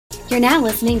You're now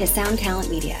listening to Sound Talent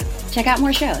Media. Check out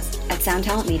more shows at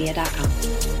soundtalentmedia.com.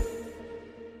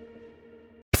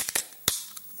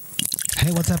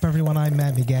 Hey, what's up, everyone? I'm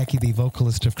Matt McGachy, the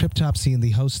vocalist of Cryptopsy and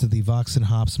the host of the Vox and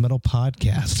Hops Metal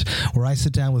Podcast, where I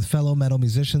sit down with fellow metal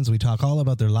musicians. We talk all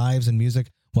about their lives and music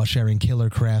while sharing killer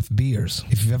craft beers.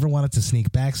 If you've ever wanted to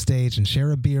sneak backstage and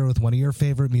share a beer with one of your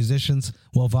favorite musicians,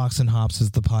 well, Vox and Hops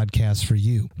is the podcast for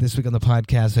you. This week on the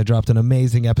podcast, I dropped an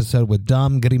amazing episode with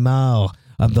Dom Grimal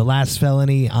of The Last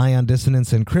Felony, Ion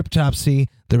Dissonance, and Cryptopsy.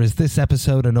 There is this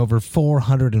episode and over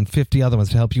 450 other ones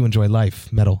to help you enjoy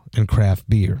life, metal, and craft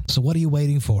beer. So what are you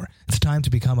waiting for? It's time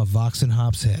to become a Vox and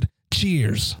Hops head.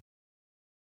 Cheers!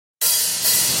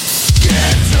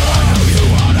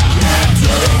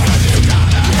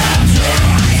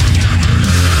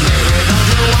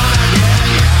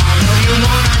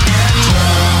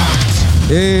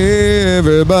 Hey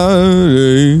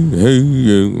everybody,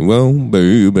 hey, well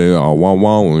baby, I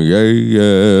want,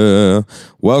 yeah.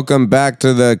 Welcome back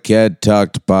to the Get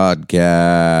Tucked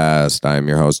Podcast. I'm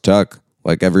your host, Tuck.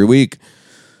 Like every week,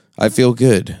 I feel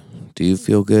good. Do you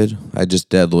feel good? I just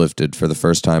deadlifted for the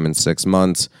first time in 6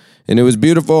 months, and it was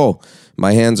beautiful.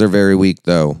 My hands are very weak,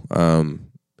 though.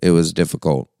 It was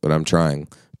difficult, but I'm trying.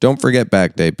 Don't forget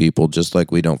back day, people, just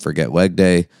like we don't forget leg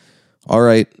day. All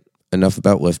right. Enough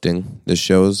about lifting. This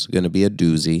show's going to be a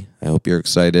doozy. I hope you're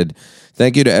excited.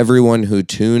 Thank you to everyone who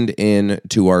tuned in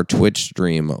to our Twitch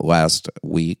stream last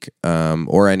week,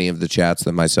 or any of the chats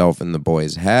that myself and the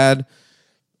boys had.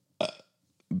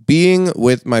 Being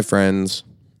with my friends,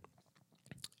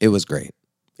 it was great.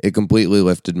 It completely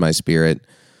lifted my spirit.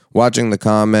 Watching the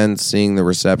comments, seeing the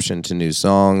reception to new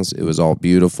songs, it was all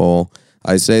beautiful.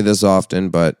 I say this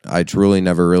often, but I truly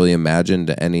never really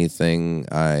imagined anything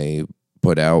I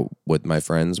put out with my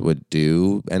friends would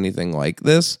do anything like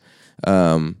this.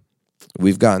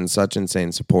 We've gotten such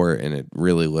insane support, and it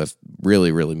really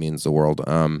means the world.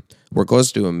 We're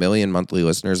close to 1 million monthly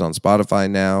listeners on Spotify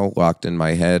now. Locked in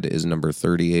My Head is number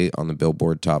 38 on the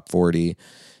Billboard Top 40,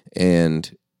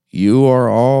 and you are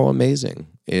all amazing.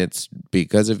 It's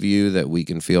because of you that we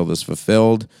can feel this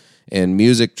fulfilled, and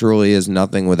music truly is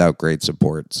nothing without great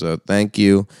support. So thank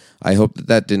you. I hope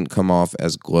that didn't come off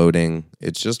as gloating.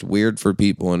 It's just weird for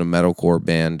people in a metalcore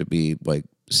band to be like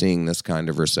seeing this kind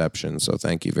of reception. So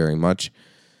thank you very much.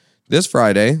 This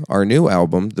Friday, our new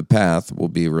album, The Path, will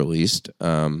be released.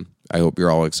 I hope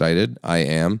you're all excited. I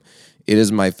am. It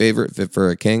is my favorite Fit for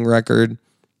a King record.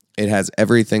 It has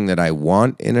everything that I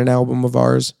want in an album of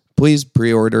ours. Please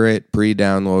pre-order it,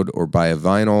 pre-download, or buy a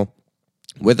vinyl.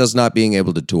 With us not being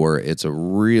able to tour, it's a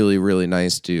really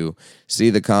nice to see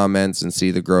the comments and see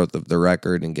the growth of the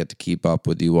record and get to keep up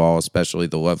with you all, especially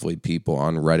the lovely people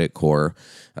on Reddit core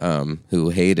who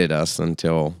hated us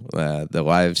until the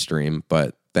live stream.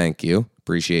 But thank you.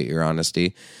 Appreciate your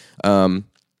honesty.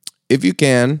 If you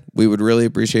can, we would really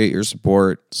appreciate your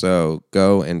support. So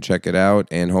go and check it out,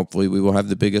 and hopefully we will have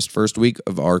the biggest first week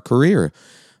of our career.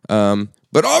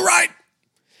 But all right.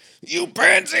 You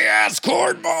pansy-ass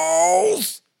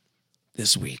cornballs!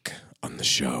 This week on the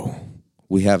show,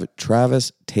 we have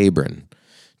Travis Tabron.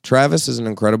 Travis is an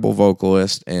incredible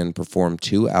vocalist and performed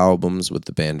 2 albums with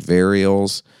the band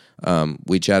Varials.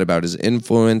 We chat about his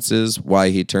influences, why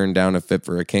he turned down a Fit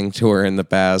for a King tour in the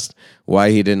past, why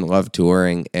he didn't love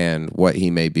touring, and what he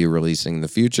may be releasing in the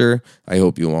future. I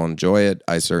hope you all enjoy it.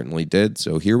 I certainly did.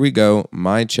 So here we go,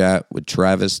 my chat with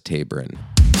Travis Tabron.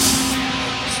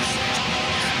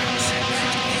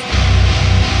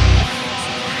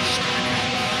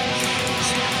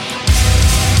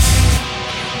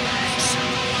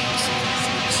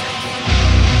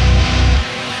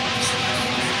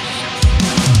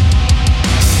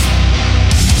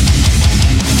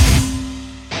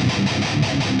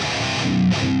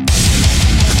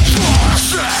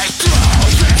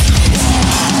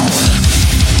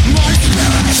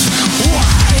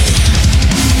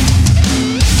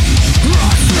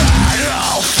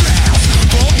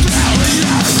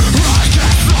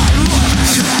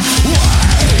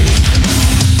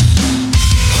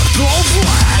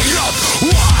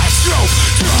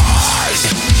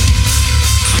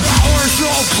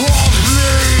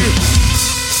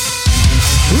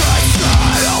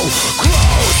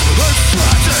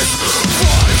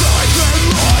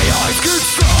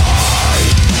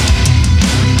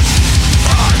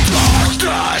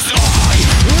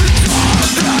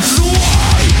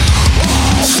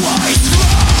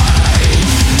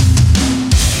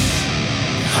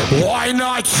 Why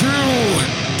not you?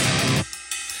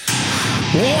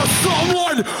 Or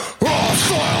someone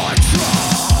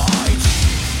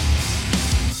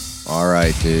All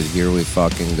right, dude, here we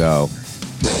fucking go.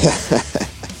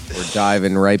 We're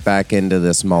diving right back into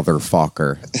this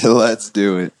motherfucker. Let's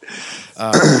do it.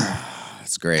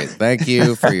 That's great. Thank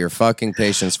you for your fucking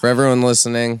patience. For everyone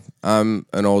listening, I'm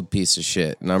an old piece of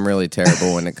shit, and I'm really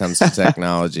terrible when it comes to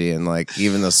technology, and like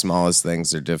even the smallest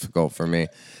things are difficult for me.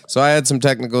 So I had some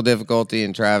technical difficulty,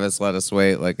 and Travis let us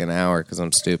wait like an hour because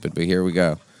I'm stupid, but here we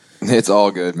go. It's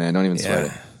all good, man. Don't even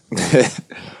sweat it.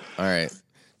 All right.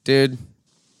 Dude,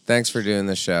 thanks for doing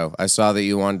this show. I saw that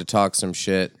you wanted to talk some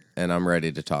shit, and I'm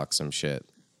ready to talk some shit.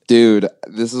 Dude,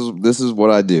 this is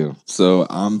what I do. So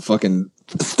I'm fucking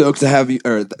stoked to have you,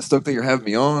 or stoked that you're having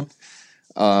me on.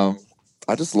 I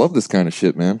just love this kind of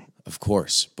shit, man. Of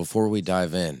course. Before we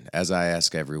dive in, as I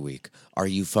ask every week, are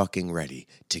you fucking ready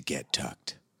to get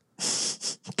tucked?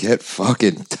 Get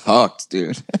fucking tucked,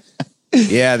 dude.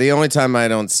 Yeah, the only time I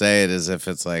don't say it is if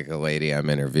it's like a lady I'm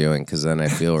interviewing, because then I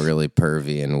feel really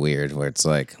pervy and weird, where it's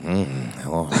like,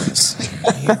 hello, miss.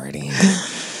 Are you ready?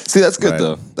 See, that's good,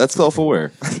 though. That's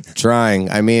self-aware. Trying.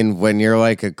 I mean, when you're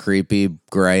like a creepy,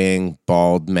 graying,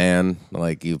 bald man,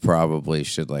 like you probably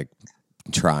should like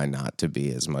try not to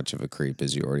be as much of a creep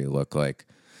as you already look like.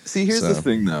 See, here's the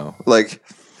thing, though. Like,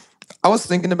 I was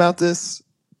thinking about this.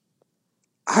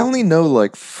 I only know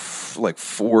like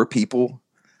 4 people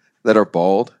that are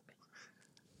bald,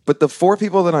 but the 4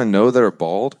 people that I know that are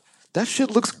bald, that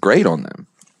shit looks great on them.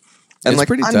 And it's like,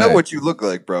 pretty I tight. know what you look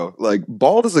like, bro. Like,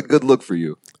 bald is a good look for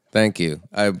you. Thank you.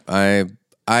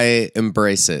 I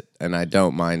embrace it and I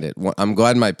don't mind it. I'm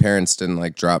glad my parents didn't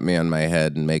like drop me on my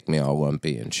head and make me all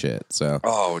lumpy and shit. So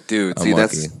oh, dude, I'm see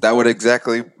lucky. that would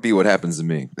exactly be what happens to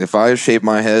me if I shave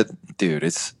my head, dude.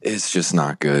 It's just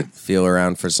not good. Feel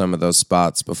around for some of those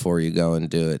spots before you go and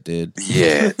do it, dude.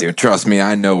 Yeah, dude. Trust me,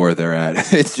 I know where they're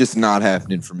at. It's just not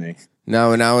happening for me.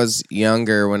 No, when I was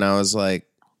younger, when I was like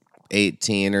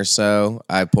 18 or so,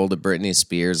 I pulled a Britney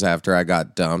Spears after I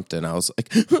got dumped, and I was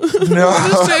like, no.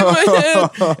 Save my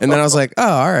head. And then I was like, oh,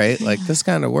 all right, like this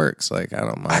kind of works. Like I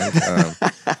don't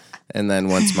mind. And then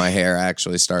once my hair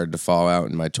actually started to fall out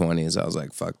in my 20s, I was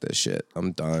like, fuck this shit.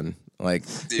 I'm done. Like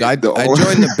dude, I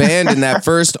joined the band in that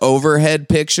first overhead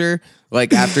picture,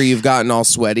 like after you've gotten all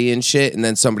sweaty and shit, and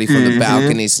then somebody from the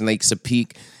balcony sneaks a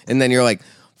peek, and then you're like,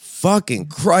 fucking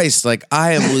Christ, like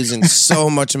I am losing so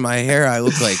much of my hair. I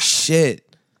look like shit.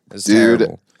 It's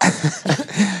terrible.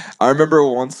 I remember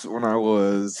once when I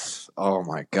was, oh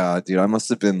my God, dude, I must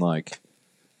have been like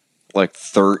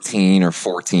 13 or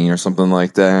 14 or something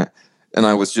like that. And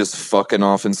I was just fucking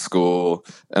off in school,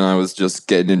 and I was just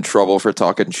getting in trouble for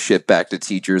talking shit back to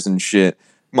teachers and shit.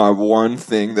 My one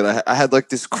thing that I had like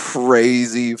this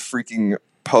crazy freaking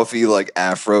puffy like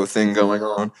afro thing going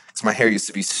on, because my hair used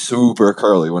to be super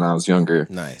curly when I was younger.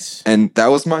 Nice. And that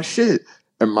was my shit.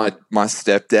 And my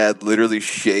stepdad literally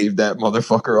shaved that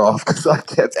motherfucker off because I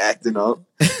kept acting up.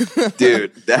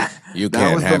 Dude, you that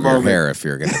can't was have the your moment. hair if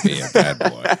you're gonna be a bad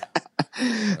boy.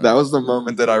 That was the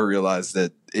moment that I realized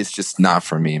that it's just not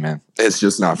for me, man. It's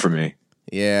just not for me.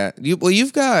 Yeah. Do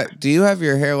you have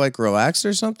your hair like relaxed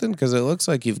or something? Because it looks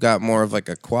like you've got more of like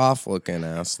a coif looking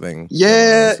ass thing.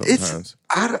 Yeah, sometimes.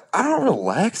 I don't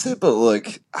relax it, but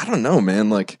like I don't know,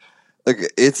 man. Like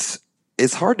it's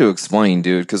hard to explain,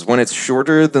 dude. Because when it's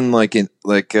shorter than I guess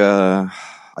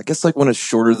like when it's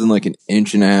shorter than like an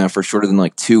inch and a half or shorter than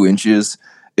like 2 inches,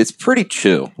 it's pretty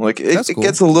chill. Like it cool.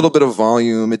 gets a little bit of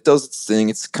volume. It does its thing.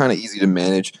 It's kind of easy to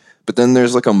manage. But then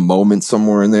there's like a moment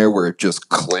somewhere in there where it just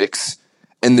clicks.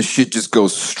 And the shit just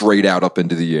goes straight out up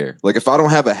into the air. Like if I don't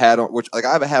have a hat on, which like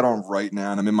I have a hat on right now,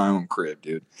 and I'm in my own crib,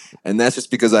 dude. And that's just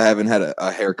because I haven't had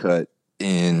a haircut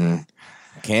in.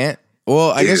 Can't. Well,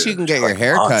 I guess Dude, you can get your like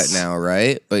hair cut months. now,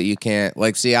 right? But you can't.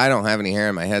 Like, see, I don't have any hair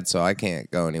in my head, so I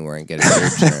can't go anywhere and get a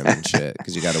beard trim and shit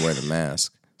because you got to wear the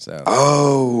mask. So.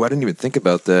 Oh, I didn't even think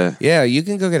about that. Yeah, you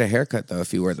can go get a haircut though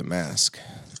if you wear the mask.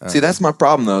 See, that's my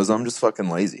problem though. Is I'm just fucking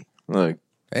lazy. Like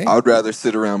Hey. I would rather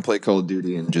sit around, play Call of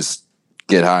Duty, and just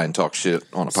get high and talk shit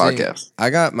on a podcast. I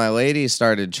got my lady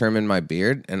started trimming my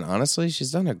beard, and honestly,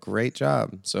 she's done a great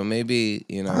job. So maybe,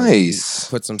 Nice. you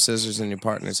put some scissors in your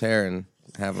partner's hair and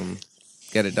have them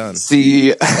get it done.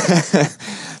 See,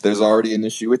 there's already an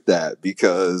issue with that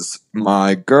because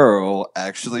my girl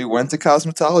actually went to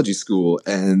cosmetology school,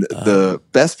 and the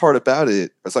best part about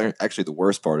it, it's actually the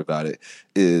worst part about it,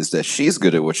 is that she's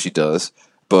good at what she does,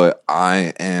 but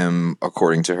I am,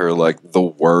 according to her, like the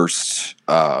worst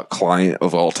client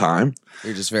of all time.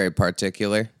 You're just very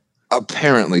particular.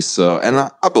 Apparently so, and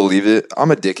I believe it.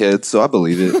 I'm a dickhead, so I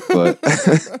believe it, but...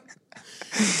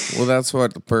 Well, that's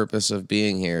what the purpose of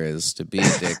being here is, to be a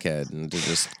dickhead and to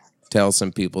just tell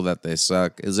some people that they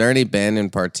suck. Is there any band in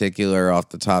particular off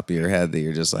the top of your head that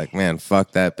you're just like, man,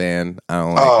 fuck that band, I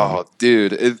don't like them? Oh,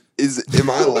 dude, am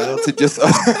I allowed to just?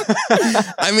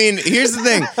 I mean, here's the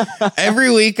thing.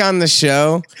 Every week on the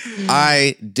show,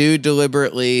 I do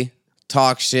deliberately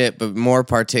talk shit, but more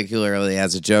particularly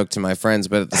as a joke to my friends.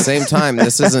 But at the same time,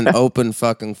 this is an open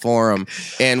fucking forum,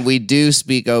 and we do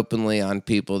speak openly on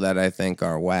people that I think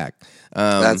are whack.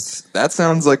 That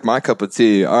sounds like my cup of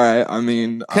tea. All right, I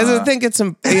mean, because I think it's,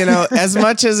 you know, as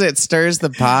much as it stirs the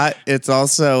pot, it's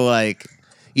also like,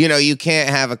 you know, you can't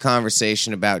have a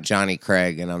conversation about Johnny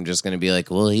Craig, and I'm just going to be like,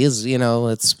 well, he's, you know,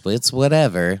 it's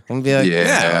whatever. I'm gonna be like,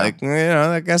 yeah, like, you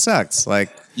know, that guy sucks.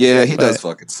 Like, yeah, he does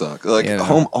fucking suck. Like, you know.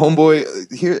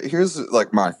 homeboy. Here's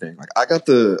like my thing. Like,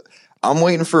 I'm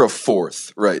waiting for a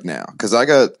fourth right now because I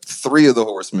got 3 of the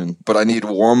Horsemen, but I need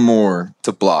one more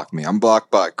to block me. I'm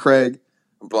blocked by Craig.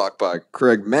 I'm blocked by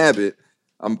Craig Mabbitt.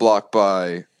 I'm blocked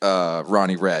by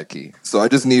Ronnie Radke. So I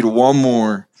just need one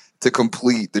more to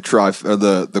complete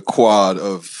the quad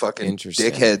of fucking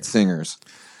dickhead singers.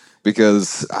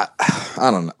 Because I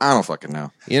don't fucking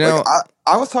know. You know, like,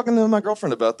 I was talking to my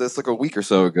girlfriend about this like a week or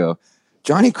so ago.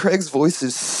 Johnny Craig's voice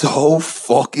is so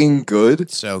fucking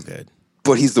good. So good.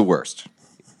 But he's the worst.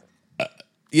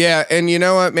 Yeah, and you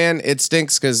know what, man? It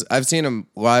stinks because I've seen him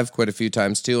live quite a few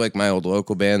times too. Like my old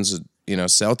local bands would, you know,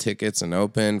 sell tickets and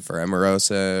open for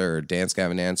Emerosa or Dance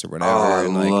Gavin Dance or whatever. Oh,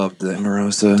 and I loved the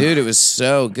Emerosa. Dude, it was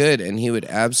so good, and he would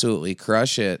absolutely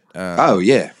crush it. Oh,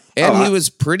 yeah. And he was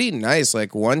pretty nice.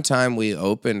 Like one time we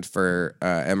opened for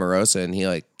Emerosa, and he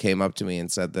like came up to me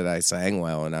and said that I sang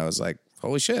well, and I was like,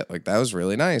 holy shit, like that was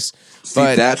really nice. See,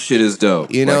 but that shit is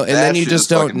dope. You know, like, and then you just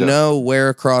don't dope. know where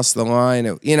across the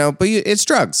line, you know, but it's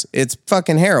drugs. It's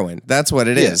fucking heroin. That's what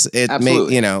it is. It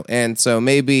absolutely. you know, and so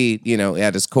maybe, you know,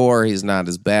 at his core, he's not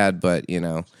as bad, but, you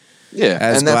know, yeah,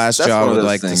 as Glassjaw would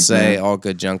like to say, man. all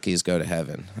good junkies go to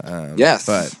heaven. Yes.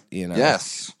 But, you know,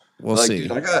 yes. We'll like, see.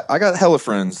 Dude, I got hella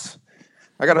friends.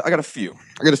 I got a few.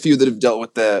 I got a few that have dealt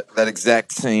with that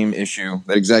exact same issue,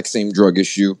 that exact same drug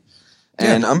issue.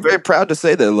 And I'm very proud to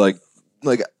say that, like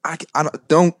I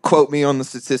don't quote me on the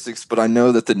statistics, but I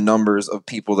know that the numbers of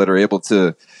people that are able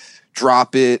to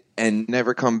drop it and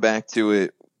never come back to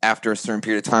it after a certain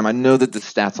period of time, I know that the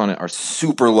stats on it are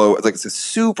super low. Like it's a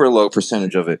super low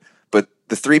percentage of it. But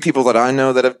the 3 people that I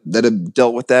know that have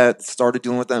dealt with that, started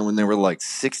dealing with that when they were like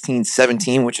 16,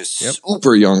 17, which is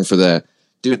super young for that.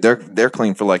 Dude, they're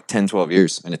clean for like 10, 12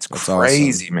 years, and it's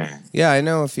crazy, awesome. Man. Yeah, I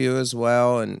know a few as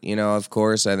well, and, you know, of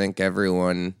course, I think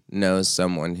everyone knows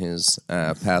someone who's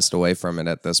passed away from it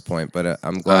at this point, but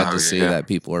I'm glad to see that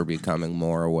people are becoming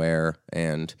more aware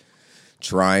and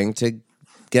trying to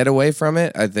get away from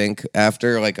it. I think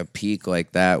after like a peak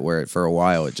like that, where for a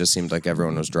while it just seemed like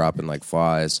everyone was dropping like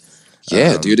flies.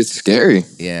 Yeah, dude, it's scary.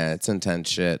 Yeah, it's intense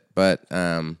shit, but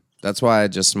that's why I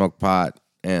just smoke pot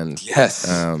and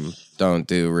don't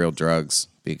do real drugs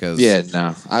because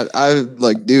I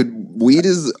like, dude, weed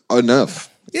is enough.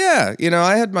 Yeah, you know,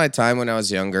 I had my time when I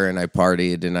was younger and I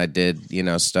partied and I did, you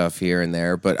know, stuff here and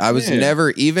there, but I was never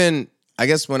even, I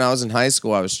guess when I was in high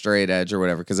school I was straight edge or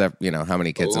whatever, because you know how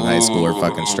many kids in high school are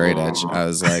fucking straight edge. I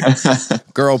was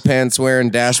like girl pants wearing,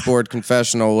 dashboard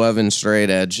confessional loving, straight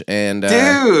edge. And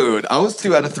dude, I was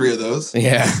 2 out of 3 of those.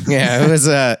 Yeah,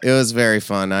 it was very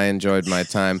fun. I enjoyed my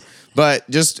time. But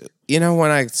just, you know,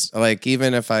 when I, like,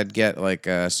 even if I'd get, like,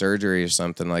 surgery or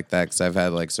something like that, because I've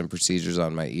had, like, some procedures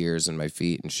on my ears and my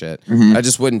feet and shit, I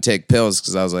just wouldn't take pills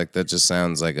because I was like, that just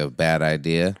sounds like a bad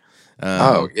idea.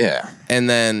 And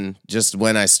then just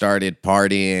when I started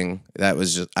partying, that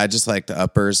was just, I just liked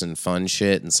uppers and fun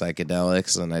shit and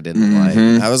psychedelics, and I didn't like,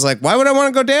 I was like, why would I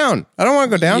want to go down? I don't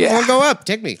want to go down. I want to go up.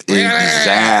 Take me.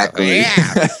 Exactly.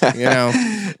 You know?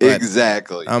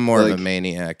 Exactly. I'm more of a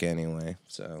maniac anyway,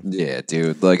 so. Yeah,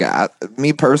 dude. Like,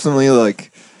 me personally,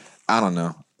 like, I don't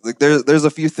know. Like, there's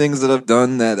a few things that I've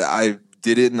done that I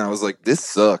did it and I was like, this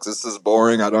sucks. This is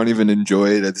boring. I don't even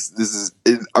enjoy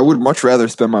it. I would much rather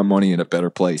spend my money in a better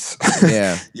place.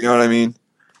 Yeah. You know what I mean?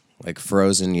 Like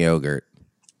frozen yogurt.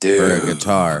 Dude. Or a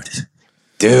guitar.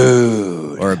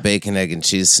 Dude. Or a bacon, egg, and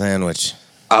cheese sandwich.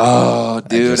 Oh,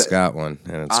 dude. I just got one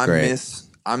and it's great.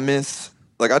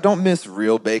 I don't miss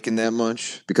real bacon that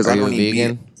much because Are I don't you eat vegan?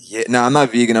 meat. Yeah, no, I'm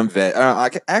not vegan. I'm vet.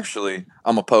 Actually,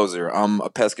 I'm a poser. I'm a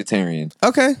pescatarian.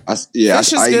 Okay.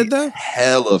 Fish is good, though.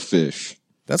 Hella fish.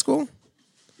 That's cool.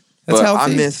 That's but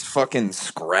healthy. I miss fucking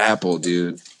Scrapple,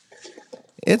 dude.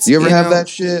 You ever have that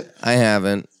shit? I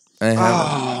haven't.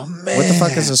 Oh, man. What the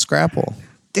fuck is a Scrapple?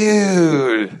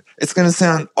 Dude, it's going to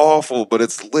sound awful, but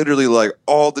it's literally like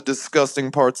all the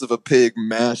disgusting parts of a pig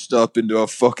mashed up into a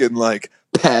fucking like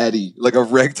patty, like a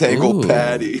rectangle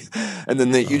patty. And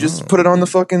then you just put it on the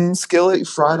fucking skillet, you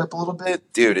fry it up a little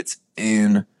bit. Dude, it's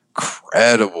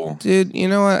incredible. Dude, you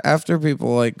know what? After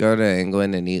people like go to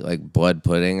England and eat like blood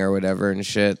pudding or whatever and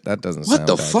shit, that doesn't What sound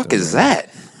the bad fuck to is me. that?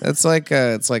 It's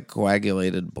like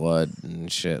coagulated blood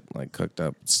and shit, like cooked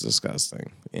up. It's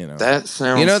disgusting. You know. That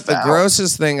sounds You know what the foul.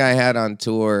 grossest thing I had on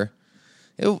tour?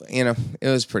 It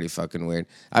was pretty fucking weird.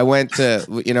 I went to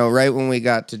right when we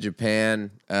got to Japan,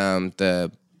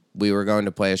 we were going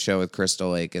to play a show with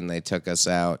Crystal Lake, and they took us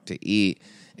out to eat.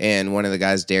 And one of the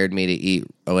guys dared me to eat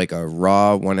like a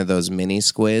raw one of those mini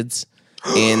squids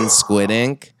in squid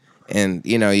ink, and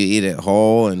you eat it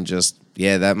whole, and just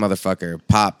that motherfucker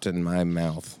popped in my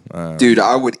mouth. Dude,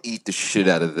 I would eat the shit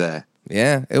out of that.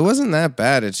 Yeah, it wasn't that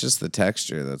bad. It's just the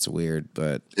texture that's weird,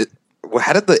 but.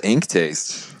 How did the ink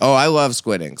taste? Oh, I love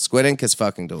squid ink. Squid ink is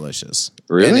fucking delicious.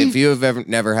 Really? And if you have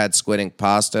never had squid ink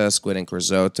pasta, squid ink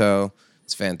risotto,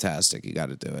 it's fantastic. You got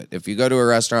to do it. If you go to a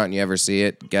restaurant and you ever see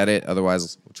it, get it.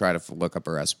 Otherwise, we'll try to look up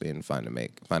a recipe and find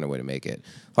a way to make it.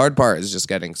 Hard part is just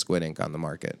getting squid ink on the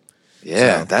market.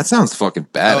 Yeah, So- that sounds fucking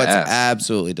badass. Oh, it's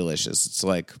absolutely delicious. It's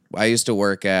like I used to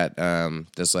work at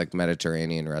this like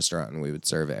Mediterranean restaurant, and we would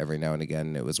serve it every now and again.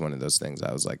 And it was one of those things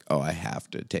I was like, oh, I have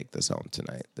to take this home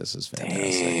tonight. This is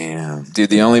fantastic. Damn. Dude,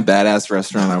 the only badass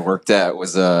restaurant I worked at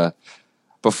was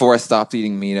before I stopped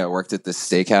eating meat, I worked at this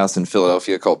steakhouse in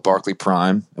Philadelphia called Barclay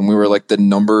Prime, and we were like the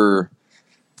number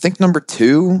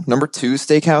two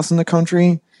steakhouse in the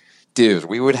country. Dude,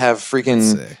 we would have freaking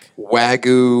Sick.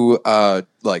 Wagyu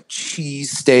like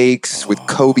cheese steaks with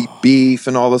Kobe beef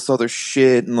and all this other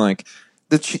shit, and like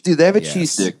dude, they have a Yes.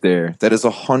 cheese stick there that is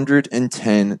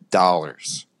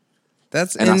 $110.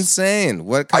 That's And insane.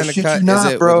 What kind of shit cut you not,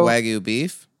 is it bro. with Wagyu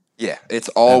beef? Yeah, it's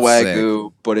all That's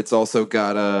Wagyu, but it's also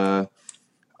got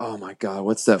oh my god,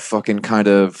 what's that fucking kind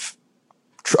of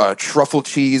truffle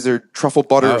cheese or truffle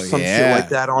butter Oh, or some shit yeah. like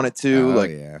that on it too. Oh,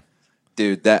 like, yeah.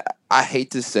 dude, that I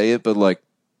hate to say it, but like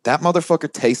that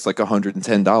motherfucker tastes like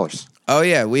 $110. Oh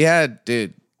yeah, we had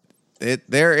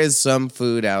there is some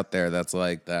food out there that's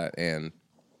like that, and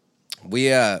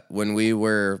we when we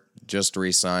were just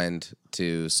re-signed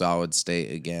to Solid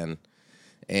State again,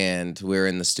 and we were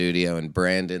in the studio, and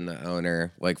Brandon, the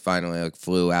owner, like finally like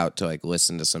flew out to like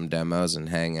listen to some demos and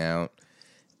hang out.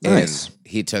 Nice. And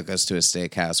he took us to a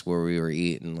steakhouse where we were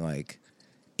eating like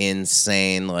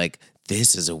insane, like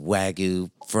this is a Wagyu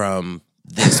from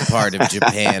this part of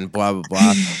Japan, blah, blah,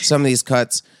 blah. Some of these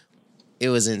cuts, it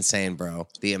was insane, bro.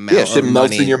 The amount Yeah, of shit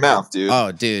melts money. in your mouth, dude.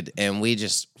 Oh, dude. And we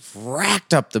just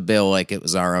racked up the bill like it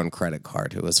was our own credit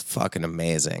card. It was fucking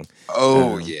amazing.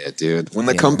 Oh yeah, dude. When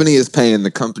the yeah. company is paying,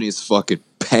 the company is fucking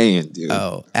paying, dude.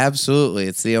 Oh, absolutely.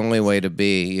 It's the only way to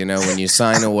be. You know, when you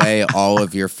sign away all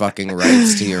of your fucking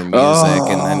rights to your music.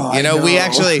 And then, you know, we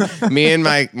actually, me and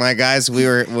my guys, we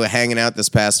were hanging out this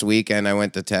past weekend. I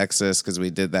went to Texas because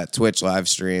we did that Twitch live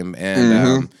stream.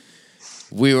 And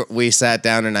we sat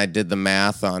down and I did the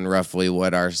math on roughly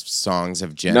what our songs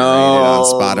have generated on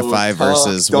Spotify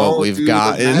versus what we've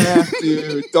gotten.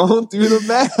 Dude, don't do the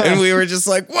math. And we were just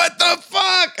like, what the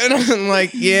fuck? And I'm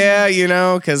like, yeah, you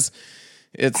know, because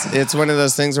it's one of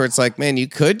those things where it's like, man, you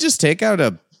could just take out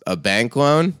a bank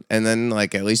loan and then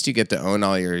like at least you get to own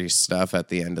all your stuff at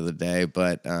the end of the day.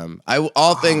 But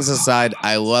all things aside,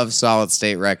 I love Solid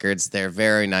State Records. They're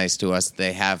very nice to us.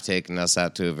 They have taken us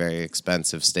out to very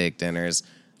expensive steak dinners.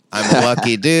 I'm a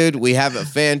lucky dude. We have a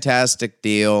fantastic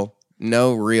deal.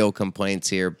 No real complaints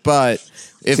here, but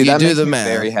if See, you that do makes the me math,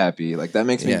 very happy. Like that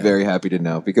makes me Yeah. very happy to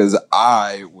know because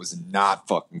I was not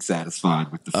fucking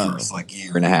satisfied with the first like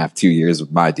year and a half, 2 years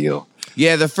of my deal.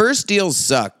 yeah, the first deals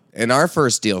suck, and our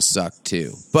first deal sucked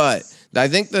too. But I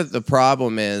think that the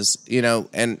problem is, you know,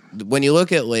 and when you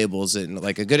look at labels, and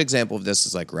like a good example of this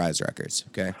is like Rise Records,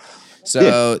 okay?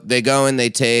 So they go and they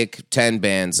take 10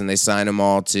 bands and they sign them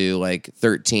all to like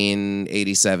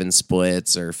 1387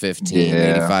 splits or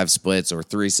 1585 splits or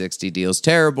 360 deals,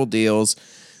 terrible deals,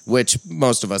 which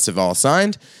most of us have all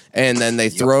signed. And then they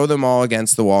throw them all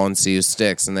against the wall and see who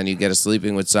sticks. And then you get a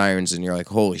Sleeping with Sirens and you're like,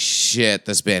 holy shit,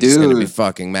 this band is going to be Dude.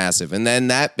 fucking massive. And then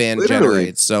that band Literally.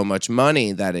 generates so much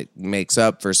money that it makes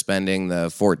up for spending the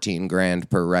 14 grand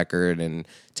per record and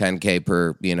 10K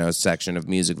per, you know, section of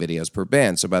music videos per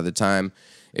band. So by the time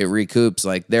it recoups,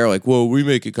 like they're like, well, we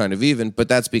make it kind of even, but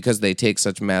that's because they take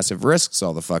such massive risks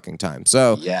all the fucking time.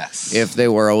 So Yes. if they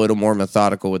were a little more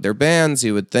methodical with their bands,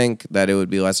 you would think that it would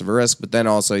be less of a risk. But then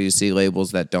also you see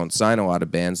labels that don't sign a lot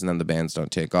of bands and then the bands don't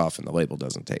take off and the label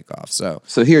doesn't take off. So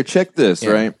So here, check this, Yeah.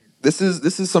 right? This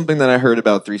is something that I heard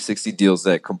about 360 deals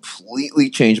that completely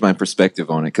changed my perspective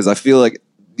on it because I feel like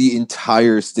the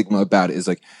entire stigma about it is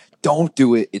like, don't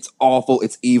do it. It's awful.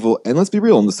 It's evil. And let's be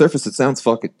real. On the surface, it sounds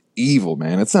fucking evil,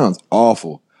 man. It sounds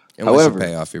awful. unless However, you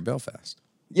pay off your bill fast.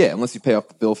 Yeah, unless you pay off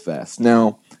the bill fast.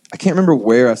 Now, I can't remember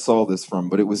where I saw this from,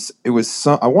 but it was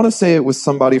some. I want to say it was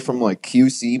somebody from like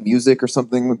QC Music or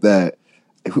something that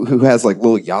who has like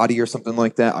Lil Yachty or something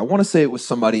like that. I want to say it was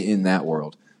somebody in that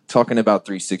world talking about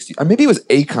 360. Maybe it was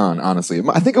Akon. Honestly,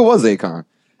 I think it was Akon.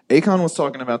 Akon was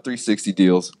talking about 360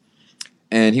 deals,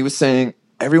 and he was saying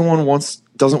everyone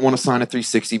doesn't want to sign a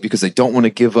 360 because they don't want to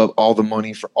give up all the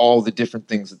money for all the different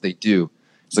things that they do.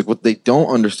 It's like what they don't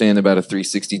understand about a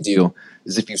 360 deal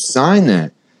is if you sign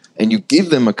that and you give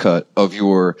them a cut of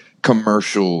your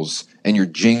commercials and your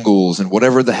jingles and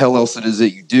whatever the hell else it is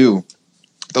that you do,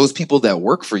 those people that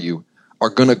work for you are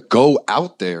going to go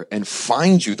out there and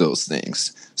find you those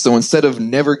things. So instead of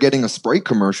never getting a Sprite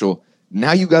commercial,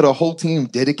 now you got a whole team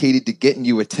dedicated to getting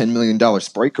you a $10 million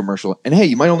Sprite commercial. And hey,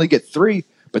 you might only get 3,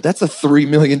 but that's a $3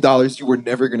 million you were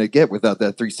never going to get without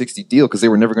that 360 deal because they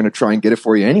were never going to try and get it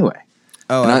for you anyway.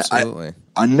 Oh, and absolutely.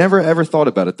 I never ever thought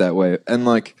about it that way. And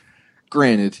like,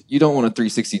 granted, you don't want a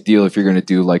 360 deal if you're going to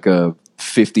do like a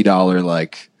 $50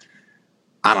 like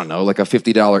I don't know, like a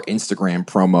 $50 Instagram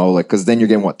promo, like because then you're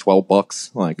getting what,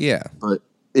 $12? Like, yeah. But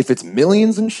if it's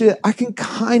millions and shit, I can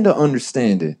kind of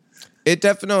understand it. It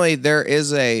definitely, there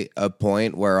is a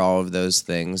point where all of those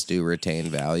things do retain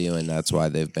value, and that's why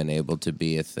they've been able to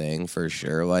be a thing for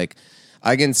sure. Like,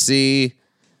 I can see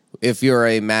if you're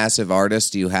a massive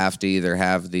artist, you have to either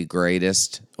have the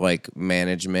greatest like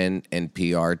management and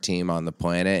PR team on the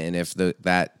planet, and if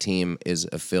that team is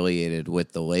affiliated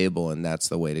with the label and that's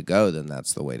the way to go, then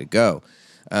that's the way to go.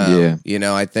 You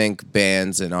know, I think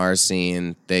bands in our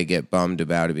scene, they get bummed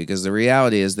about it because the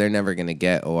reality is they're never going to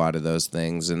get a lot of those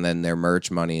things, and then their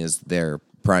merch money is their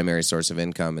primary source of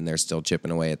income, and they're still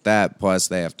chipping away at that. Plus,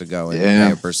 they have to go and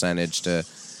pay a percentage to,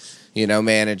 you know,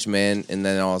 management, and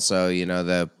then also, you know,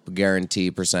 the guarantee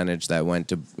percentage that went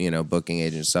to, you know, booking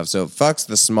agent stuff. So it fucks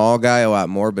the small guy a lot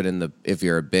more, but if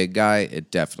you're a big guy, it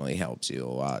definitely helps you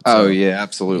a lot. So, oh yeah,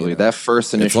 absolutely. You know, that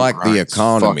first initial, it's like the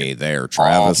economy there,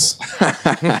 Travis.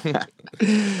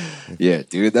 Yeah,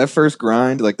 dude, that first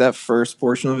grind, like that first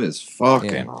portion of it is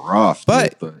fucking rough.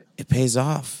 But it pays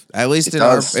off. At least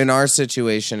in our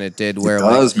situation, it did. Where,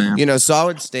 does, like, man. You know,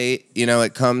 Solid State, you know,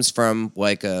 it comes from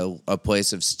like a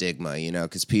place of stigma, you know,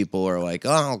 because people are like,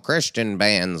 oh, Christian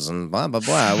bands and blah, blah,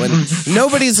 blah. When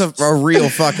nobody's a real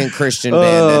fucking Christian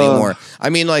band anymore. I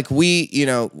mean, like, we, you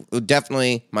know,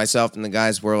 definitely myself and the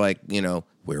guys were like, you know,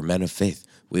 we're men of faith.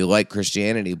 We like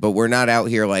Christianity, but we're not out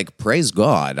here like praise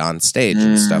God on stage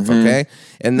and stuff, okay?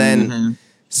 And then,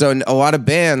 so a lot of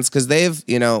bands, because they've,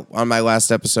 you know, on my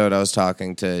last episode, I was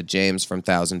talking to James from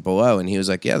 1000 Below, and he was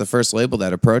like, yeah, the first label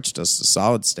that approached us is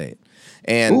Solid State.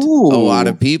 And a lot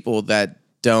of people that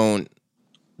don't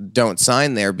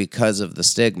sign there because of the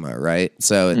stigma, right?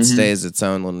 So it stays its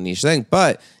own little niche thing.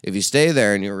 But if you stay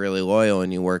there and you're really loyal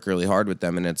and you work really hard with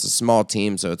them, and it's a small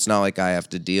team, so it's not like I have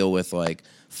to deal with like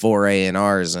 4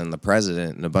 A&Rs and the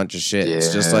president and a bunch of shit. Yeah.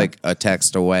 It's just like a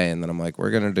text away, and then I'm like,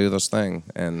 we're going to do this thing,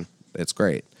 and it's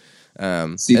great.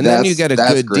 And then you get a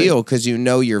good deal because you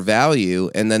know your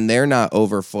value, and then they're not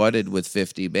over flooded with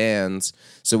 50 bands,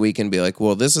 so we can be like,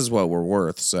 well, this is what we're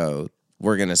worth, so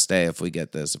we're going to stay if we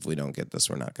get this. If we don't get this,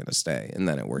 we're not going to stay. And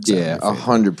then it works out. Yeah,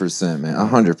 100%, man.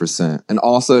 100%. And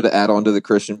also to add on to the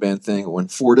Christian band thing, when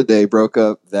For Today broke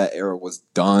up, that era was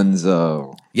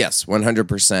donezo. Yes,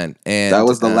 100%. And that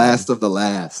was the last of the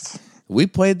last. We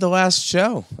played the last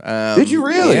show. Did you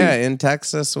really? Yeah, in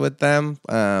Texas with them.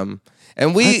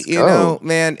 And we, you know,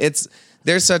 man,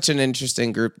 there's such an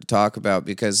interesting group to talk about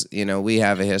because, you know, we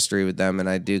have a history with them, and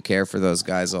I do care for those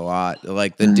guys a lot.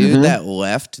 Like the dude that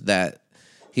left, that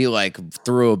he like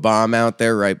threw a bomb out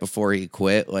there right before he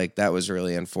quit. Like that was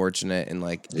really unfortunate, and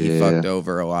like he fucked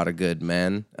over a lot of good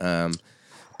men.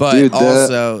 But dude,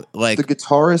 also like the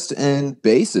guitarist and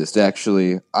bassist,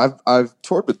 actually, I've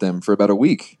toured with them for about a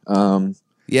week. With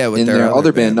their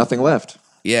other band, Nothing Left.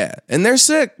 Yeah, and they're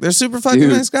sick. They're super fucking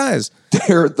nice guys.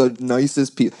 They're the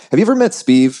nicest people. Have you ever met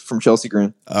Spieve from Chelsea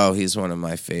Grin? Oh, he's one of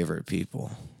my favorite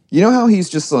people. You know how he's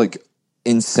just like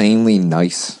insanely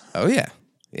nice? Oh, yeah.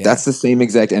 That's the same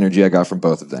exact energy I got from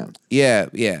both of them. Yeah.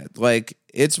 Like,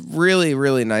 it's really,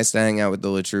 really nice to hang out with the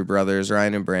LeTrue brothers.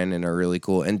 Ryan and Brandon are really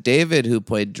cool. And David, who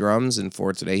played drums in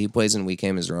For Today, he plays in We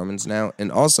Came as Romans now.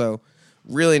 And also,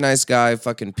 really nice guy,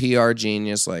 fucking PR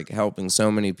genius, like helping so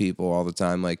many people all the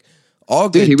time. Like, all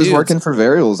good he was dudes. working for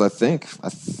Varials, I think.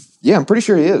 I'm pretty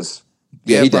sure he is.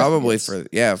 Yeah, probably for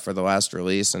the last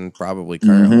release, and probably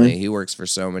currently. He works for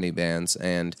so many bands,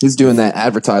 and he's doing that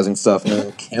advertising stuff,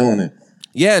 man, killing it.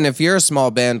 Yeah, and if you're a small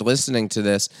band listening to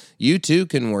this, you too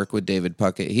can work with David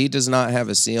Puckett. He does not have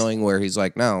a ceiling where he's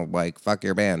like, no, like, fuck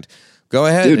your band. Go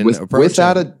ahead, Dude, and approach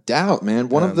without him. a doubt, man.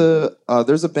 One of the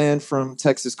there's a band from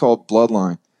Texas called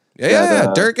Bloodline.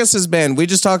 Yeah, Dirkus's band. We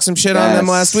just talked some shit on them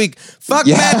last week. Fuck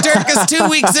Matt Dirkus 2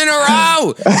 weeks in a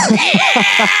row.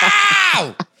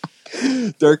 Yeah!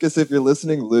 Dirkus, if you're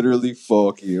listening, literally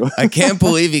fuck you. I can't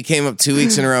believe he came up 2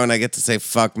 weeks in a row and I get to say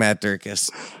fuck Matt Dirkus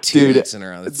 2 weeks in a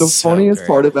row. That's the so funniest great.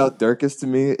 part about Dirkus to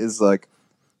me is like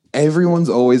everyone's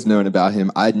always known about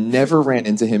him. I never ran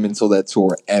into him until that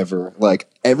tour ever. Like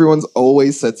everyone's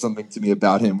always said something to me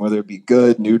about him, whether it be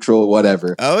good, neutral,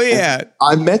 whatever. Oh, yeah. And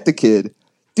I met the kid.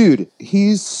 Dude,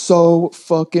 he's so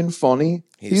fucking funny.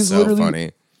 He's so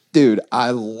funny. Dude,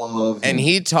 I love him. And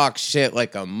he talks shit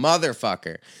like a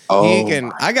motherfucker.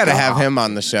 Oh, I got to have him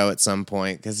on the show at some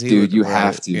point because Dude, you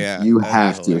have to. Yeah, you that'd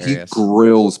have be to. He hilarious.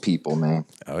 grills people, man.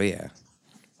 Oh, yeah.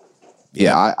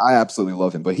 Yeah, I absolutely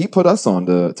love him. But he put us on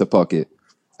to Puckett.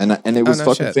 And it was no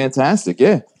fucking shit. fantastic.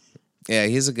 Yeah. Yeah,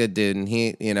 he's a good dude, and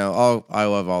he, I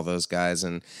love all those guys,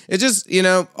 and it just,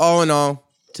 all in all,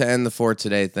 to end the For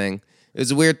Today thing, it's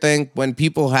a weird thing when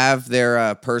people have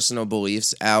their personal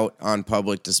beliefs out on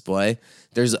public display.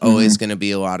 There's always going to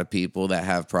be a lot of people that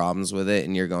have problems with it,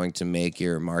 and you're going to make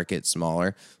your market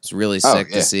smaller. It's really sick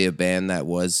to see a band that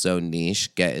was so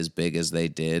niche get as big as they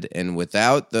did, and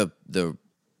without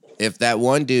if that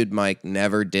one dude Mike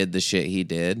never did the shit he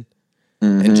did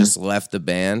and just left the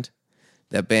band.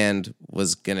 That band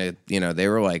was gonna, they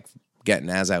were like getting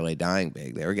As I Lay Dying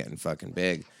big. They were getting fucking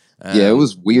big. Yeah, it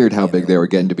was weird how big they were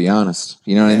getting, to be honest.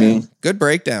 You know what I mean? Good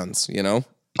breakdowns,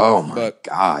 Oh my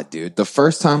God, dude. The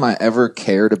first time I ever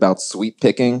cared about sweep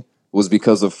picking was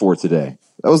because of For Today.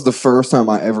 That was the first time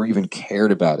I ever even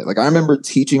cared about it. Like, I remember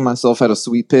teaching myself how to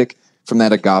sweep pick from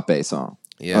that Agape song.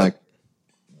 Yeah. Like,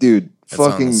 dude, That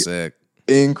song fucking was sick.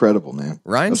 incredible, man.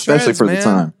 Ryan especially shreds, for man. the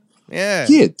time. Yeah.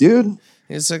 Yeah, dude.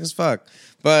 He's sick as fuck.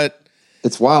 But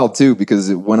It's wild too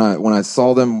because when I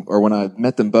saw them or when I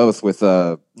met them both with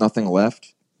Nothing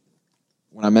Left,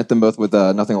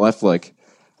 like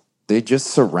they just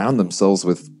surround themselves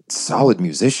with solid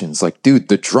musicians. Like, dude,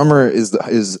 the drummer is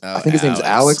I think his name's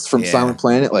Alex from Silent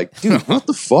Planet. Like, dude, what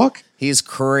the fuck? he's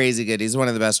crazy good. He's one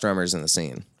of the best drummers in the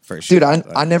scene, for sure. Dude,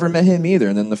 I never met him either.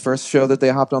 And then the first show that they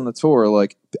hopped on the tour,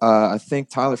 like I think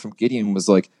Tyler from Gideon was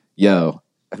like, "Yo,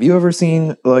 have you ever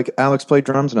seen like Alex play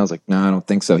drums?" And I was like, "No, I don't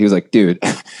think so." He was like, "Dude,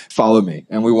 follow me."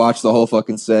 And we watched the whole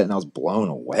fucking set and I was blown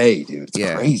away, dude.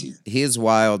 It's crazy. He's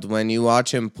wild. When you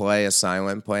watch him play a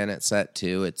Silent Planet set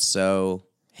too, it's so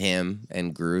him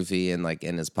and groovy and like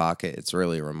in his pocket. It's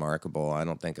really remarkable. I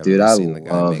don't think I've ever seen the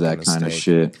guy love make a that kind of mistake.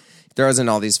 shit. Throws in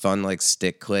all these fun like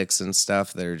stick clicks and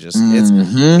stuff that are just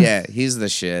he's the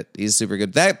shit. He's super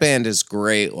good. That band is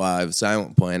great live.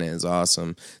 Silent Planet is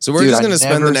awesome. So we're just gonna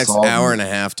spend the next hour and a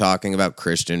half talking about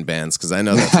Christian bands because I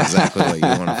know that's exactly what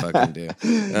you want to fucking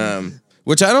do.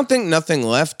 Which I don't think Nothing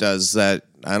Left does. That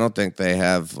I don't think they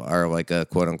are like a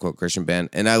quote unquote Christian band.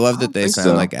 And I love that they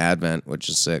sound like Advent, which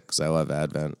is sick because I love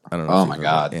Advent. I don't know. Oh my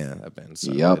God. Yeah, that band's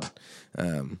so Yep.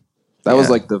 good. That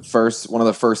was like one of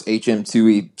the first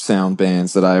HM2E sound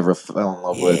bands that I ever fell in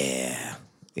love with.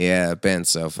 Yeah, that band's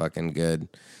so fucking good.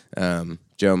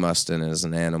 Joe Mustin is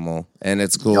an animal, and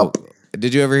it's cool. Yep.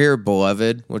 Did you ever hear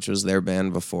Beloved, which was their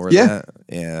band before that?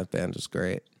 Yeah, that band was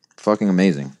great. Fucking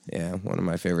amazing. Yeah, one of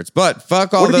my favorites. But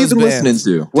fuck all What have you those been bands.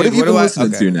 listening to? What Dude, have you been do I- listening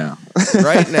okay. to now?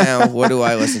 Right now, what do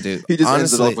I listen to? He just Honestly,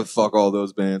 ends it off with "fuck all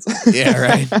those bands." yeah,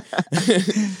 right.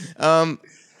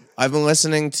 I've been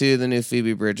listening to the new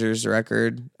Phoebe Bridgers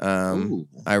record.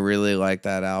 I really like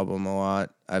that album a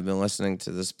lot. I've been listening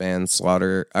to this band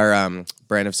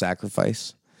Brand of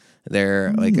Sacrifice.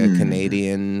 They're like a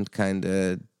Canadian kind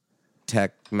of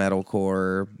tech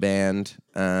metalcore band.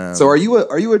 So are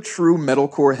you a true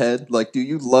metalcore head? Like, do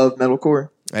you love metalcore?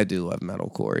 I do love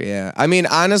metalcore, yeah. I mean,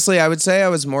 honestly, I would say I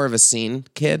was more of a scene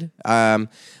kid.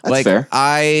 That's fair.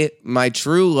 My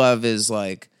true love is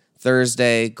like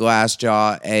Thursday,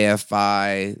 Glassjaw,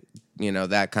 AFI,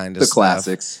 that kind of The stuff.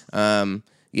 classics.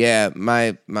 Yeah,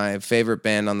 my favorite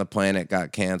band on the planet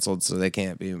got canceled, so they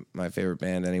can't be my favorite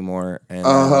band anymore. And,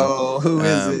 Who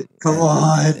is it? Come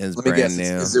on. It's Let me brand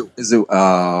guess. new. Is it?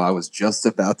 I was just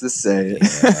about to say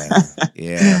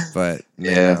it. But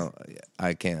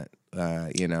I can't.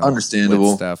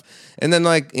 Understandable with stuff. And then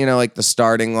like the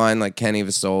starting line, like Kenny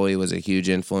Vasoli was a huge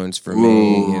influence for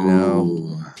me.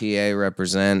 PA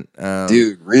represent,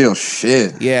 dude, real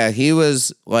shit. Yeah, he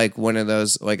was like one of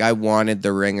those. Like I wanted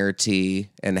the Ringer tee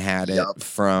and had it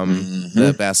from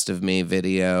the Best of Me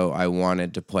video. I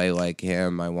wanted to play like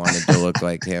him. I wanted to look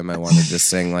like him. I wanted to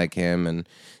sing like him. And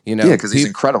because he's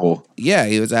incredible. Yeah,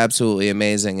 he was absolutely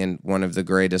amazing and one of the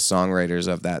greatest songwriters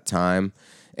of that time.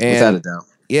 And without a doubt.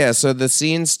 yeah, so the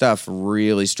scene stuff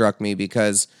really struck me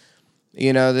because,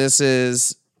 you know,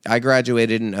 I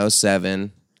graduated in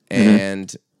 07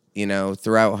 and, you know,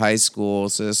 throughout high school,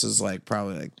 so this is like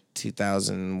probably like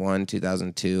 2001,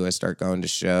 2002, I start going to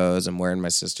shows. I'm wearing my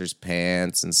sister's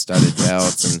pants and studded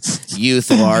belts and youth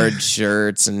large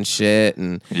shirts and shit.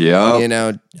 And, you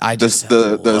know, I just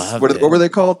what were they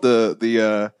called?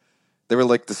 They were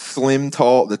like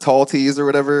the tall tees or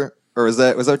whatever. Or was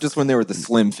that just when they were the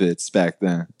slim fits back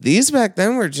then? These back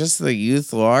then were just the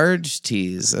youth large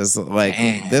tees. As like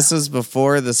this was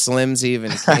before the slims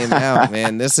even came out,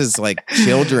 man. This is like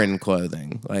children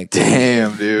clothing. Like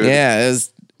damn, dude. Yeah, it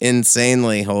was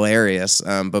insanely hilarious.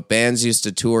 But bands used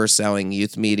to tour selling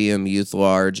youth medium, youth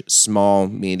large, small,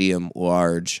 medium,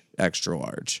 large, extra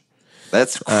large.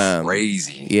 That's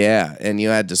crazy. Yeah, and you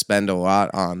had to spend a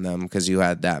lot on them because you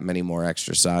had that many more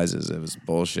extra sizes. It was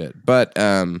bullshit. But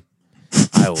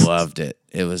I loved it.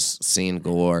 It was scene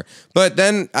galore. But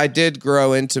then I did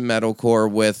grow into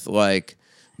metalcore with like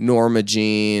Norma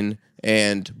Jean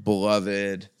and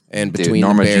Beloved and Dude, Between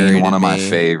Norma the Buried Jean, one and of my Me.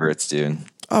 favorites, dude.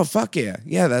 Oh fuck yeah.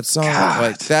 Yeah, that song, God.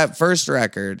 like that first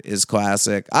record is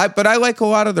classic. But I like a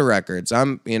lot of the records. I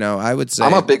would say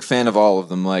I'm a big fan of all of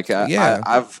them. Like Yeah.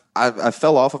 I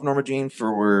fell off of Norma Jean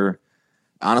for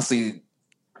honestly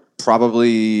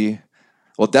probably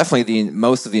definitely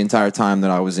most of the entire time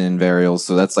that I was in Burials.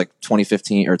 So that's like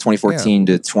 2015 or 2014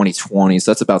 to 2020.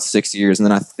 So that's about 6 years. And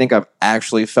then I think I've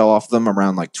actually fell off them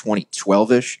around like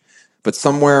 2012-ish. But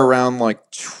somewhere around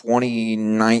like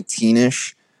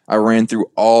 2019-ish, I ran through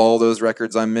all those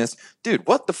records I missed. Dude,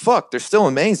 what the fuck? They're still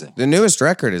amazing. The newest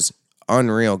record is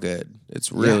unreal good.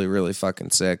 It's really, really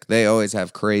fucking sick. They always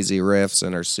have crazy riffs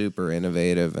and are super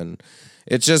innovative. And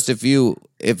it's just if you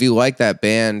like that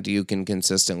band, you can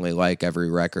consistently like every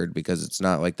record because it's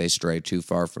not like they stray too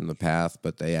far from the path,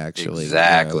 but they actually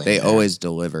they always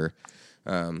deliver.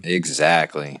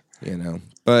 Exactly. You know.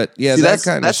 But yeah, See, that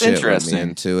kind of that's shit interesting. let me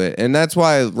into it. And that's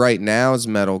why right now's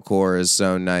metalcore is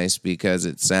so nice because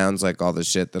it sounds like all the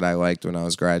shit that I liked when I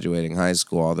was graduating high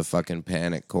school, all the fucking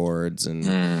Panic chords and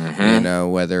you know,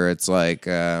 whether it's like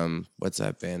what's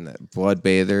that band that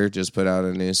Bloodbather just put out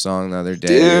a new song the other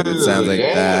day. Dude, It sounds like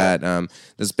that.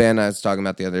 This band I was talking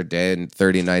about the other day, and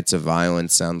 30 Nights of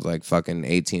Violence sounds like fucking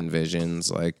 18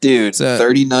 Visions. Like dude,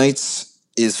 30 Nights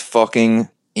is fucking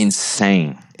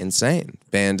insane.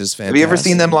 Band is fantastic. Have you ever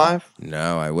seen them live?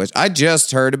 No, I wish. I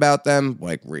just heard about them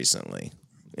like recently.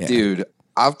 Yeah. Dude,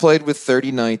 I've played with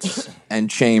 30 Nights and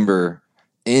Chamber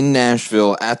in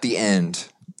Nashville at the end,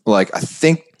 like I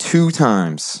think 2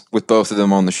 times with both of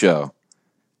them on the show.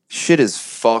 Shit is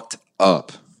fucked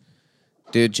up.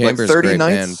 Dude, Chamber's like 30 great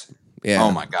Nights. band. Yeah.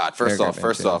 Oh my god.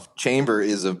 First off, Chamber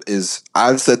is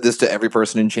I've said this to every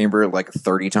person in Chamber like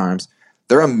 30 times.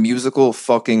 They're a musical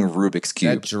fucking Rubik's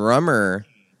Cube. That drummer,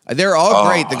 they're all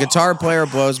great. The guitar player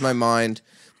blows my mind,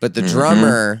 but the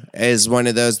drummer is one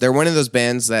of those. They're one of those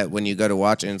bands that when you go to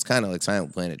watch, and it's kind of like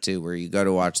Silent Planet too, where you go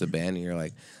to watch the band and you're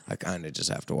like, I kind of just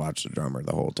have to watch the drummer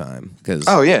the whole time because.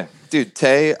 Oh yeah, dude,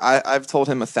 Tay. I've told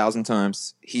him 1,000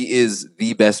 times he is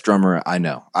the best drummer I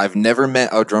know. I've never met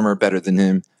a drummer better than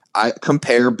him. I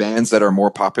compare bands that are more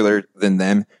popular than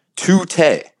them to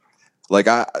Tay. Like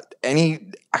I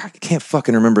can't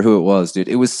fucking remember who it was, dude.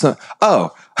 It was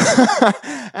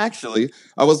actually,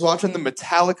 I was watching the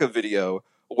Metallica video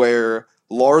where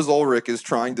Lars Ulrich is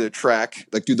trying to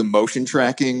do the motion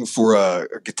tracking for a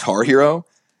Guitar Hero,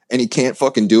 and he can't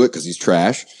fucking do it because he's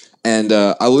trash. And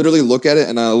I literally look at it,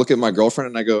 and I look at my girlfriend,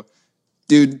 and I go,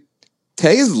 dude,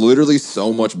 Tay is literally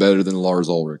so much better than Lars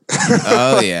Ulrich.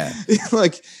 Oh yeah,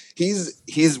 like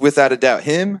he's without a doubt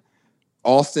him,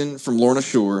 Austin from Lorna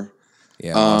Shore.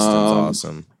 yeah, Austin's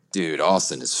awesome. Dude,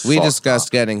 Austin is. We fucked discussed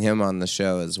up. getting him on the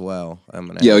show as well. I'm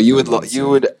gonna. Yo, have you him would on soon. you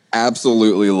would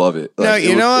absolutely love it. No, Like,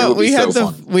 you know what? it would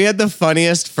be We had the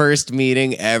funniest first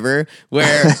meeting ever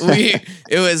where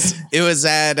it was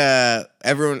at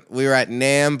everyone we were at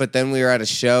NAMM, but then we were at a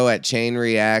show at Chain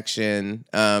Reaction,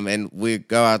 and we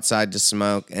go outside to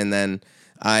smoke, and then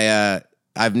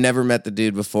I've never met the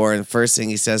dude before, and the first thing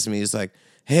he says to me is like,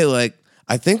 "Hey, like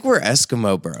I think we're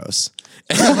Eskimo bros."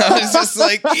 And I was just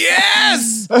like,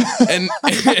 yes! And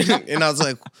I was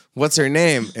like, what's her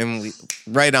name? And we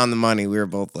right on the money. We were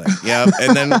both like, yep.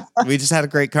 And then we just had a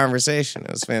great conversation.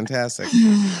 It was fantastic.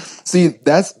 See,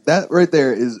 that right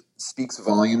there speaks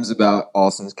volumes about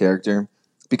Austin's character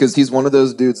because he's one of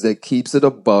those dudes that keeps it a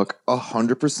buck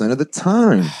 100% of the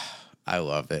time. I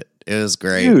love it. It was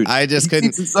great. Dude, I just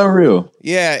couldn't. It's so real.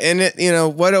 Yeah, and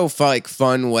it, what a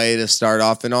fun way to start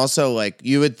off. And also, like,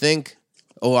 you would think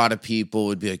a lot of people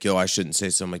would be like, yo, I shouldn't say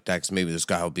something like that because maybe this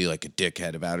guy will be like a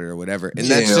dickhead about it or whatever. And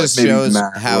that just maybe shows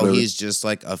mad or how whatever. he's just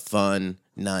like a fun,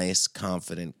 nice,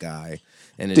 confident guy.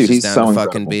 And it's Dude, just he's down so to fucking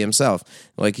incredible. be himself.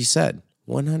 Like you said,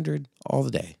 100 all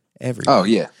the day, every Oh, day.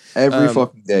 yeah. Every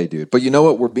fucking day, dude. But you know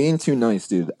what? We're being too nice,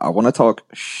 dude. I want to talk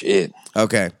shit.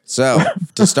 Okay, so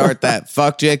to start that,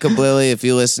 fuck Jacob Lilly. If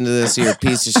you listen to this, you're a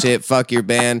piece of shit. Fuck your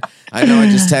band. I know I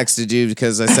just texted you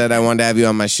because I said I wanted to have you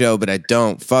on my show, but I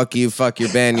don't. Fuck you. Fuck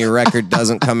your band. Your record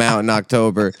doesn't come out in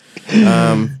October.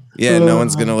 Yeah, no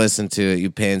one's gonna listen to it.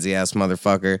 You pansy ass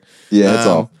motherfucker. Yeah, that's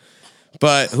all.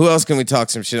 But who else can we talk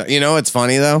some shit? You know what's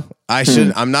funny though?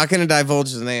 I'm not gonna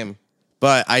divulge the name,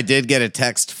 but I did get a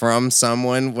text from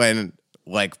someone when.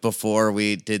 Like before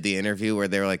we did the interview where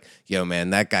they were like, yo,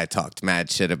 man, that guy talked mad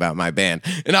shit about my band.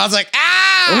 And I was like,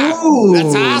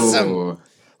 that's awesome.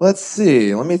 Let's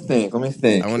see. Let me think. I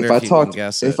wonder if you can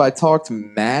guess it. If I talked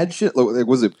mad shit, like,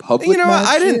 was it public? You know what? mad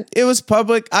I shit? didn't. It was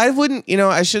public. I wouldn't.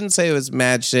 I shouldn't say it was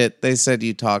mad shit. They said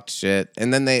you talked shit,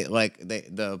 and then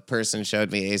the person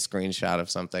showed me a screenshot of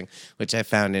something, which I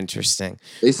found interesting.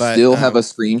 They But, still have a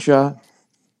screenshot.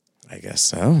 I guess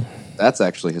so. That's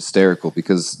actually hysterical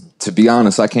because, to be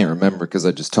honest, I can't remember because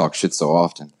I just talk shit so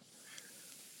often.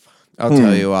 I'll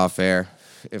tell you off air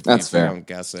if That's you fair. don't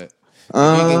guess it. If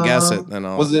you can guess it, then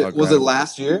I'll. Was it I'll grab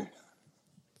last year?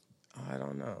 I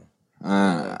don't know.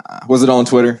 Was it on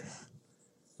Twitter?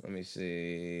 Let me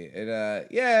see.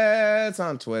 Yeah, it's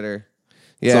on Twitter.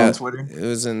 Yeah, on Twitter? It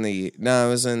was in it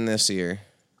was in this year.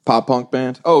 Pop punk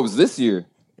band? Oh, it was this year.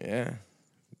 Yeah.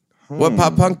 What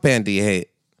pop punk band do you hate?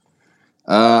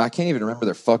 I can't even remember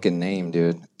their fucking name,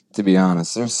 dude. To be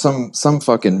honest, there's some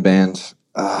fucking band.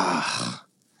 I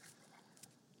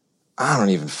don't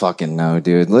even fucking know,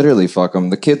 dude. Literally, fuck them.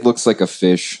 The kid looks like a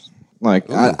fish. Like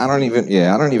I don't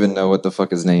even know what the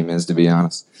fuck his name is. To be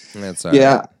honest, That's all right.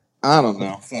 yeah, I don't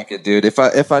know. Fuck it, dude. If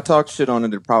I talk shit on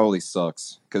it, it probably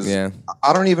sucks. Because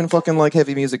I don't even fucking like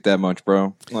heavy music that much,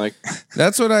 bro. Like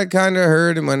That's what I kind of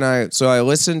heard when I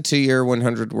listened to your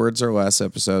 100 Words or Less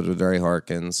episode with Ray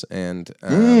Harkins, and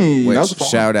that which was fun.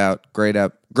 shout out, great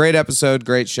episode,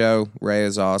 great show. Ray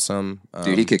is awesome,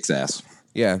 dude, he kicks ass.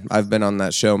 Yeah, I've been on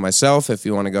that show myself. If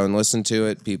you want to go and listen to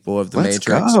it, People of the Let's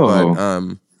Matrix. go.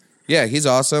 But yeah, he's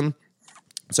awesome.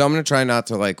 So I'm gonna try not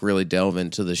to like really delve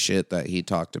into the shit that he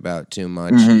talked about too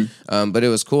much. But it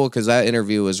was cool because that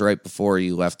interview was right before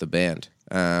you left the band.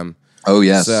 Oh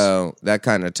yes. So that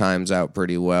kind of times out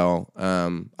pretty well.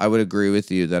 I would agree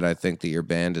with you that I think that your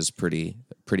band is pretty.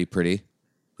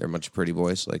 They're a bunch of pretty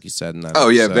boys, like you said in that. Oh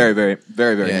yeah, episode. very, very,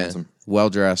 very, very handsome. Well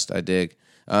dressed. I dig.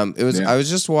 I was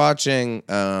just watching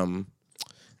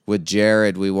with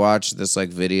Jared. We watched this like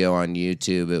video on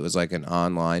YouTube. It was like an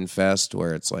online fest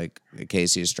where it's like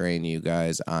Casey Strain, you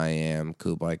guys, I Am,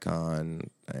 Kublai Khan,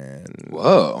 and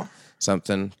Whoa.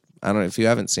 something. I don't know if you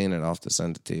haven't seen it. I'll have to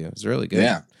send it to you. It's really good.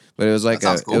 Yeah. But it was like That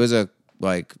sounds cool. it was a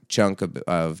like chunk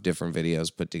of different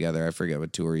videos put together. I forget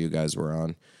what tour you guys were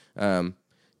on.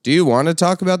 Do you want to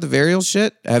talk about the Varial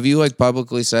shit? Have you like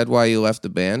publicly said why you left the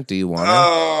band? Do you want to?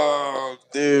 Oh,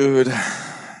 dude.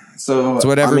 So It's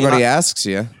what everybody asks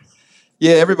you.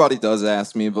 Yeah, everybody does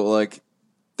ask me, but like,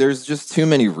 there's just too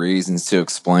many reasons to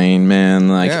explain, man.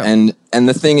 Like, Yeah. and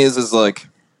the thing is like,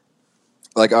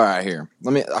 all right, here.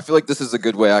 I feel like this is a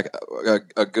good way.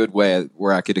 A good way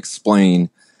where I could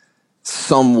explain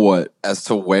somewhat as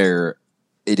to where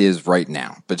it is right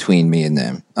now between me and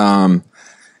them.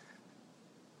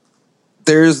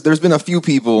 There's been a few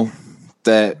people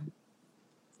that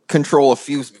control a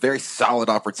few very solid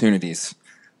opportunities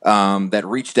that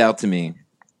reached out to me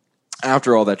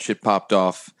after all that shit popped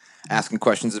off, asking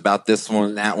questions about this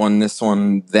one, that one, this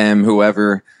one, them,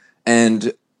 whoever,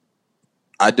 and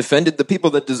I defended the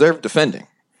people that deserve defending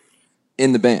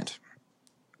in the band,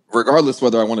 regardless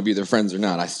whether I want to be their friends or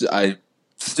not. I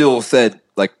still said,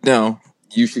 like, no,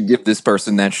 you should give this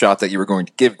person that shot that you were going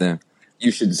to give them.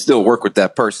 You should still work with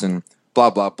that person, blah,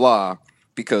 blah, blah,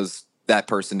 because that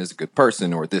person is a good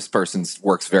person, or this person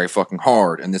works very fucking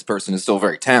hard, and this person is still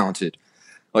very talented.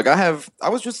 Like, I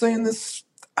was just saying this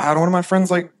to one of my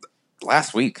friends, like,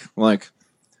 last week. Like,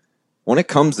 when it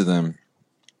comes to them,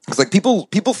 it's like people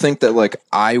think that, like,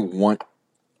 I want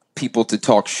people to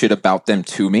talk shit about them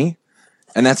to me,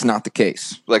 and that's not the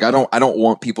case. Like, I don't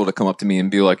want people to come up to me and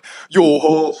be like,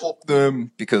 yo, fuck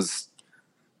them, because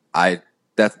what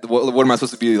am I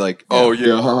supposed to be like? Oh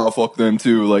yeah, fuck them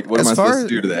too. Like, what am I supposed to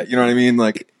do to that? You know what I mean?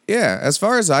 Like, yeah. As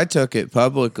far as I took it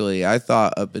publicly, I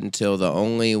thought up until the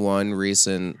only one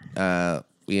recent,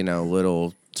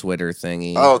 little Twitter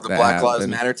thingy. Oh, the that Black Lives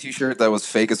happened. Matter t-shirt that was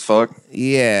fake as fuck.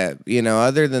 Yeah,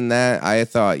 other than that, I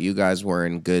thought you guys were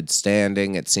in good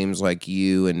standing. It seems like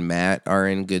you and Matt are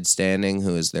in good standing,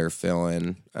 who is their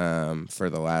fill-in for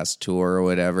the last tour or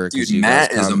whatever. Dude,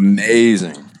 Matt is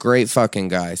amazing. Great fucking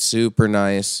guy. Super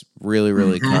nice. Really,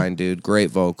 really kind dude.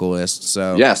 Great vocalist.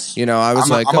 So, yes. I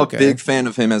was I'm a big fan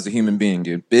of him as a human being,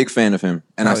 dude. Big fan of him.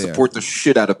 And I support the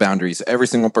shit out of Boundaries. Every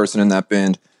single person in that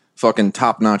band, fucking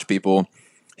top-notch people.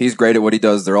 He's great at what he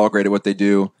does. They're all great at what they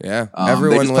do. Yeah.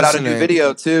 Everyone they just put out a new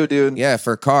video too, dude. Yeah,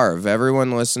 for Carve.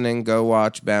 Everyone listening, go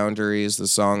watch Boundaries. The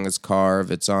song is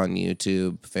Carve. It's on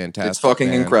YouTube. Fantastic. It's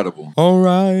fucking incredible. All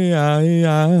right,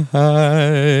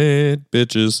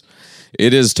 bitches.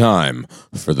 It is time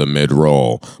for the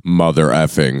mid-roll mother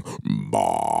effing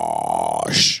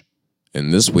mosh.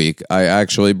 And this week, I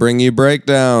actually bring you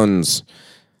breakdowns.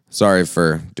 Sorry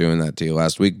for doing that to you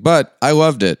last week, but I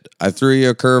loved it. I threw you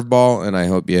a curveball, and I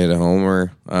hope you hit a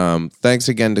homer. Thanks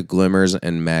again to Glimmers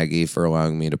and Maggie for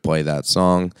allowing me to play that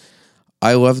song.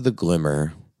 I love the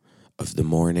glimmer of the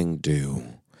morning dew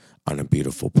on a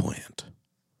beautiful plant.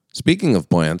 Speaking of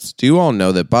plants, do you all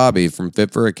know that Bobby from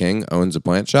Fit for a King owns a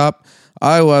plant shop?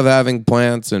 I love having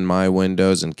plants in my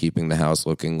windows and keeping the house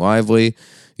looking lively.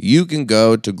 You can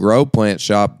go to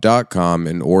growplantshop.com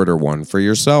and order one for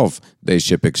yourself. They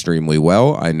ship extremely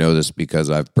well. I know this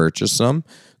because I've purchased some.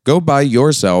 Go buy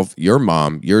yourself, your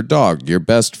mom, your dog, your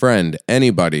best friend,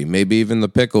 anybody, maybe even the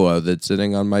piccolo that's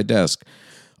sitting on my desk,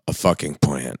 a fucking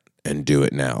plant, and do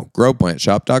it now.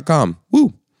 Growplantshop.com.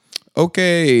 Woo! Okay,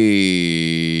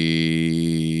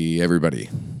 everybody.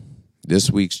 This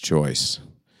week's choice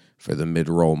for the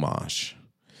mid-roll mosh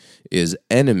is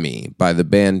Enemy by the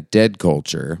band Dead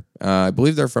Culture. I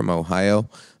believe they're from Ohio,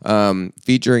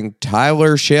 featuring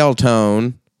Tyler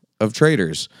Shelton of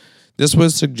Traitors. This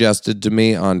was suggested to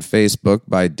me on Facebook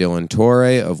by Dylan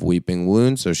Torre of Weeping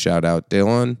Wound, so shout out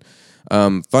Dylan.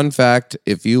 Fun fact,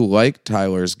 if you like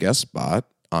Tyler's guest spot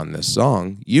on this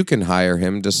song, you can hire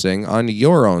him to sing on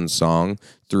your own song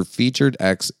through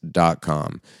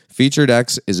FeaturedX.com.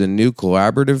 FeaturedX is a new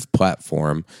collaborative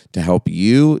platform to help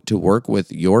you to work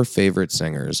with your favorite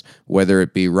singers, whether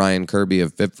it be Ryan Kirby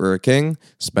of Fit for a King,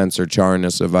 Spencer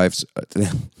Charnas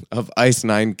of Ice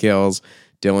Nine Kills,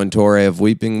 Dylan Torre of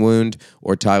Weeping Wound,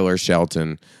 or Tyler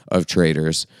Shelton of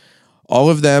Traitors. All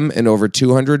of them and over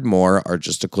 200 more are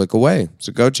just a click away.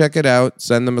 So go check it out,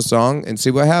 send them a song, and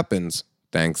see what happens.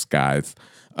 Thanks, guys.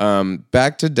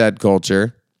 Back to Dead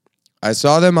Culture. I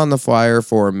saw them on the flyer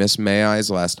for Miss May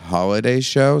I's last holiday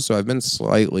show, so I've been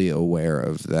slightly aware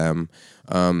of them.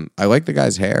 I like the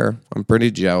guy's hair. I'm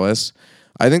pretty jealous.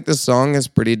 I think the song is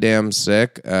pretty damn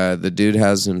sick. The dude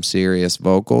has some serious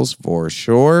vocals for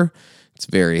sure. It's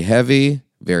very heavy,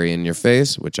 very in your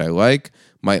face, which I like.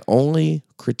 My only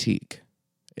critique,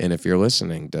 and if you're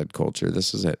listening, Dead Culture,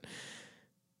 this is it.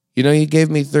 You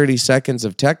gave me 30 seconds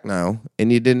of techno,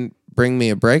 and you didn't bring me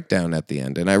a breakdown at the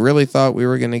end. And I really thought we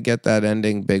were going to get that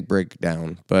ending big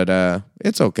breakdown. But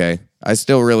it's okay. I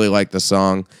still really like the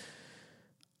song.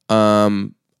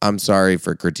 I'm sorry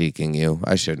for critiquing you.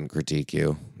 I shouldn't critique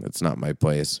you. It's not my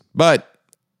place. But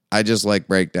I just like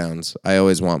breakdowns. I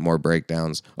always want more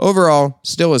breakdowns. Overall,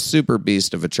 still a super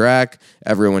beast of a track.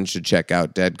 Everyone should check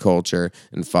out Dead Culture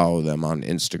and follow them on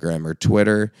Instagram or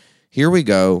Twitter. Here we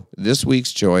go. This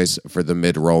week's choice for the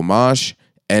mid-roll mosh,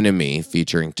 Enemy,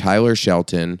 featuring Tyler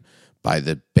Shelton by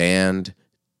the band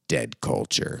Dead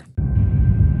Culture.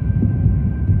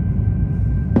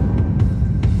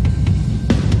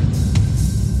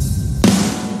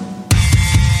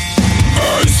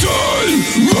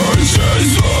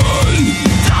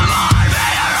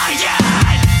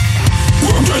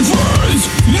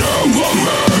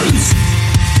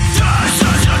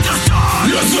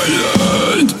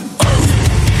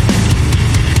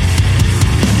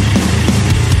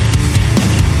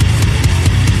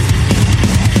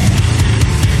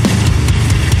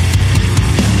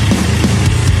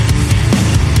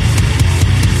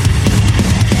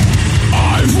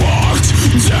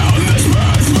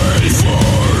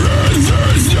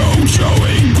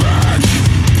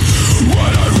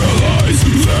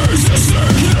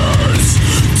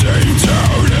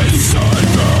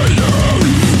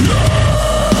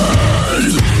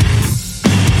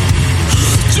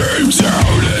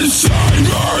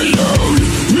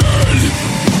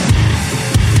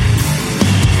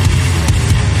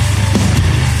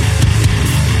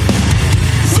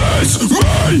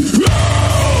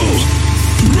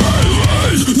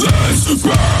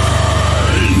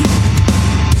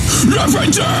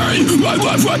 Every day, I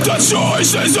live with the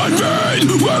choices I made,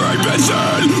 wearing been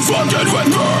fucking with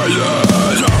burden.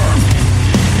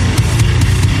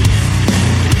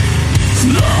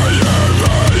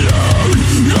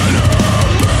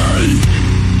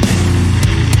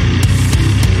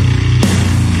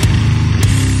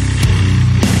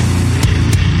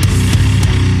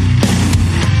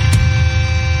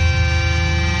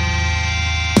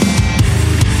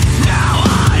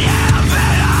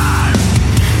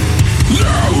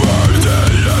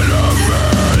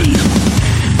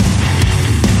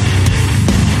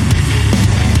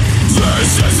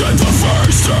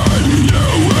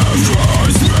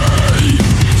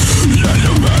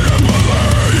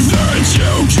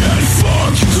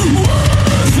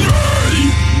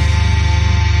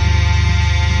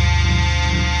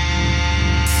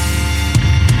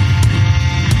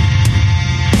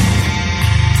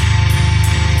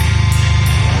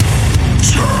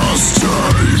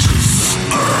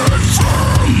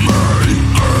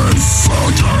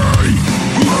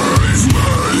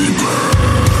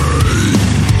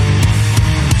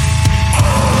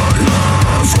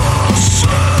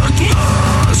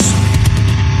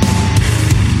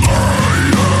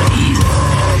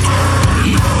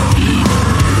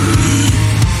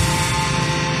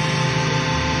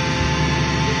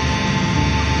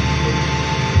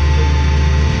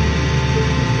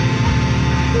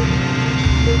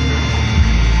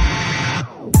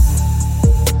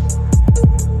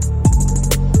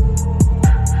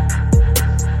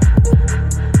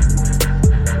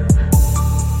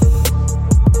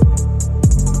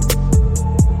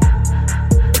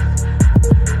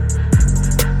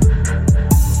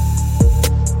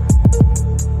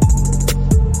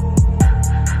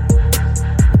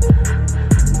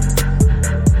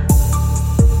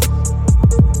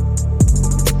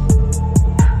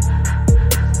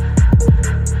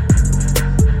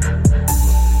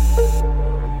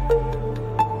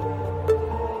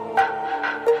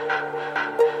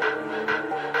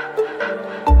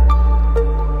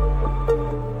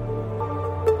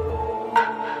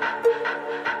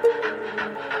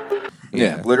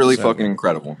 Yeah, literally so fucking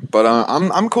incredible. But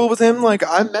I'm cool with him. Like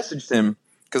I messaged him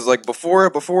because like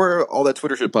before all that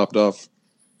Twitter shit popped off,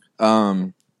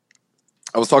 I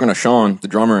was talking to Sean, the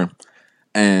drummer,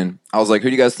 and I was like, "Who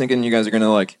do you guys thinking you guys are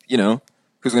gonna like? You know,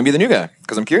 who's gonna be the new guy?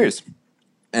 Because I'm curious."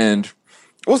 And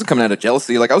it wasn't coming out of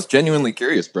jealousy. Like I was genuinely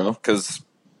curious, bro, because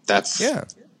that's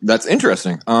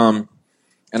interesting. And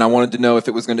I wanted to know if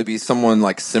it was going to be someone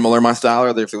like similar my style, or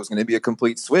if it was going to be a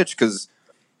complete switch. Because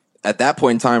at that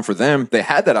point in time, for them, they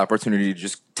had that opportunity to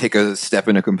just take a step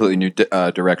in a completely new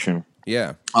direction.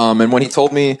 Yeah. And when he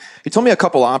told me a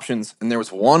couple options, and there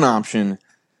was one option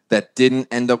that didn't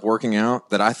end up working out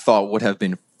that I thought would have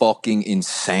been fucking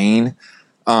insane.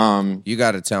 You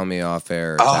got to tell me off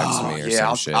air or text me or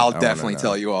some shit. I'll definitely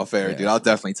tell you off air, dude. I'll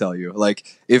definitely tell you.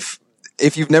 Like if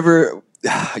you've never,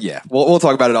 we'll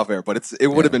talk about it off air. But it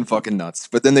would have been fucking nuts.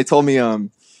 But then they told me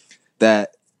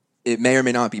that it may or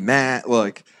may not be Matt.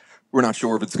 Like we're not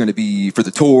sure if it's going to be for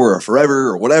the tour or forever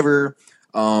or whatever.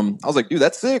 I was like, dude,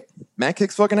 that's sick. Matt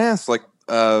kicks fucking ass. Like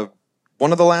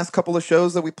one of the last couple of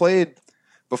shows that we played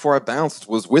before I bounced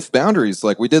was with Boundaries.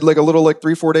 Like we did like a little like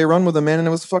 3-4 day run with them, man, and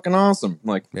it was fucking awesome.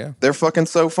 Like they're fucking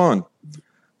so fun.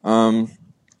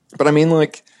 But I mean,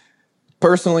 like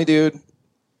personally, dude,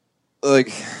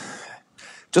 like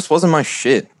just wasn't my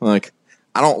shit. Like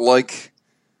I don't like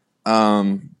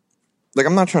I'm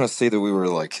not trying to say that we were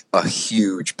like a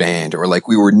huge band or like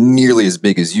we were nearly as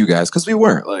big as you guys, because we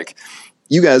weren't. Like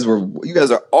you guys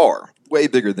are way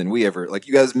bigger than we ever. Like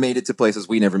you guys made it to places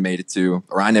we never made it to,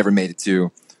 or I never made it to.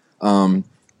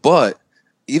 But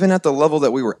even at the level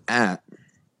that we were at,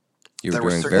 You were there were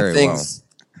doing certain very things.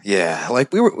 Yeah,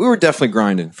 like we were definitely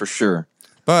grinding for sure.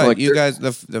 But like, you guys,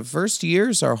 the first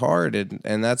years are hard,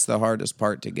 and that's the hardest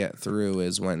part to get through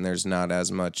is when there's not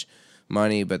as much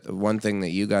money. But the one thing that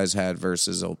you guys had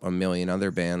versus a million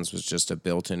other bands was just a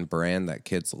built-in brand that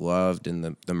kids loved,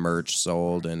 and the merch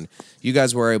sold. And you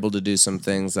guys were able to do some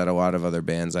things that a lot of other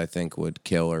bands, I think, would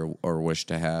kill or wish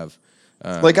to have.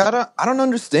 Like I don't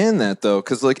understand that though,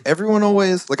 because like everyone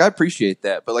always like I appreciate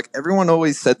that, but like everyone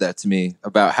always said that to me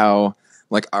about how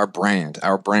like our brand,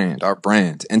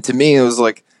 and to me it was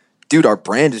like, dude, our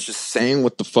brand is just saying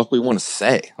what the fuck we want to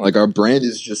say. Like our brand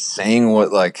is just saying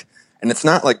what like, and it's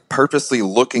not like purposely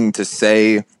looking to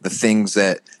say the things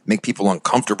that make people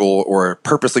uncomfortable or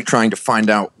purposely trying to find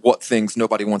out what things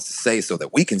nobody wants to say so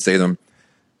that we can say them.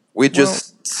 We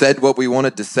just said what we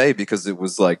wanted to say because it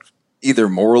was like either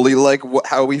morally like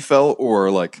how we felt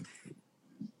or like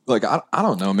I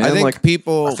don't know, man. I think like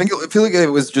I feel like it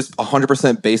was just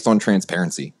 100% based on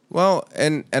transparency. Well,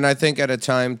 and I think at a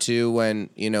time too when,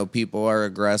 you know, people are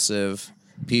aggressive,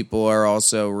 people are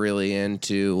also really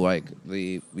into like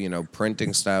the, you know,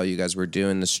 printing style you guys were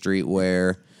doing, the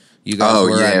streetwear. You guys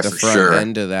were at the front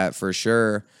end of that for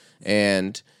sure.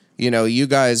 And you know, you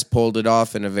guys pulled it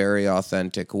off in a very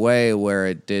authentic way where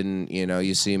it didn't, you know,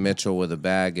 you see Mitchell with a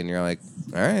bag and you're like,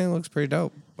 all right, it looks pretty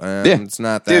dope. It's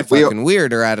not that fucking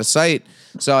weird or out of sight.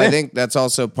 So I think that's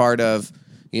also part of,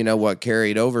 you know, what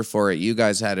carried over for it. You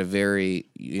guys had a very,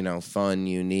 you know, fun,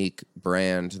 unique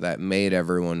brand that made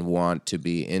everyone want to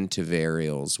be into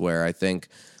Varials, where I think,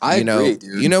 you know,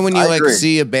 when you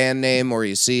see a band name or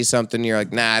you see something, you're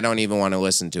like, nah, I don't even want to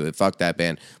listen to it. Fuck that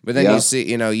band. But then you see,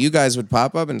 you know, you guys would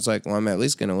pop up and it's like, well, I'm at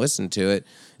least going to listen to it.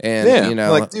 And, you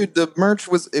know, like, dude, the merch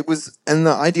and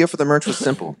the idea for the merch was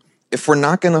simple. If we're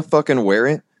not going to fucking wear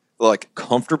it, like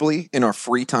comfortably in our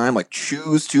free time, like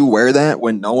choose to wear that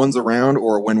when no one's around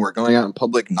or when we're going out in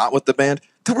public, not with the band,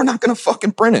 then we're not going to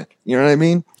fucking print it. You know what I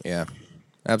mean? Yeah,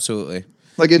 absolutely.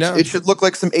 Like it should look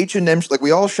like some H&M. Like we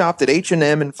all shopped at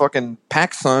H&M and fucking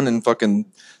PacSun and fucking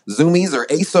Zoomies or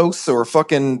ASOS or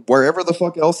fucking wherever the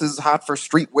fuck else is hot for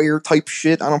streetwear type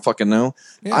shit. I don't fucking know.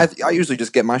 Yeah. I usually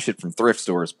just get my shit from thrift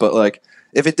stores, but like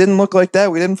if it didn't look like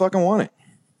that, we didn't fucking want it.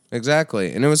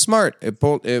 Exactly. And it was smart.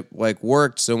 It like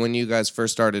worked. So when you guys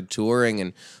first started touring,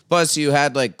 and plus you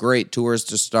had like great tours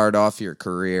to start off your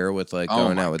career with like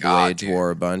going out with Wage War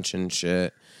a bunch and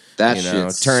shit. That you shit know,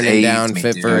 turning down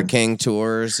Fit dude. for a King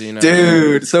tours, you know.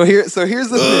 Dude, so here's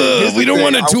the thing. We don't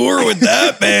want to tour with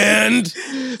that band.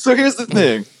 So here's the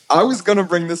thing. I was gonna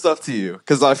bring this up to you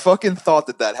because I fucking thought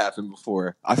that happened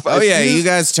before. You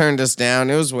guys turned us down.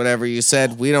 It was whatever you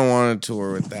said. We don't want to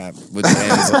tour with that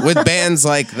with bands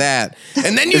like that.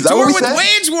 And then you tour with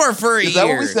Wage War for a year. Is that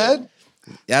what we said?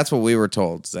 That's what we were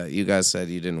told. That you guys said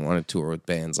you didn't want to tour with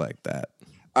bands like that.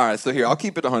 All right, so here I'll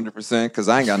keep it 100% because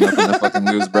I ain't got nothing to fucking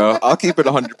lose, bro. I'll keep it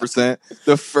 100%.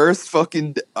 The first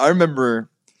fucking I remember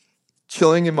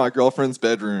chilling in my girlfriend's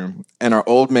bedroom, and our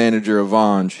old manager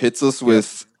Avange hits us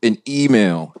with an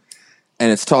email, and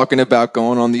it's talking about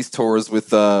going on these tours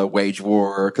with Wage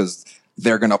War because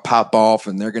they're going to pop off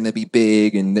and they're going to be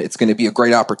big and it's going to be a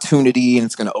great opportunity and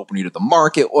it's going to open you to the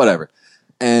market, whatever.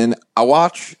 And I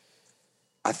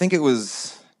think it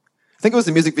was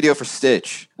the music video for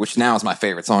Stitch, which now is my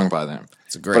favorite song by them.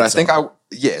 It's a great song.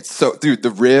 It's so, dude,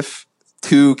 the riff,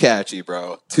 too catchy,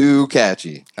 bro. Too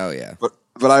catchy. Oh, yeah.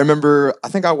 But I remember, I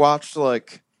think I watched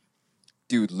literally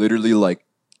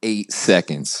 8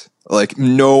 seconds. Like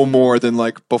no more than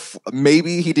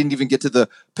maybe he didn't even get to the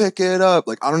pick it up.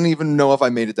 Like I don't even know if I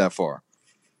made it that far.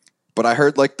 But I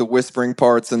heard the whispering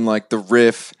parts and the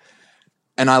riff,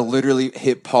 and I literally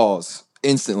hit pause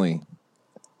instantly.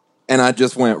 And I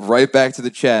just went right back to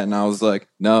the chat and I was like,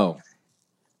 no.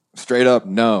 Straight up,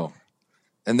 no.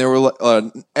 And there were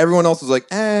everyone else was like,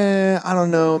 I don't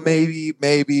know,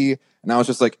 maybe. And I was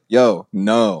just like, yo,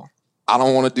 no. I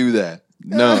don't want to do that.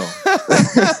 No.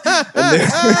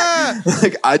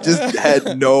 And I just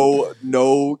had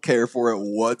no care for it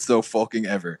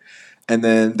whatsoever. And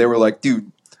then they were like,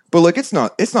 dude, but it's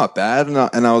not bad.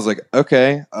 And I was like,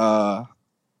 okay, I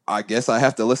guess I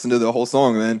have to listen to the whole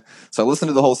song then. So I listened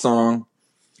to the whole song.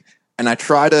 And I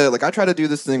try to do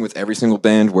this thing with every single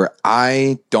band where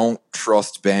I don't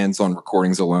trust bands on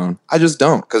recordings alone. I just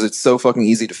don't, because it's so fucking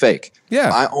easy to fake.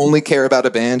 Yeah. I only care about a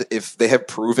band if they have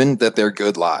proven that they're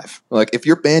good live. If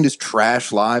your band is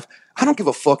trash live, I don't give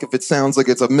a fuck if it sounds like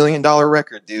it's $1 million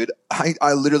record, dude.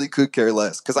 I literally could care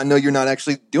less, because I know you're not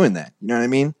actually doing that. You know what I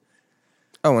mean?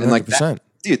 Oh, 100%.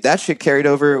 Dude, that shit carried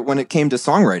over when it came to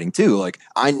songwriting too.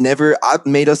 I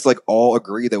made us all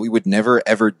agree that we would never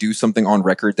ever do something on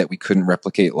record that we couldn't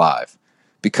replicate live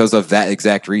because of that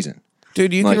exact reason.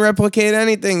 Dude, you can replicate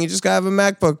anything. You just gotta have a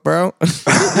MacBook, bro.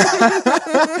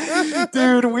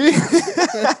 Dude,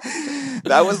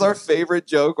 that was our favorite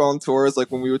joke on tours.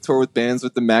 When we would tour with bands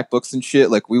with the MacBooks and shit,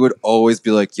 we would always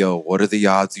be like, yo, what are the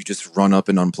odds you just run up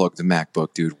and unplug the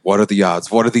MacBook, dude? What are the odds?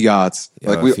 What are the odds?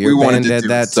 Yo, we wanted to do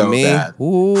that so to me. Bad.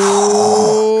 Ooh,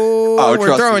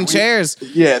 we're throwing chairs.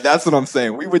 Yeah, that's what I'm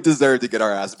saying. We would deserve to get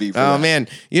our ass beat for that. Oh, man.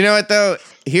 You know what, though?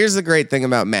 Here's the great thing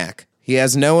about Mac. He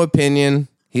has no opinion.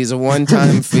 He's a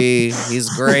one-time fee. He's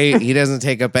great. He doesn't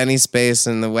take up any space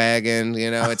in the wagon.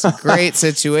 It's a great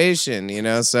situation,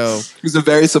 so. He's a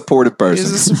very supportive person.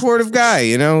 He's a supportive guy,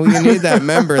 You need that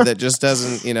member that just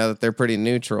doesn't, that they're pretty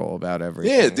neutral about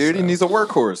everything. Yeah, dude, and he's a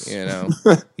workhorse.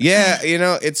 Yeah,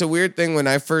 it's a weird thing when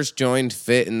I first joined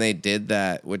Fit and they did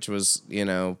that, which was,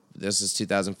 this is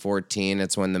 2014.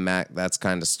 It's when the Mac, that's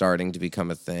kind of starting to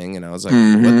become a thing. And I was like,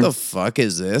 what the fuck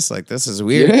is this? This is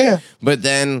weird. Yeah. But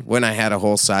then when I had a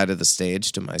whole side of the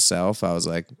stage to myself, I was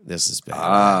like, this is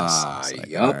badass.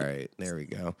 Yep. All right, there we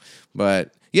go.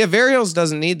 But yeah, Varials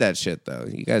doesn't need that shit though.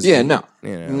 You guys,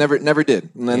 never did.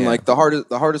 And then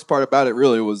the hardest part about it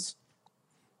really was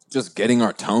just getting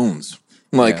our tones,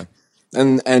 and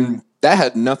that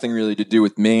had nothing really to do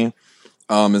with me.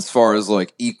 As far as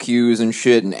EQs and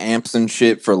shit and amps and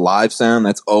shit for live sound,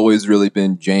 that's always really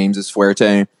been James's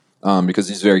forte. Because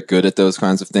he's very good at those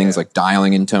kinds of things,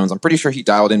 dialing in tones. I'm pretty sure he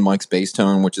dialed in Mike's bass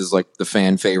tone, which is the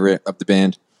fan favorite of the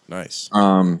band. Nice.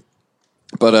 But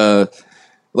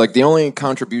the only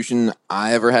contribution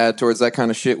I ever had towards that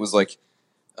kind of shit was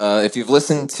if you've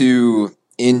listened to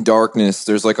In Darkness,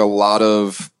 there's a lot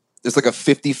of, there's a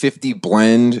 50-50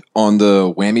 blend on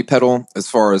the whammy pedal as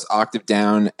far as octave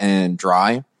down and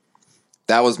dry.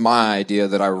 That was my idea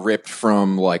that I ripped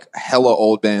from hella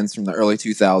old bands from the early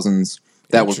 2000s.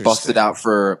 That would bust it out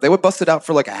for, they would bust it out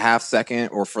for a half second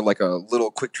or for a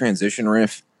little quick transition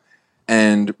riff.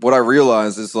 And what I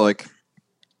realized is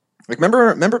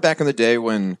remember back in the day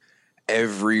when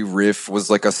every riff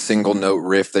was a single note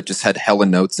riff that just had hella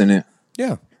notes in it?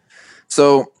 Yeah.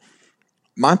 So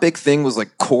my big thing was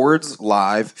chords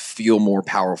live feel more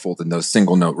powerful than those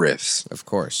single note riffs. Of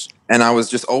course. And I was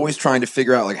just always trying to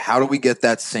figure out how do we get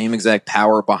that same exact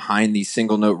power behind these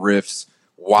single note riffs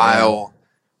while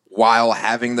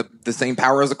having the same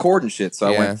power as a chord and shit. So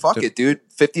I went, fuck it, dude.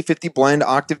 50-50 blend,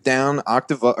 octave down,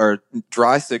 octave or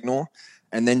dry signal.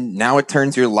 And then now it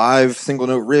turns your live single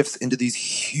note riffs into these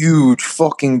huge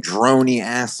fucking drony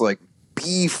ass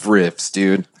beef riffs,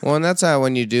 dude. Well, and that's how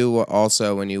when you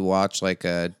watch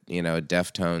a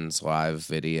Deftones live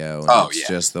video and it's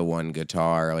just the one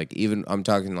guitar, even I'm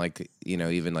talking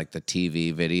even the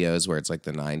TV videos where it's the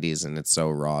 90s and it's so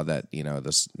raw that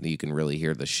you can really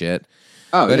hear the shit.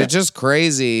 But it's just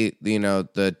crazy,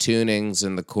 the tunings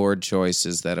and the chord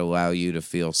choices that allow you to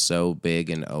feel so big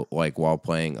and while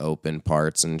playing open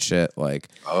parts and shit.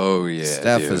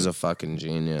 Steph is a fucking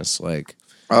genius.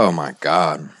 Oh my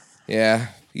god. Yeah,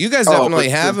 You guys Oh, definitely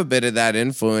but have a bit of that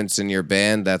influence in your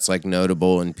band that's like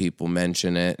notable and people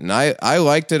mention it. And I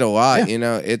liked it a lot. Yeah. You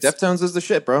know, it's Deftones is the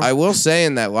shit, bro. I will say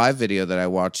in that live video that I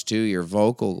watched too, your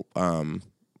vocal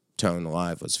tone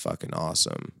live was fucking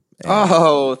awesome. And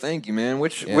Oh, thank you, man.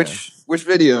 Which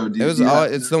video? it was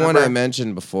it's the one I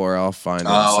mentioned before. I'll find it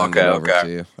and send it over to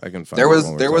you. I can find There it was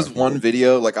while we're there was talking. one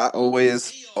video, like I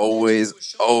always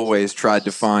tried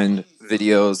to find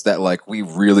videos that like we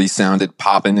really sounded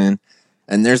popping in.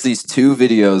 And there's these two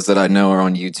videos that I know are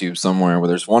on YouTube somewhere where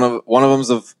there's one of them's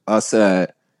of us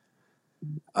at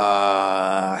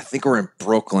I think we're in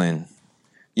Brooklyn.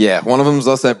 Yeah, one of them's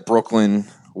us at Brooklyn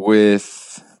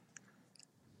with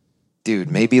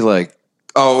maybe like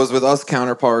it was with us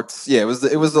counterparts. Yeah, it was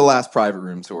the last Private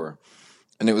Room tour.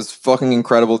 And it was fucking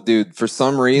incredible, dude. For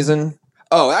some reason,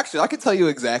 actually, I can tell you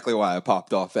exactly why I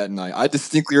popped off that night. I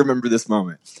distinctly remember this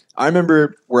moment. I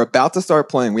remember we're about to start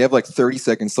playing. We have like 30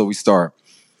 seconds till we start.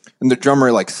 And the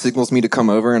drummer like signals me to come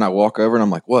over, and I walk over and I'm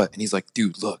like, what? And he's like,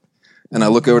 dude, look. And I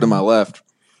look over to my left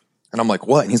and I'm like,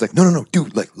 what? And he's like, no,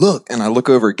 dude, like, look. And I look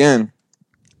over again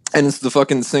and it's the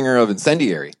fucking singer of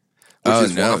Incendiary, which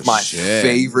is one of my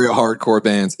favorite hardcore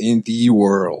bands in the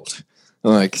world.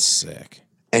 Like, sick.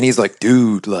 And he's like,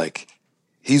 dude, like,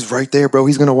 he's right there, bro.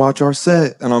 He's going to watch our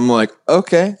set. And I'm like,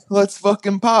 okay, let's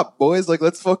fucking pop, boys. Like,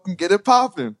 let's fucking get it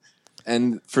popping.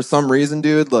 And for some reason,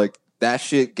 dude, like, that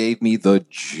shit gave me the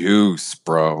juice,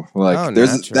 bro. Like,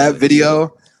 there's that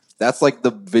video. That's like the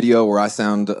video where I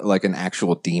sound like an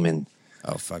actual demon.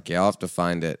 Oh, fuck yeah. I'll have to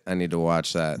find it. I need to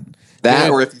watch that. That,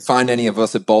 or if you find any of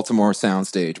us at Baltimore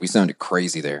Soundstage, we sounded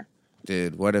crazy there.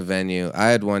 Dude, what a venue. I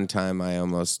had one time I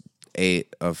almost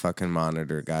ate a fucking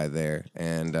monitor guy there,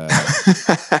 and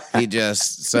he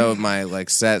just my like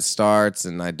set starts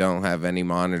and I don't have any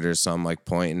monitors, so I'm like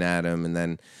pointing at him, and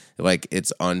then like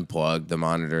it's unplugged, the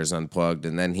monitor is unplugged,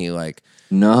 and then he like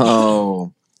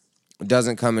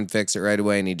doesn't come and fix it right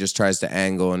away, and he just tries to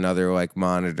angle another like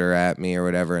monitor at me or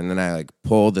whatever, and then I like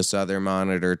pull this other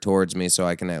monitor towards me so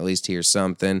I can at least hear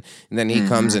something, and then he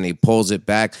comes and he pulls it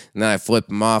back, and then I flip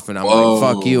him off and I'm like,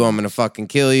 fuck you, I'm gonna fucking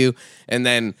kill you. And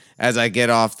then as I get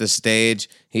off the stage,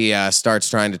 he starts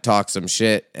trying to talk some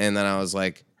shit, and then I was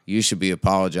like, you should be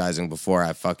apologizing before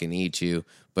I fucking eat you.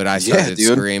 But I started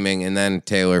screaming, and then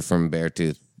Taylor from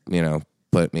Beartooth,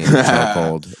 put me in a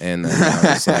chokehold, and then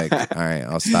I was like, all right,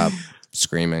 I'll stop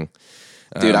screaming.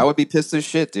 Dude, I would be pissed as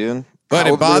shit, dude. But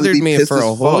it bothered me for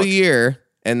a whole year,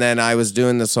 and then I was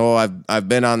doing this whole, I've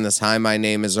been on this hi, my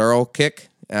name is Earl kick.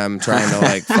 I'm trying to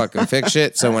like fucking fix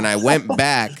shit. So when I went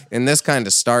back, and this kind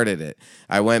of started it,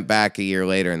 I went back a year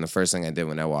later, and the first thing I did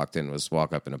when I walked in was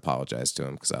walk up and apologize to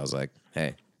him, because I was like,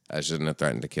 hey, I shouldn't have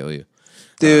threatened to kill you.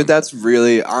 Dude, that's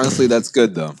really, honestly, that's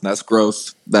good, though. That's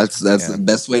gross. That's the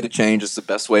best way to change. It's the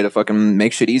best way to fucking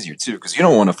make shit easier, too. Because you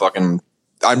don't want to fucking,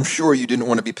 I'm sure you didn't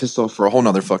want to be pissed off for a whole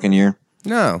nother fucking year.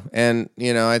 No. And,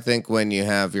 I think when you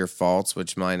have your faults,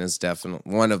 which mine is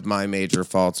definitely, one of my major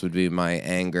faults would be my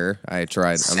anger. I'm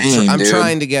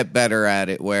trying to get better at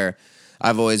it, where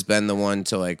I've always been the one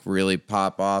to like really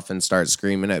pop off and start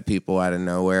screaming at people out of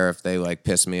nowhere if they like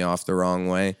piss me off the wrong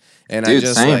way. And I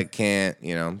just like can't,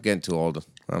 I'm getting too old.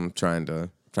 I'm trying to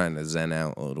zen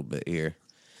out a little bit here.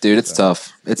 Dude, it's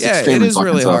tough. It's extremely it is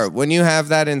really tough. hard. When you have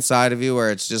that inside of you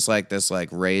where it's just like this like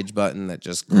rage button that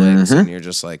just clicks and you're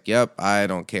just like, yep, I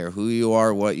don't care who you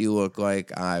are, what you look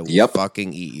like, I will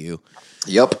fucking eat you.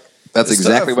 Yep. That's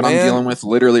exactly what I'm dealing with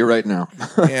literally right now.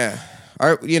 Yeah.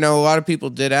 A lot of people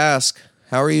did ask,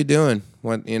 how are you doing?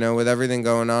 What, with everything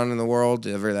going on in the world,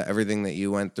 everything that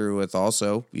you went through with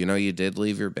also, you did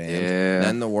leave your band. Yeah.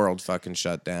 Then the world fucking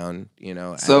shut down,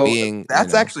 So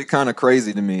that's actually kind of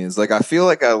crazy to me. Is like, I feel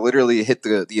like I literally hit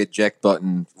the eject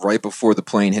button right before the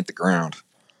plane hit the ground,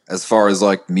 as far as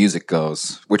like music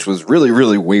goes, which was really,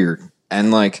 really weird.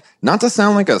 And like, not to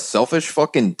sound like a selfish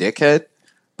fucking dickhead,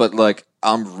 but like,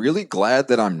 I'm really glad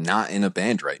that I'm not in a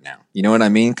band right now. You know what I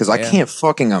mean? Because I can't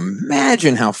fucking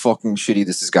imagine how fucking shitty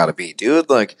this has got to be, dude.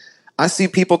 Like, I see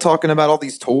people talking about all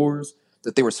these tours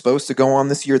that they were supposed to go on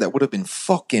this year that would have been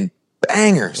fucking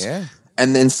bangers. Yeah.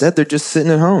 And instead, they're just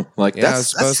sitting at home. Like,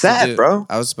 that's sad, bro.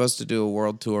 I was supposed to do a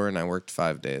world tour, and I worked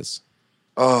 5 days.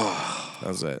 Oh. That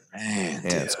was it. Man,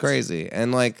 yeah, it's crazy.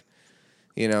 And, like,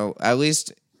 at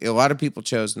least a lot of people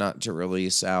chose not to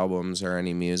release albums or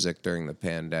any music during the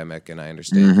pandemic, and I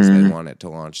understand because they wanted to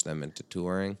launch them into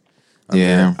touring.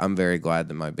 I'm very glad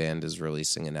that my band is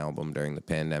releasing an album during the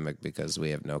pandemic because we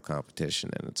have no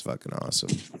competition, and it's fucking awesome.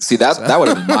 See, that would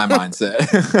have been my mindset.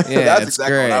 Yeah, that's it's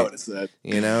exactly great. what I would have said.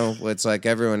 It's like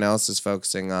everyone else is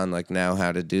focusing on like now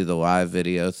how to do the live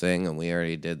video thing, and we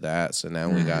already did that, so now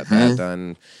we got that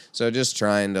done. So just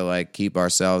trying to like keep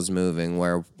ourselves moving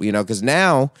where, you know, because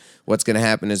now what's going to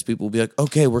happen is people will be like,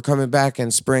 okay, we're coming back in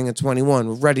spring of 21.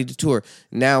 We're ready to tour.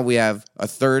 Now we have a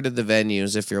third of the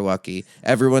venues, if you're lucky.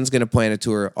 Everyone's going to plan a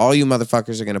tour. All you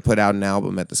motherfuckers are going to put out an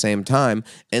album at the same time.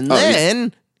 And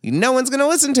then no one's going to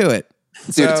listen to it.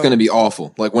 Dude, it's going to be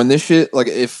awful. Like when this shit, like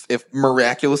if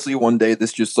miraculously one day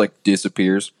this just like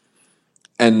disappears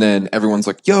and then everyone's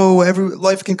like, yo,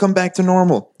 life can come back to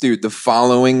normal. Dude, the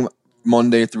following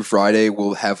Monday through Friday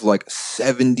we'll have like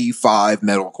 75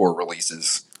 metalcore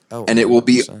releases. Oh, and it will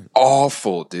be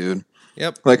awful, dude.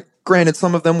 Yep. Like, granted,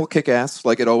 some of them will kick ass,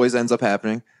 like it always ends up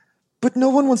happening. But no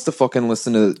one wants to fucking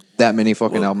listen to that many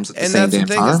fucking albums at the same damn time. And that's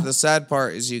the thing is, the sad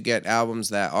part is you get albums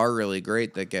that are really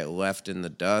great that get left in the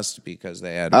dust because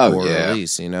they had a poor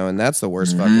release, you know? And that's the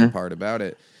worst fucking part about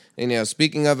it. And, you know,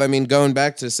 speaking of, I mean, going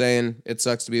back to saying it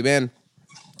sucks to be a band.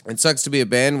 It sucks to be a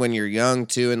band when you're young,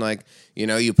 too, and, like, you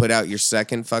know, you put out your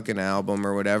second fucking album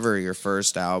or whatever, your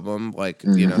first album, like,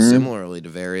 you know, similarly to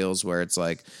Varials, where it's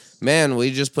like, man,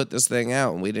 we just put this thing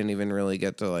out and we didn't even really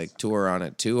get to, like, tour on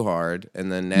it too hard.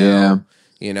 And then now,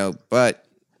 you know, but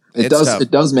it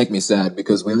does make me sad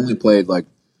because we only played, like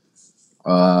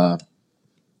 4-ish,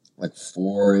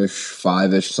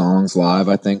 5-ish songs live,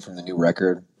 I think, from the new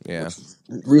record. Yeah.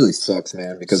 It really sucks,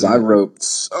 man, because I wrote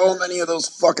so many of those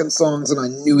fucking songs and I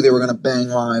knew they were going to bang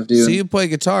live, dude. So you play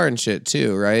guitar and shit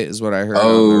too, right? Is what I heard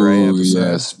on the Ray episode.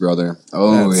 Yes, brother.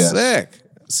 Oh, that's yes. Sick.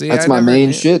 See, that's my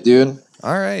main shit, dude.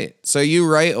 All right. So you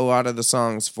write a lot of the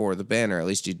songs for the band, or at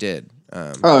least you did.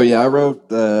 I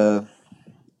wrote I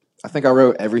think I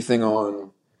wrote everything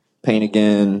on Pain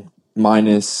Again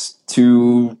minus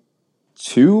two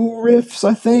riffs,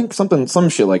 I think. Some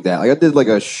shit like that. Like I did like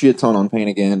a shit ton on Pain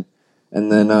Again. And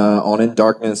then on In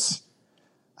Darkness,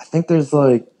 I think there's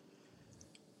like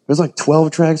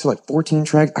 12 tracks or like 14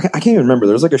 tracks. I can't even remember.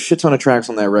 There's like a shit ton of tracks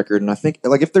on that record. And I think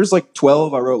like if there's like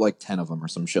 12, I wrote like 10 of them or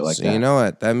some shit like that. So you know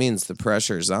what? That means the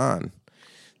pressure's on.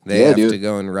 They have to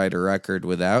go and write a record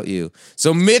without you.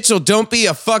 So Mitchell, don't be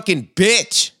a fucking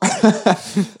bitch.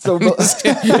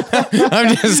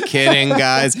 I'm just kidding,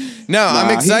 guys. No,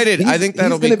 I'm excited. I think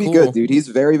that'll be cool. He's gonna be good, dude. He's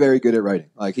very, very good at writing.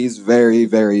 Like he's very,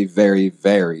 very, very,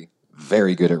 very,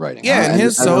 very good at writing. Yeah, and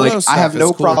his solo stuff I have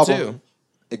no problem. Too.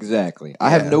 Exactly. I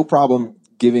have no problem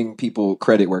giving people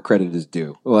credit where credit is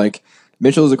due. Like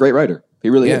Mitchell is a great writer.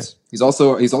 He really is. He's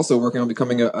also working on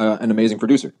becoming an amazing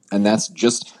producer, and that's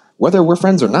just whether we're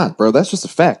friends or not, bro. That's just a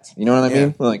fact. You know what I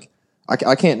mean? Like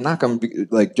I can't knock him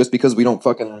like just because we don't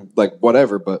fucking like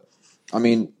whatever. But I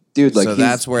mean, dude, like so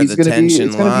that's where the tension lies.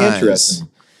 It's gonna be interesting.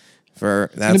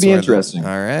 It's gonna be interesting.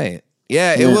 All right.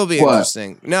 Yeah, it will be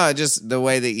interesting. No, just the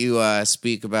way that you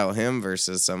speak about him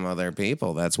versus some other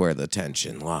people. That's where the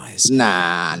tension lies.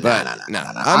 Nah. I'm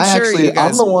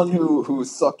the one who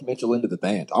sucked Mitchell into the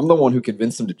band. I'm the one who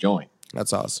convinced him to join.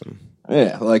 That's awesome.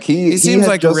 Yeah, like he seems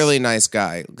like a really nice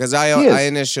guy because I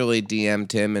initially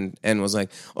DM'd him and was like,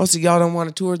 oh, so y'all don't want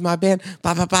to tour with my band?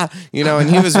 Bah, bah, bah. You know, and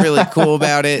he was really cool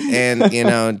about it and, you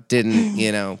know, didn't,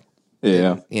 you know,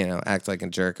 act like a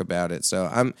jerk about it. So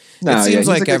it seems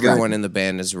like everyone in the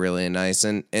band is really nice.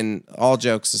 And all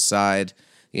jokes aside,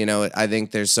 you know, I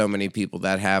think there's so many people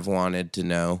that have wanted to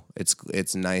know.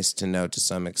 It's nice to know to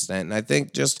some extent. And I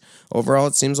think just overall,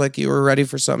 it seems like you were ready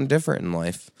for something different in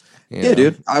life. You know?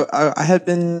 Dude. I had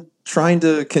been trying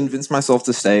to convince myself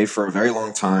to stay for a very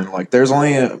long time. Like, there's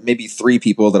only maybe 3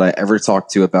 people that I ever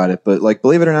talked to about it. But, like,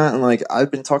 believe it or not, and like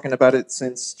I've been talking about it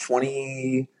since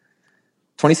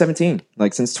 2017.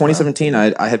 Like, since 2017,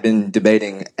 I had been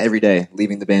debating every day,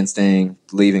 leaving the band, staying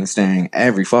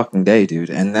every fucking day, dude.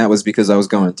 And that was because I was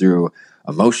going through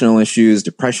emotional issues,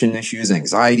 depression issues,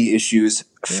 anxiety issues,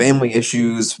 family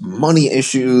issues, money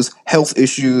issues, health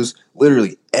issues,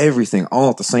 literally everything all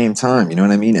at the same time. You know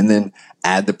what I mean? And then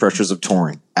add the pressures of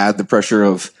touring, add the pressure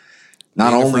of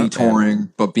not only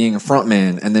touring, but being a front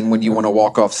man. And then when you want to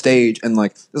walk off stage, and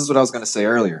like, this is what I was going to say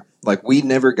earlier. Like, we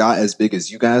never got as big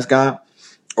as you guys got,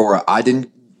 or I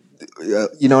didn't,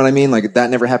 you know what I mean? Like, that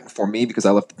never happened for me because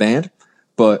I left the band.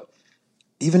 But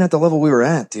even at the level we were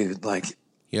at, dude, like,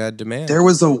 you had demand. There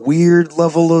was a weird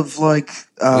level of like,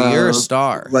 you're a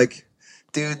star. Like,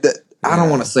 dude, I don't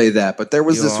want to say that, but there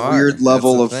was this weird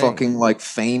level of fucking like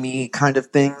famey kind of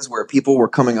things where people were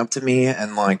coming up to me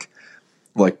and like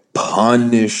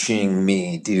punishing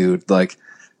me, dude, like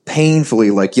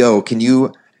painfully, like, yo, can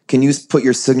you put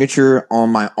your signature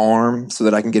on my arm so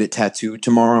that I can get it tattooed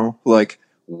tomorrow? Like,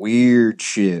 weird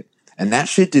shit. And that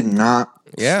shit did not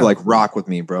like rock with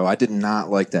me, bro. I did not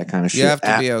like that kind of shit. You have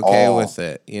to be okay with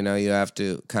it. You know, you have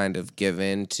to kind of give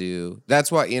in to. That's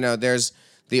what, you know, there's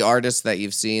the artists that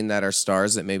you've seen that are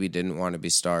stars that maybe didn't want to be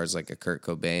stars, like a Kurt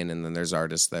Cobain, and then there's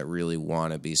artists that really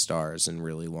want to be stars and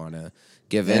really want to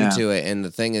give into it. And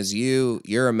the thing is,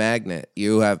 you're a magnet.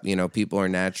 You have, people are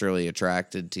naturally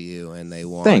attracted to you, and they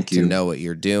want to know what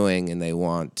you're doing, and they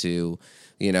want to,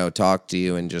 talk to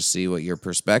you and just see what your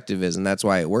perspective is. And that's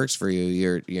why it works for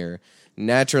you. You're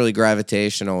naturally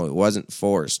gravitational. It wasn't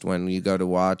forced. When you go to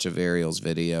watch a Varial's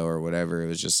video or whatever, it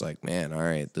was just like, man, all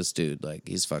right, this dude, like,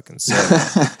 he's fucking sick.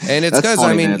 And it's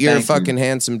because, you're a fucking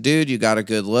handsome dude. You got a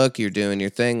good look. You're doing your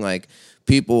thing. Like,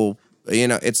 people,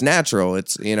 it's natural.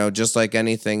 It's, just like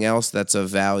anything else that's of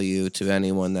value to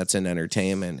anyone that's in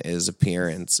entertainment is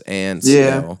appearance and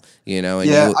skill,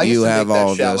 and you have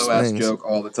all those things. Joke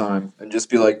all the time and just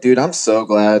be like, dude, I'm so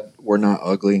glad we're not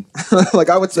ugly.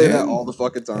 Like, I would say that all the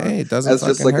fucking time. Hey, it doesn't That's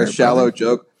just like hurt, a shallow brother.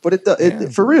 joke, but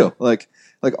it for real. Like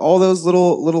all those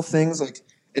little things, like,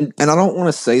 and I don't want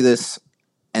to say this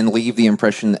and leave the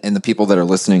impression in the people that are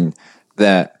listening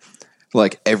that,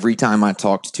 like, every time I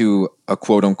talked to a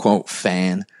quote unquote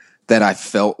fan, that I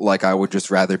felt like I would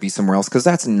just rather be somewhere else, because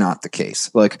that's not the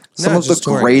case. Like, some of the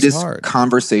greatest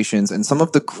conversations and some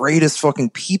of the greatest fucking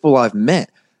people I've met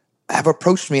have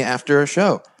approached me after a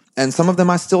show. And some of them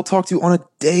I still talk to on a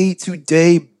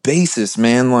day-to-day basis,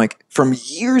 man, like from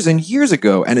years and years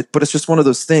ago. But it's just one of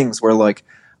those things where, like,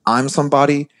 I'm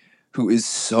somebody who is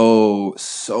so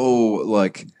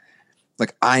like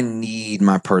I need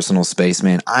my personal space,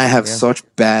 man. I have such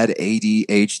bad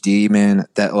ADHD, man,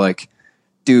 that, like,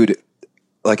 dude,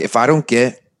 like, if I don't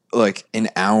get like an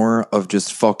hour of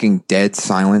just fucking dead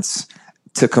silence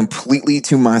completely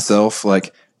to myself,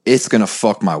 like, it's gonna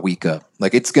fuck my week up.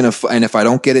 Like, it's gonna, and if I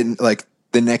don't get it like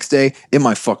the next day, it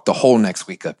might fuck the whole next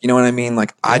week up. You know what I mean?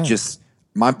 Like,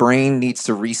 my brain needs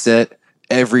to reset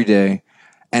every day,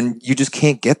 and you just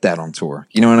can't get that on tour.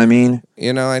 You know what I mean?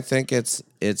 I think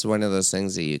it's one of those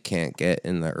things that you can't get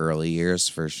in the early years,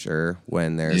 for sure.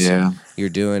 When there's you're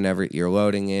doing you're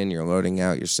loading in, you're loading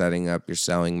out, you're setting up, you're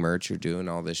selling merch, you're doing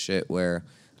all this shit. Where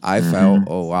I felt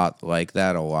a lot like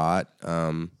that a lot.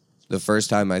 The first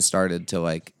time I started to,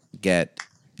 like, get,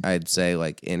 I'd say,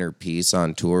 like, inner peace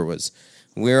on tour was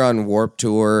we were on Warped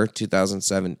Tour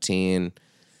 2017.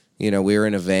 We were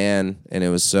in a van, and it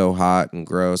was so hot and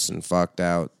gross and fucked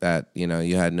out that,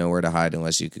 you had nowhere to hide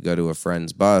unless you could go to a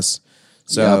friend's bus.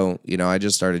 So, I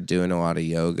just started doing a lot of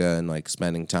yoga and, like,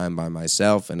 spending time by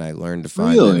myself. And I learned to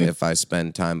find that if I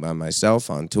spend time by myself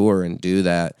on tour and do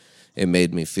that, it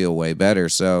made me feel way better.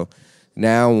 So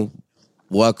now,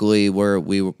 luckily,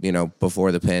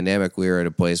 before the pandemic, we were at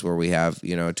a place where we have,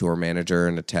 a tour manager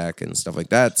and a tech and stuff like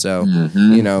that. So,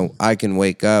 I can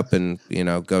wake up and,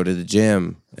 go to the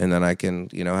gym, and then I can,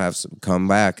 come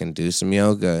back and do some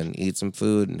yoga and eat some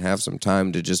food and have some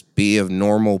time to just be a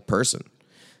normal person.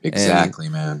 Exactly,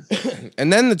 man.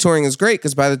 And then the touring is great,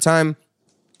 because by the time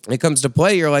it comes to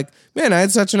play, you're like, man, I had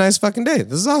such a nice fucking day.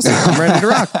 This is awesome. I'm ready to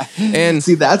rock. And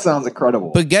see, that sounds incredible.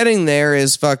 But getting there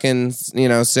is fucking,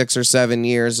 6 or 7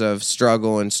 years of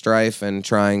struggle and strife and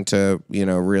trying to,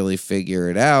 really figure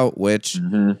it out, which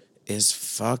is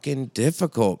fucking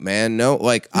difficult, man. No,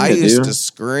 like, I used to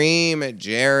scream at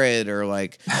Jared, or,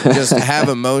 like, just have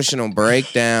emotional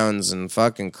breakdowns and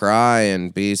fucking cry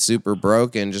and be super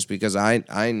broken, just because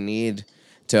I need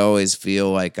to always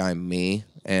feel like I'm me.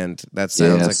 And that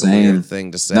sounds like a weird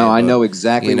thing to say. No, I know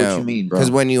exactly what you mean, bro.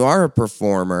 Because when you are a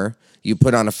performer, you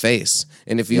put on a face.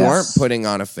 And if you aren't putting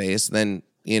on a face, then,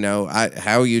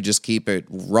 how you just keep it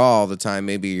raw all the time,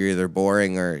 maybe you're either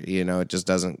boring or, it just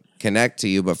doesn't connect to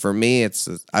you. But for me,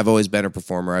 I've always been a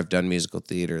performer. I've done musical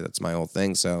theater. That's my whole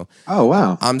thing. So, oh,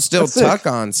 wow. I'm still Tuck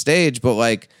on stage, but,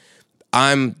 like,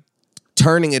 I'm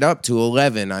turning it up to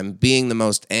 11. I'm being the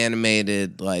most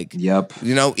animated, like,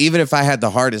 even if I had the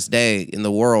hardest day in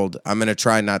the world, I'm going to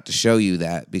try not to show you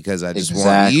that, because I just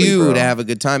want you to have a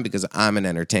good time, because I'm an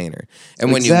entertainer.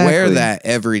 And when you wear that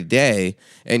every day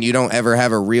and you don't ever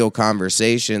have a real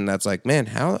conversation that's like, man,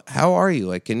 how are you?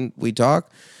 Like, can we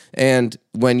talk? And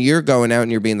when you're going out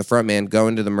and you're being the front man,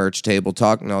 going to the merch table,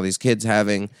 talking to all these kids,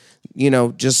 having,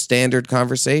 just standard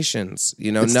conversations,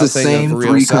 it's nothing the same of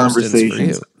real 3 substance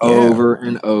conversations for you. over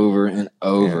and over and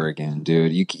over again,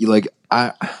 dude. You like,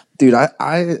 I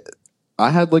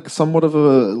had, like, somewhat of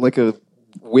a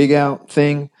wig out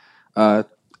thing, and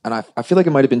I feel like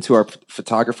it might have been to our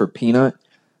photographer Peanut,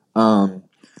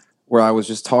 where I was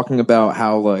just talking about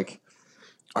how, like,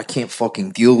 I can't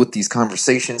fucking deal with these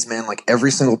conversations, man. Like,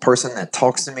 every single person that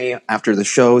talks to me after the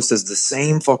show says the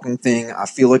same fucking thing. I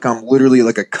feel like I'm literally,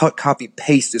 like, a cut, copy,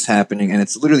 paste is happening, and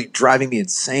it's literally driving me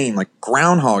insane. Like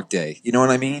Groundhog Day. You know what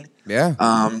I mean? Yeah.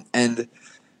 And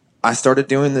I started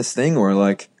doing this thing where,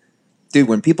 like, dude,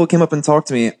 when people came up and talked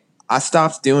to me, I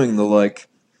stopped doing the like,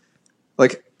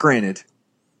 granted,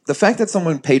 the fact that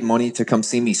someone paid money to come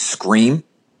see me scream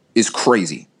is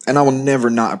crazy. And I will never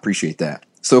not appreciate that.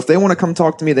 So if they want to come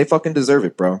talk to me, they fucking deserve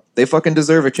it, bro. They fucking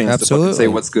deserve a chance to fucking say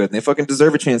what's good. And they fucking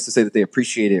deserve a chance to say that they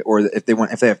appreciate it, or if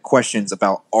they have questions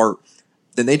about art,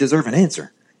 then they deserve an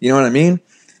answer. You know what I mean?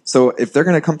 So if they're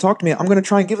going to come talk to me, I'm going to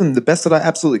try and give them the best that I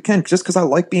absolutely can, just because I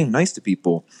like being nice to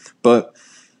people. But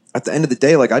at the end of the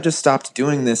day, like, I just stopped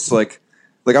doing this. Like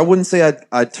I wouldn't say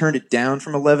I turned it down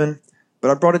from 11, but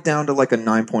I brought it down to like a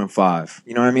 9.5.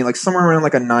 You know what I mean? Like somewhere around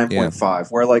like a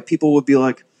 9.5, where like people would be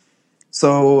like,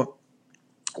 so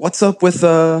what's up with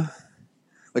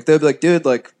like they'd be like, dude,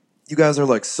 like you guys are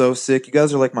like so sick. You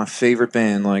guys are like my favorite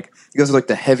band. Like you guys are like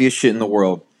the heaviest shit in the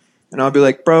world. And I'll be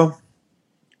like, bro,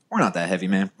 we're not that heavy,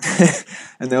 man.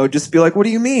 And they would just be like, what do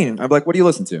you mean? I'd be like, what do you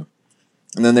listen to?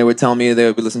 And then they would tell me they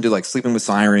would listen to like Sleeping with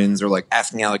Sirens or like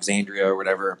Asking Alexandria or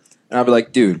whatever. And I'd be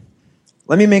like, dude,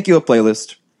 let me make you a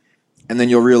playlist. And then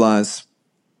you'll realize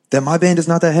that my band is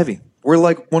not that heavy. We're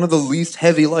like one of the least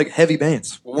heavy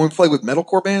bands. When we play with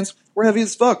metalcore bands, we're heavy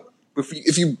as fuck.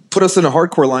 If you put us in a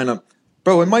hardcore lineup,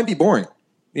 bro, it might be boring.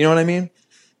 You know what I mean?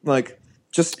 Like,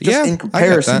 just in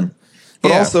comparison.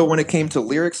 But also when it came to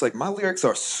lyrics, like my lyrics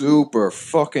are super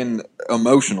fucking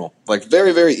emotional. Like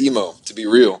very, very emo, to be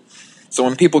real. So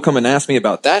when people come and ask me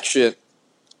about that shit,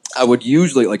 I would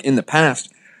usually, like in the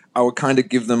past, I would kind of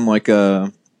give them like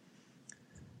a,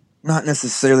 not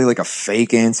necessarily like a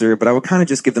fake answer, but I would kind of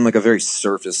just give them like a very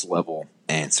surface level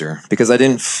answer, because I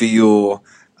didn't feel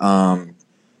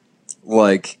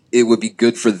like it would be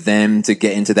good for them to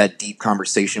get into that deep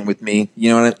conversation with me. You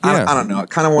know what I mean? I don't know. I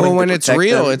kind of want to. Well, when it's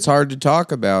real, them. It's hard to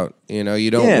talk about. You know,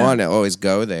 you don't want to always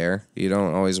go there. You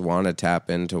don't always want to tap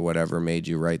into whatever made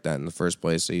you write that in the first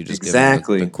place. So you just give them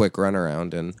the quick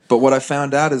runaround. But what I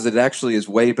found out is it actually is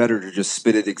way better to just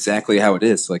spit it exactly how it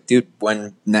is. Like, dude,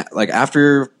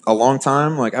 after a long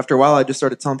time, like after a while, I just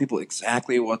started telling people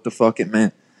exactly what the fuck it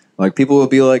meant. Like people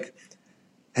would be like,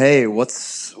 hey,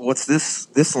 what's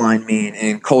this line mean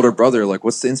in Colder Brother? Like,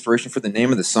 what's the inspiration for the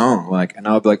name of the song? Like, and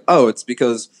I would be like, oh, it's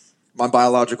because my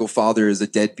biological father is a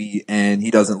deadbeat and he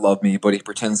doesn't love me, but he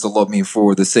pretends to love me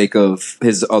for the sake of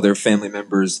his other family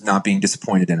members not being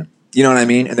disappointed in him. You know what I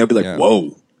mean? And they'll be like,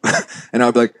 whoa. And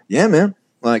I'll be like, yeah, man.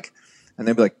 Like, and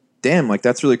they'd be like, damn, like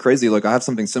that's really crazy. Like I have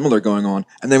something similar going on.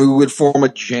 And then we would form a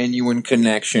genuine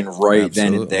connection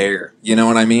then and there. You know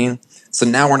what I mean? So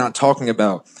now we're not talking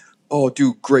about, oh,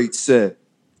 dude, great set.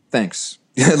 Thanks.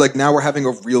 Like now we're having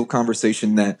a real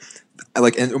conversation that,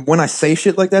 like, and when I say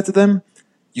shit like that to them,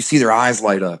 you see their eyes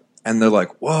light up and they're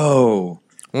like, whoa.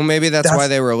 Well, maybe that's why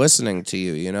they were listening to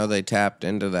you. You know, they tapped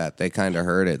into that. They kind of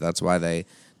heard it. That's why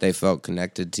they felt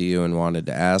connected to you and wanted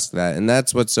to ask that. And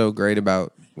that's what's so great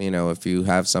about, you know, if you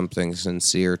have something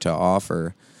sincere to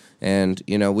offer. And,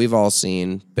 you know, we've all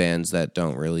seen bands that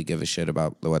don't really give a shit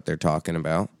about what they're talking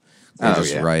about. They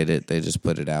just write it. They just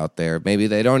put it out there. Maybe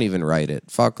they don't even write it.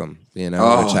 Fuck them, you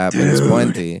know, which happens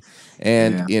plenty.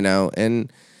 And, you know,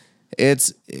 and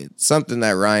it's something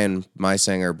that Ryan, my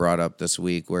singer, brought up this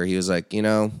week where he was like, you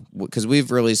know, because we've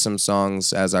released some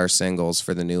songs as our singles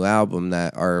for the new album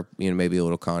that are, you know, maybe a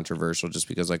little controversial just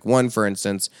because, like, one, for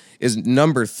instance, is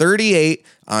number 38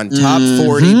 on top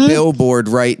 40 Billboard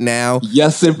right now.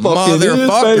 Yes, it fucking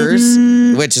motherfuckers, is,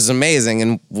 baby. Which is amazing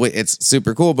and it's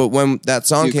super cool. But when that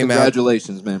song came out,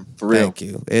 congratulations, man, for real. Thank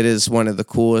you. It is one of the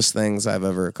coolest things I've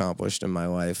ever accomplished in my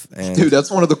life. And dude, that's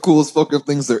one of the coolest fucking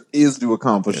things there is to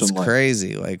accomplish in life.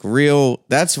 Crazy, like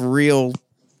that's real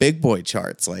big boy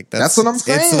charts. Like that's what I'm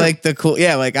saying. It's like the cool,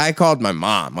 like I called my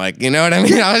mom, like, you know what I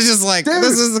mean? I was just like, dude,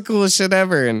 this is the coolest shit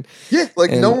ever. And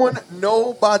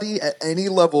nobody at any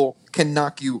level can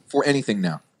knock you for anything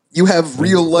now. You have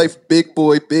real life big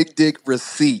boy, big dick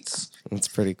receipts. It's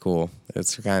pretty cool.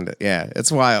 It's kind of,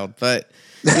 it's wild, but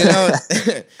you know,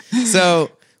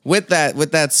 so. With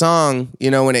that song, you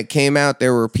know, when it came out,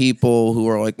 there were people who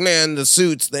were like, man, the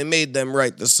Suits, they made them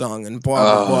write the song and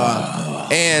blah, blah, blah.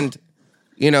 And,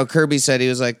 you know, Kirby said, he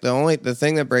was like, the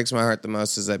thing that breaks my heart the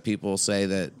most is that people say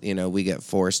that, you know, we get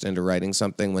forced into writing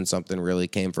something when something really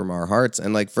came from our hearts.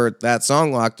 And like for that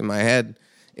song locked in my head,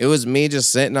 it was me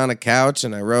just sitting on a couch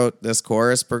and I wrote this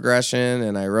chorus progression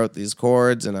and I wrote these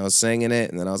chords and I was singing it.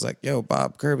 And then I was like, yo,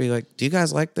 Bob, Kirby, like, do you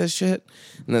guys like this shit?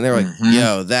 And then they were like,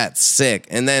 yo, that's sick.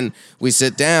 And then we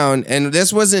sit down and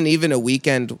this wasn't even a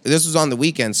weekend. This was on the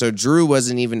weekend. So Drew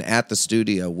wasn't even at the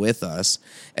studio with us.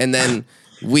 And then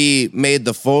we made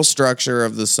the full structure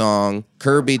of the song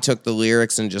Kirby took the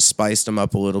lyrics and just spiced them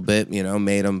up a little bit, you know,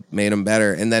 made them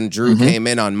better. And then Drew came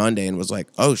in on Monday and was like,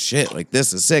 "Oh shit, like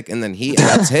this is sick." And then he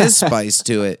adds his spice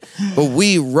to it. But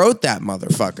we wrote that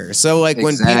motherfucker. So like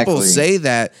when people say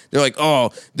that, they're like, "Oh,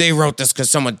 they wrote this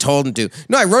because someone told them to."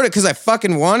 No, I wrote it because I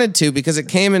fucking wanted to, because it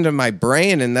came into my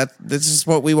brain, and this is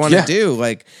what we want to do.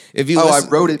 Like if you I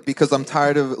wrote it because I'm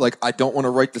tired of, like, I don't want to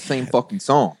write the same fucking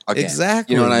song again.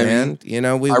 Exactly. You know what I man. mean? You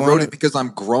know, I wrote it because I'm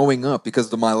growing up,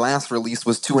 because my last release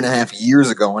was 2.5 years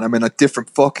ago, and I'm in a different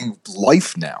fucking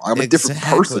life now. I'm a different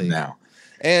person now.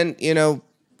 And, you know,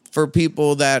 for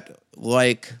people that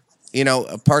like, you know,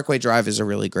 Parkway Drive is a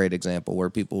really great example where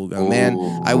people will go,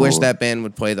 "Man, I wish that band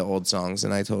would play the old songs,"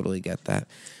 and I totally get that.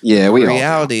 Yeah, the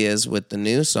reality is, with the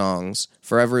new songs,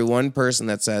 for every one person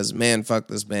that says, "Man, fuck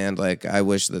this band, like I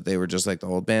wish that they were just like the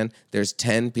old band," there's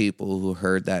 10 people who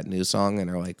heard that new song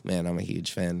and are like, "Man, I'm a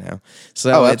huge fan now."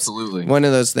 So it's absolutely one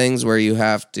of those things where you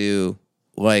have to,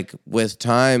 like, with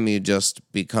time, you just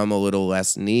become a little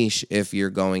less niche if you're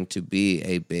going to be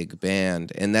a big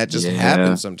band. And that just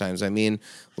happens sometimes. I mean,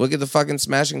 look at the fucking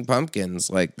Smashing Pumpkins.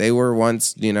 Like, they were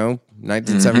once, you know,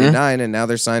 1979, and now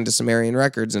they're signed to Sumerian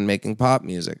Records and making pop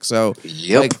music. So,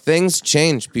 like, things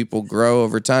change. People grow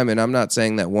over time. And I'm not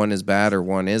saying that one is bad or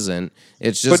one isn't.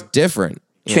 It's just different.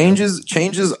 Change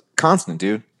is constant,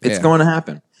 dude. It's going to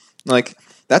happen. Like,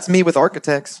 that's me with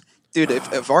Architects. Dude,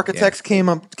 if Architects came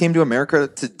to America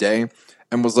today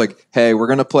and was like, "Hey, we're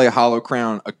gonna play Hollow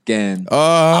Crown again,"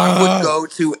 I would go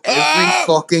to every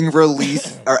fucking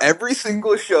release or every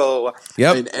single show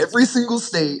in every single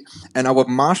state, and I would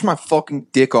mosh my fucking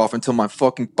dick off until my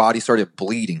fucking body started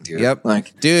bleeding, dude. Yep,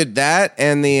 like, dude, that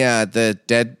and the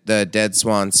Dead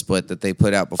Swan split that they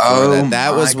put out before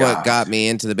that was what got me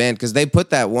into the band, because they put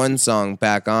that one song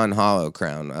back on Hollow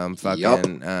Crown.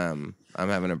 I'm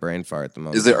having a brain fart at the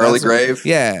moment. Is it Early Grave?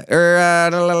 Yeah.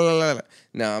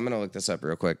 No, I'm going to look this up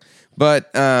real quick. But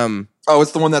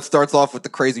it's the one that starts off with the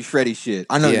crazy shreddy shit.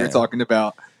 I know what you're talking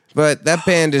about. But that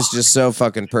band is just so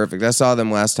fucking perfect. I saw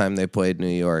them last time they played New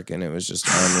York, and it was just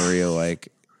unreal. Like,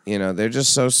 you know, they're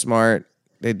just so smart.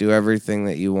 They do everything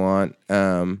that you want.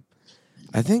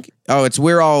 I think, it's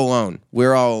We're All Alone.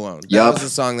 We're All Alone. That was the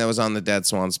song that was on the Dead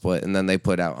Swan split, and then they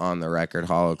put out on the record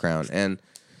Hollow Crown. And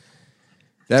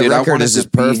that record is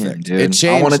just perfect. It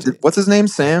changed. What's his name?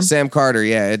 Sam Carter.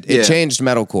 Yeah, it changed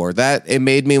metalcore. It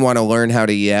made me want to learn how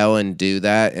to yell and do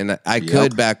that. And I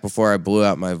could back before I blew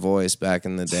out my voice back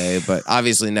in the day, but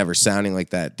obviously never sounding like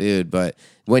that dude. But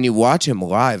when you watch him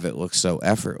live, it looks so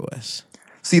effortless.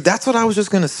 See, that's what I was just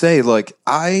gonna say. Like,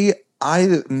 I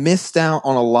missed out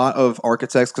on a lot of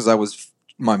Architects because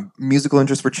my musical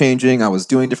interests were changing. I was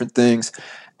doing different things,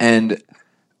 and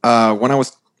when I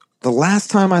was. The last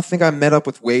time I think I met up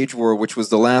with Wage War, which was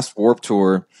the last Warped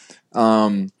Tour,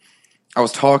 I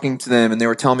was talking to them, and they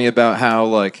were telling me about how,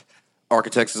 like,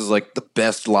 Architects is, like, the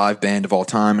best live band of all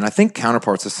time. And I think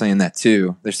Counterparts is saying that,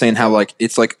 too. They're saying how, like,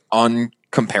 it's, like,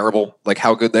 uncomparable, like,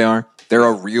 how good they are. They're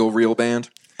a real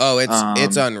band. Oh,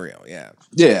 it's unreal, yeah.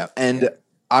 Yeah, and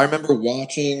I remember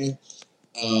watching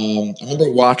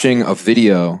a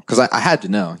video, because I had to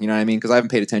know, you know what I mean? Because I haven't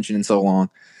paid attention in so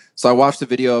long. So I watched a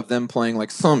video of them playing,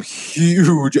 like, some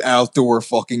huge outdoor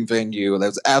fucking venue that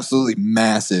was absolutely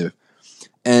massive.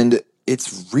 And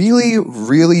it's really,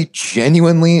 really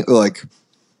genuinely, like,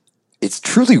 it's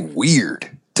truly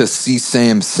weird to see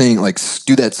Sam sing, like,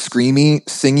 do that screamy,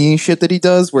 singy shit that he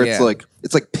does, where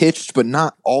it's like pitched, but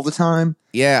not all the time.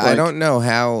 Yeah, like, I don't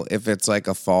know if it's like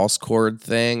a false chord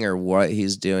thing or what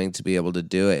he's doing to be able to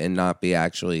do it and not be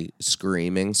actually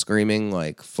screaming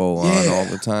like full on all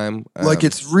the time. Like,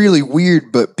 it's really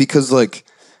weird, but because like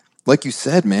you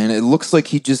said, man, it looks like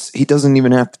he doesn't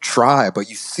even have to try, but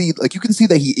you can see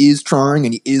that he is trying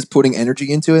and he is putting energy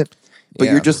into it. But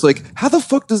you're just like, how the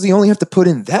fuck does he only have to put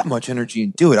in that much energy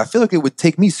and do it? I feel like it would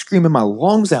take me screaming my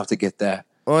lungs out to get that.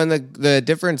 Well, and the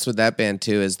difference with that band,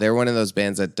 too, is they're one of those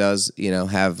bands that does, you know,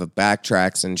 have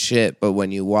backtracks and shit. But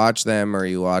when you watch them or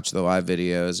you watch the live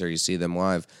videos or you see them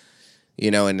live,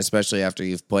 you know, and especially after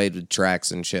you've played with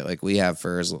tracks and shit like we have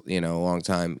for, you know, a long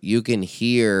time, you can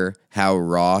hear how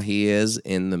raw he is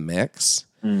in the mix.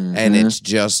 Mm-hmm. And it's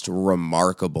just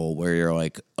remarkable where you're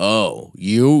like, oh,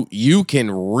 you can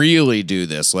really do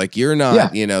this. Like, you're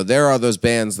not, you know, there are those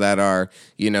bands that are,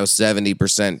 you know,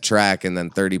 70% track and then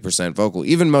 30% vocal.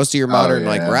 Even most of your modern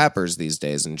like rappers these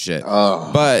days and shit. Oh,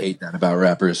 but I hate that about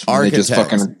rappers. They just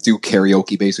fucking do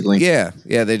karaoke basically. Yeah.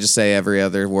 Yeah. They just say every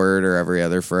other word or every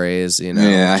other phrase, you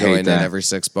know, join in every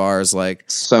 6 bars. Like,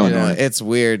 so annoying. It's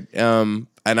weird.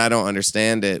 And I don't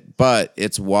understand it, but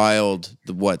it's wild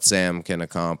what Sam can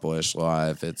accomplish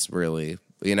live. It's really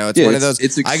You know, it's Yeah, one of those.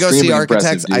 it's I go see extremely Architects.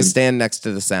 impressive, I dude. stand next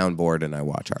to the soundboard and I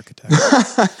watch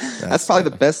Architects. That's probably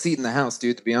the best seat in the house,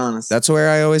 dude, to be honest. That's where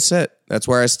I always sit. That's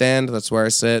where I stand. That's where I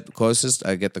sit. Closest.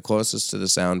 I get the closest to the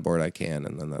soundboard I can,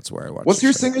 and then that's where I watch. What's the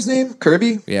your show. singer's name?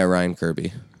 Kirby? Yeah, Ryan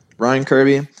Kirby. Ryan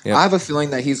Kirby? Yep. I have a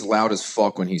feeling that he's loud as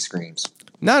fuck when he screams.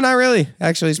 No, not really.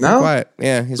 Actually, he's pretty No? quiet.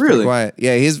 Yeah, he's Really? pretty quiet.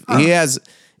 Yeah, he has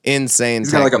insane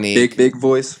He's got like a technique. big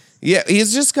voice. Yeah,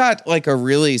 he's just got like a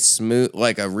really smooth,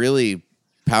 like a really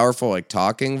powerful, like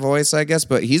talking voice, I guess.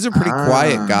 But he's a pretty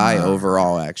quiet guy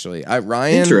overall. Actually,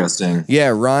 Ryan. Interesting. Yeah,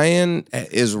 Ryan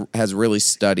has really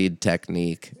studied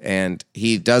technique, and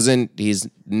he's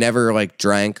never like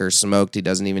drank or smoked. He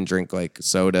doesn't even drink like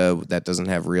soda that doesn't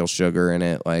have real sugar in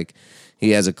it. Like he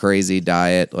has a crazy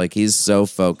diet. Like he's so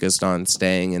focused on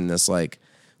staying in this like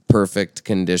perfect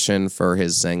condition for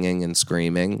his singing and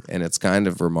screaming, and it's kind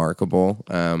of remarkable.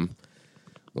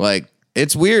 Like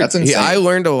it's weird. That's insane. I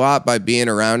learned a lot by being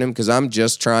around him because I'm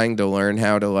just trying to learn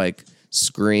how to like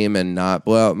scream and not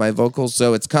blow out my vocals.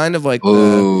 So it's kind of like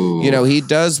he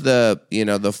does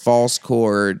the false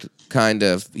chord kind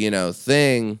of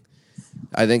thing.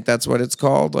 I think that's what it's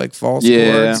called, like false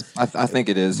chords. I think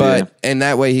it is. But and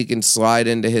that way he can slide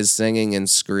into his singing and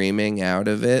screaming out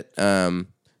of it.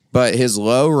 But his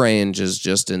low range is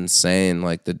just insane.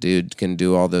 Like the dude can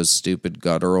do all those stupid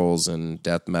gutturals and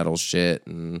death metal shit,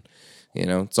 and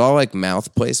it's all like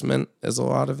mouth placement is a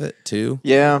lot of it too.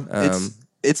 Yeah,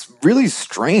 it's really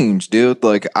strange, dude.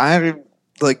 Like I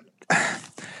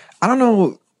don't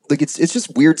know. Like it's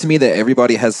just weird to me that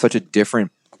everybody has such a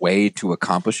different way to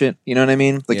accomplish it. You know what I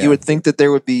mean? Like Yeah. you would think that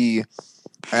there would be,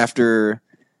 after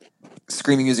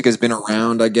screaming music has been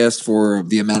around, I guess, for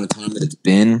the amount of time that it's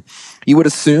been, you would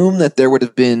assume that there would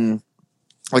have been,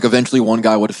 like, eventually one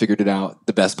guy would have figured it out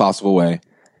the best possible way,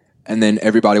 and then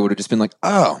everybody would have just been like,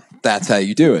 "Oh, that's how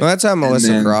you do it." Well, that's how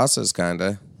Melissa then- Cross is kind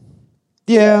of.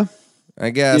 Yeah, I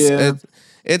guess Yeah.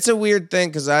 it's a weird thing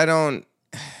because I don't.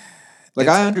 like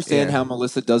I understand how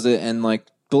Melissa does it, and like,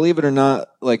 believe it or not,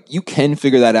 like you can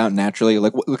figure that out naturally.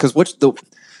 Like, because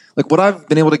what I've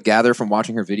been able to gather from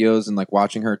watching her videos and like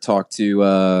watching her talk to,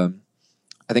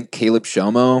 I think Caleb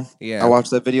Shomo. Yeah. I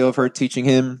watched that video of her teaching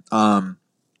him.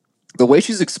 The way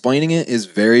she's explaining it is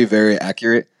very, very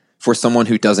accurate for someone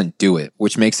who doesn't do it,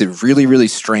 which makes it really, really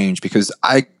strange because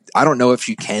I don't know if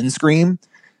she can scream.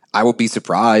 I will be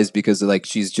surprised because like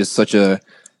she's just such a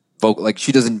vocal, like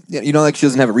she doesn't, like she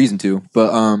doesn't have a reason to.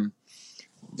 But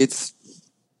it's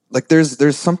like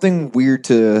there's something weird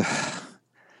to,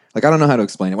 like I don't know how to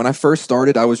explain it. When I first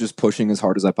started, I was just pushing as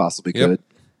hard as I possibly could,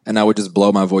 and I would just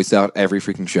blow my voice out every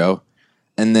freaking show.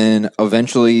 And then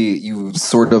eventually you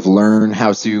sort of learn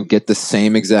how to get the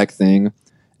same exact thing.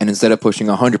 And instead of pushing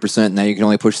 100%, now you can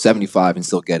only push 75 and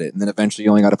still get it. And then eventually you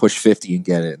only got to push 50 and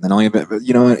get it. And then only,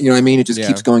 you know what I mean? It just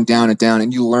keeps going down and down.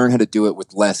 And you learn how to do it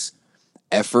with less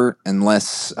effort and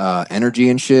less energy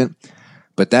and shit.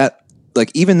 But that, like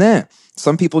even that,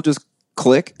 some people just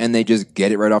click and they just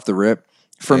get it right off the rip.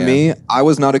 For me, I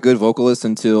was not a good vocalist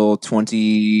until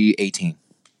 2018.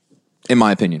 In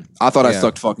my opinion, I thought I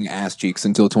sucked fucking ass cheeks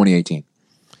until 2018.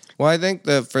 Well, I think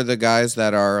for the guys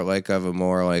that are like of a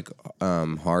more like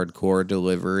hardcore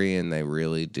delivery and they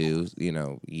really do,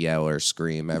 yell or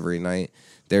scream every night,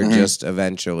 they're just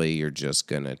eventually you're just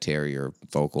gonna tear your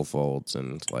vocal folds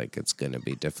and like it's gonna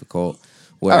be difficult.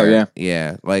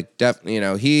 Yeah, like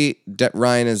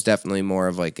Ryan is definitely more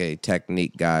of like a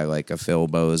technique guy, like a Phil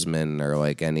Bozeman or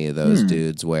like any of those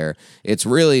dudes, where it's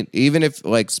really, even if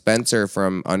like Spencer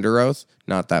from Under Oath,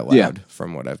 not that loud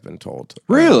from what I've been told.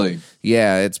 Really?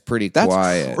 Yeah, it's pretty That's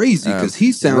quiet. crazy because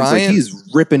he sounds Ryan, like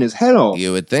he's ripping his head off.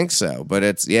 You would think so, but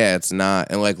it's not.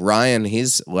 And like Ryan,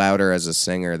 he's louder as a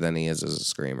singer than he is as a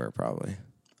screamer, probably.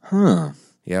 Huh.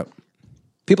 Yep.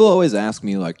 People always ask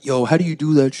me like, "Yo, how do you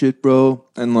do that shit, bro?"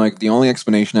 And like the only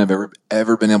explanation I've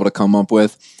ever been able to come up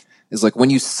with is like when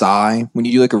you sigh, when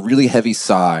you do like a really heavy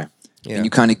sigh, and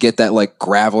you kind of get that like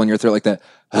gravel in your throat, like that,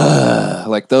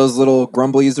 like those little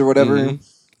grumblies or whatever,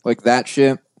 like that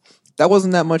shit. That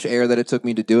wasn't that much air that it took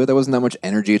me to do it. That wasn't that much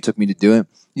energy it took me to do it.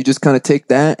 You just kind of take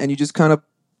that and you just kind of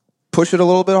push it a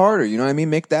little bit harder. You know what I mean?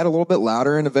 Make that a little bit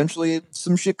louder, and eventually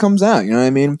some shit comes out. You know what I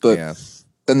mean? But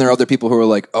then there are other people who are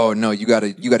like, "Oh no, you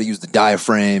gotta use the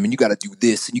diaphragm, and you gotta do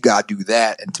this, and you gotta do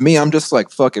that." And to me, I'm just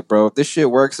like, "Fuck it, bro. If this shit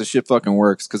works, this shit fucking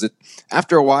works." Because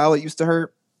after a while, it used to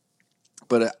hurt,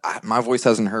 but my voice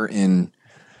hasn't hurt in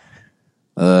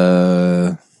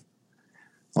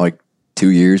like 2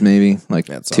 years, maybe like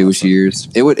That's 2-ish awesome. years.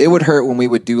 It would hurt when we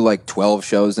would do like 12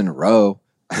 shows in a row.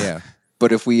 Yeah.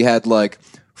 But if we had like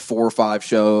 4 or 5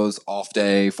 shows off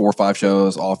day, 4 or 5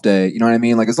 shows off day, you know what I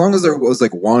mean? Like as long as there was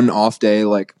like one off day,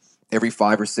 like every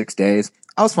 5 or 6 days,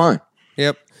 I was fine.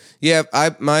 Yep. Yeah,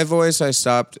 my voice, it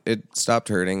stopped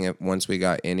hurting it once we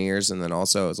got in-ears, and then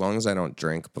also as long as I don't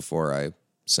drink before I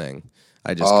sing.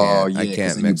 I just can't. I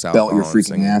can't mix alcohol. Belt your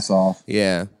freaking ass off.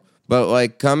 Yeah. But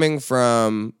like coming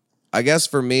from, I guess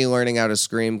for me learning how to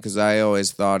scream, because I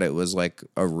always thought it was like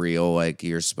a real, like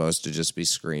you're supposed to just be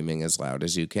screaming as loud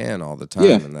as you can all the time.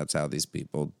 Yeah. And that's how these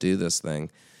people do this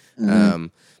thing. Mm-hmm.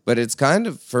 But it's kind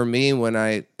of, for me, when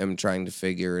I am trying to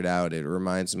figure it out, it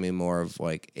reminds me more of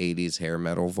like 80s hair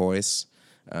metal voice.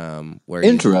 Where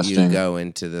you go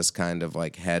into this kind of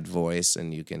like head voice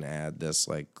and you can add this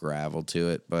like gravel to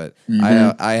it. But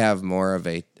I have more of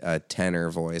a tenor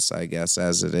voice, I guess,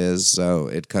 as it is. So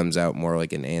it comes out more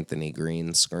like an Anthony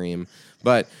Green scream.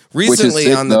 But recently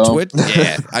sick, on the Twitch,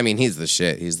 yeah, I mean, he's the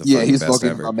shit. He's the fucking best fucking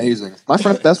ever. Amazing. My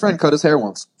best friend cut his hair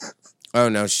once. Oh,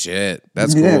 no shit.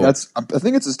 That's cool. I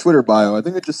think it's his Twitter bio. I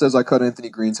think it just says I cut Anthony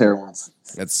Green's hair once.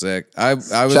 That's sick. I was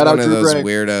one of those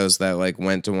weirdos that like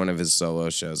went to one of his solo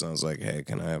shows and I was like, hey,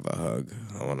 can I have a hug?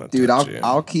 I want to touch you.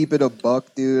 I'll keep it a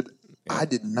buck, dude. Yeah. I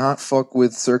did not fuck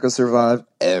with Circa Survive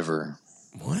ever.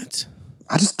 What?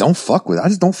 I just don't fuck with it. I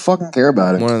just don't fucking care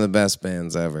about it. One of the best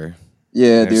bands ever.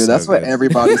 Yeah, dude, that's what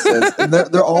everybody says. And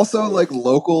they're also like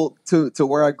local to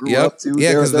where I grew up too.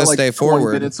 Yeah, because they're like Stay 20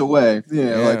 minutes away.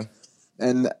 Yeah. Like,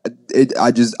 and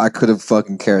I could have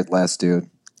fucking cared less, dude.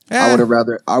 I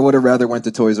would have rather went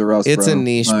to Toys R Us. It's a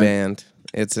niche band.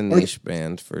 It's a niche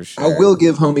band for sure. I will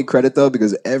give Homie credit though,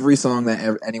 because every song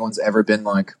that anyone's ever been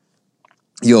like,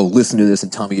 yo, listen to this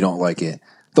and tell me you don't like it.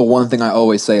 The one thing I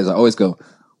always say is I always go,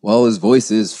 well, his voice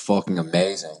is fucking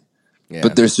amazing. Yeah.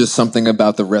 But there's just something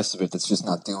about the rest of it that's just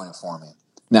not doing it for me.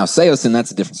 Now, Seosin, that's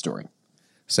a different story.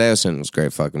 Seosin was a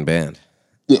great fucking band.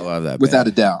 Yeah, I love that band. Without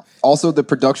a doubt. Also, the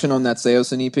production on that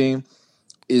Seosin EP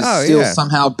is still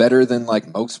somehow better than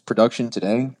like most production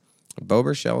today. Bo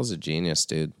Burchell is a genius,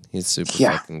 dude. He's super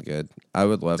fucking good. I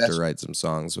would love to write some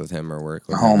songs with him or work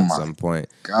with him at some point.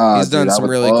 God, he's done some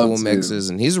really cool mixes,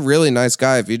 and he's a really nice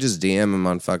guy. If you just DM him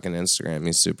on fucking Instagram,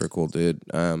 he's super cool, dude.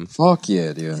 Fuck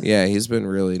yeah, dude. Yeah, he's been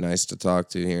really nice to talk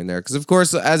to here and there. Because, of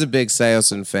course, as a big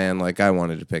Seosin fan, like I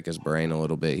wanted to pick his brain a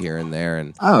little bit here and there,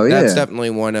 and that's definitely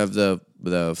one of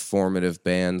the formative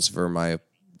bands for my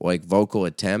like vocal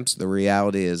attempts. The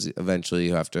reality is, eventually,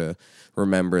 you have to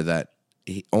remember that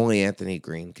only Anthony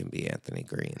Green can be Anthony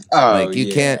Green. Like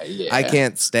you can't. Yeah. I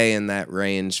can't stay in that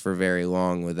range for very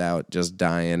long without just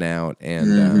dying out.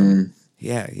 And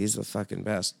he's the fucking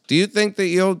best. Do you think that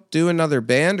you'll do another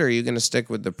band, or are you going to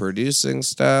stick with the producing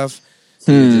stuff?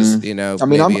 Just, I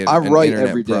mean, I write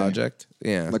every day. Project.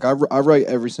 Yeah, like I write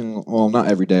every single. Well, not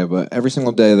every day, but every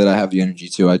single day that I have the energy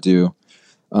to, I do.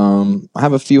 I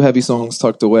have a few heavy songs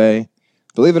tucked away.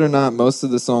 Believe it or not, most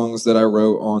of the songs that I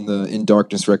wrote on the In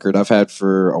Darkness record I've had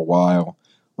for a while.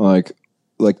 Like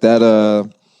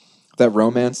that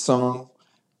romance song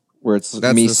where it's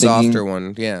that's me the singing. Softer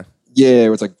one, yeah. Yeah,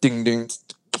 where it's like ding ding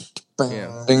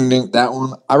ding ding ding. That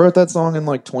one. I wrote that song in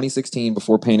like 2016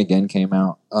 before Pain Again came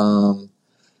out.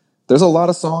 There's a lot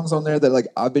of songs on there that like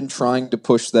I've been trying to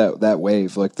push that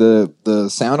wave. Like the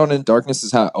sound on In Darkness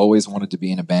is how I always wanted to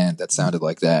be in a band that sounded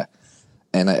like that.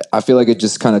 And I feel like it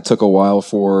just kind of took a while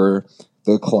for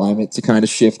the climate to kind of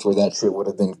shift where that shit would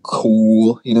have been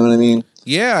cool. You know what I mean?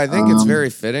 Yeah, I think it's very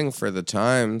fitting for the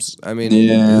times. I mean,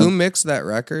 who mixed that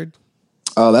record?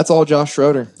 That's all Josh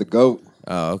Schroeder, the GOAT.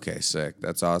 Oh, okay, sick.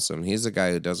 That's awesome. He's the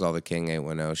guy who does all the King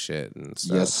 810 shit and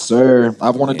stuff. Yes, sir.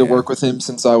 I've wanted to work with him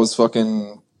since I was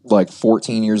fucking like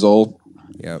 14 years old.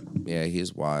 Yep. Yeah,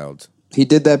 he's wild. He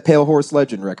did that Pale Horse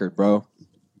Legend record, bro.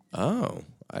 Oh,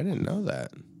 I didn't know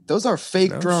that. Those are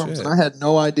fake drums, and I had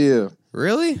no idea.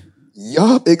 Really?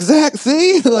 Yup, exact.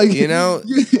 See? Like,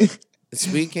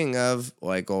 speaking of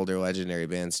like older legendary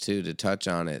bands too, to touch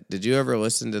on it, did you ever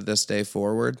listen to This Day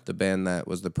Forward, the band that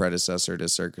was the predecessor to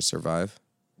Circa Survive?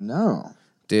 No.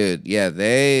 Dude, yeah,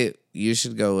 you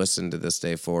should go listen to This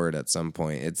Day Forward at some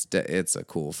point. It's a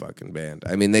cool fucking band.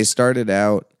 I mean, they started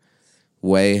out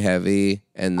way heavy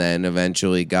and then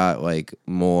eventually got like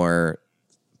more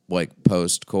like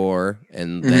post-core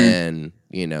and then,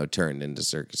 turned into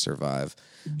Circa Survive.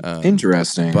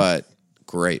 Interesting. But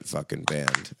great fucking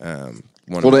band.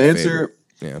 To answer,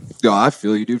 I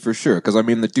feel you, dude, for sure. Because, I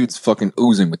mean, the dude's fucking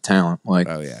oozing with talent. Like,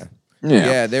 oh, yeah.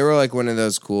 Yeah, they were like one of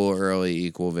those cool early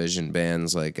Equal Vision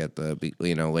bands, like at the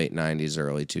late 90s,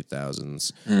 early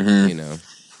 2000s.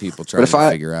 People trying to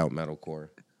figure out metalcore.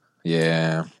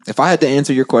 Yeah. If I had to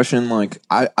answer your question, like,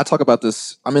 I talk about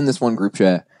this, I'm in this one group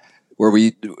chat where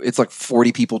it's like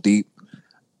 40 people deep,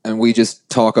 and we just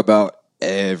talk about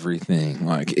everything.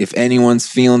 Like, if anyone's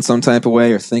feeling some type of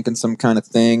way or thinking some kind of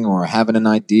thing or having an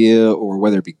idea, or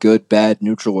whether it be good, bad,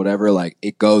 neutral, whatever, like,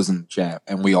 it goes in the chat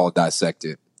and we all dissect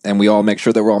it and we all make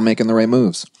sure that we're all making the right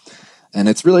moves. And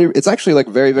it's actually like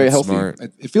very, very healthy.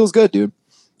 It feels good, dude.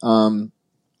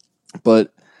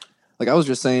 But like I was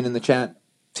just saying in the chat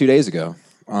 2 days ago,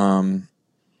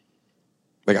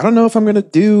 like, I don't know if I'm going to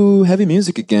do heavy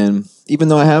music again, even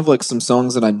though I have like some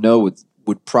songs that I know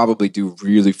would probably do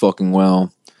really fucking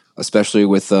well, especially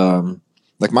with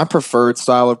like my preferred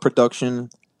style of production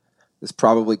is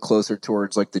probably closer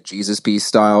towards like the Jesus Piece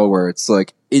style, where it's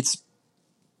like it's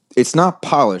not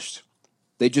polished.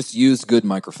 They just used good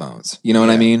microphones. You know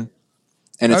what I mean?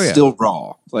 And it's still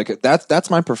raw. Like that's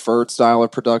my preferred style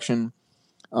of production.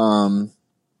 So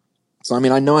I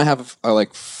mean, I know I have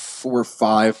like 4 or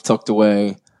 5 tucked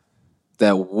away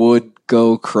that would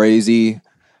go crazy,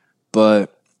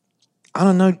 but I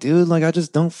don't know, dude. Like, I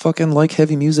just don't fucking like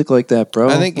heavy music like that, bro.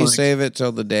 I think you like, save it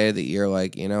till the day that you're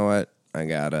like, you know what, I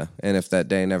gotta. And if that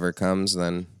day never comes,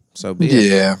 then so be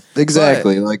it. Yeah,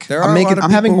 exactly. But like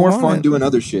I'm having more fun doing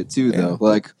other shit too, though.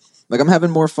 Like I'm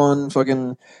having more fun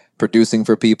fucking producing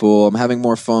for people. I'm having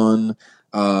more fun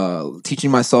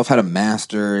teaching myself how to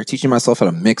master, teaching myself how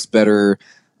to mix better.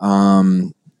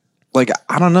 Like,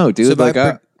 I don't know, dude.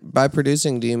 So by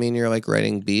producing, do you mean you're like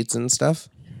writing beats and stuff?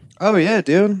 Oh yeah,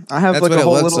 dude. I have That's like what a it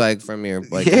whole looks little, like from your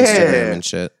like Instagram and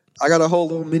shit. I got a whole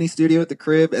little mini studio at the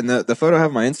crib, and the photo I have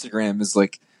on my Instagram is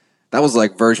like, that was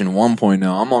like version 1.0.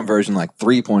 I'm on version like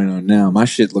 3.0 now. My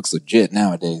shit looks legit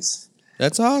nowadays.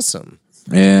 That's awesome.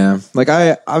 Yeah, like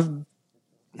I've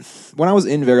when I was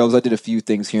in Variables, I did a few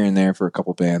things here and there for a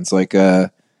couple bands. Like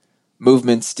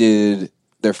Movements did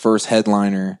their first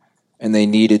headliner, and they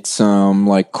needed some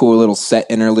like cool little set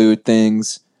interlude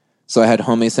things. So I had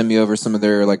Homie send me over some of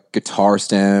their like guitar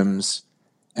stems,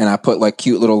 and I put like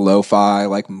cute little lo-fi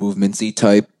like Movements-y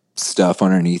type stuff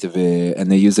underneath of it,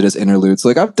 and they use it as interludes. So,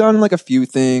 like, I've done like a few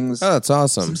things. Oh, that's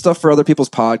awesome. Some stuff for other people's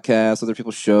podcasts, other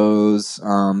people's shows,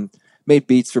 made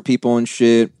beats for people and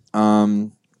shit.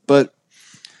 But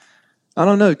I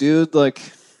don't know, dude. Like,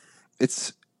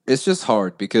 it's just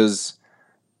hard, because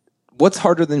what's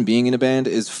harder than being in a band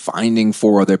is finding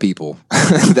 4 other people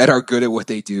that are good at what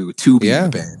they do to be in a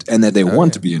band, and that they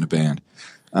want to be in a band.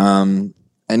 And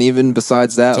even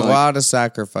besides that, it's a lot of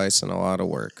sacrifice and a lot of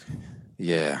work.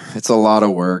 Yeah, it's a lot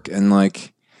of work. And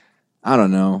like, I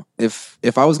don't know, if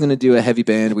I was going to do a heavy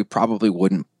band, we probably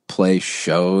wouldn't play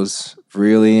shows,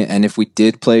 really. And if we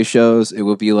did play shows, it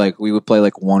would be like, we would play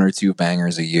like 1 or 2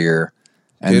 bangers a year.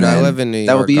 And dude, I live in New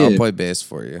York. I'll play bass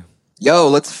for you. Yo,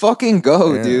 let's fucking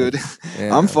go, dude.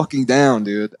 Yeah. I'm fucking down,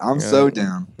 dude. I'm so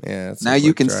down. Yeah. Now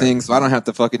you can sing, so I don't have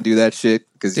to fucking do that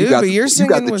shit, because you got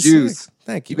the juice. Sick.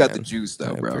 Thank you. You got the juice,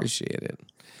 though, bro. I appreciate it.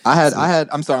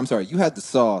 I'm sorry. You had the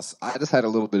sauce. I just had a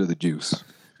little bit of the juice.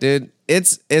 Dude,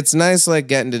 it's nice like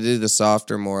getting to do the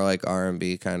softer, more like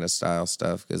R&B kind of style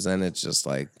stuff, because then it's just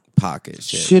like pocket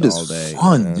shit all day. Shit is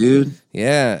fun, dude.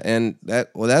 Yeah, and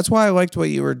that's why I liked what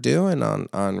you were doing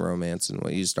on Romance and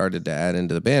what you started to add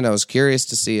into the band. I was curious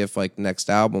to see if like next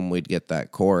album we'd get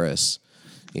that chorus.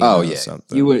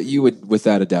 Something. You would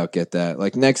without a doubt get that.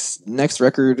 Like next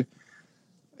record.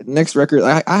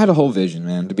 I had a whole vision,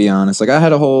 man, to be honest. Like I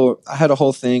had a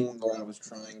whole thing where I was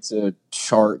trying to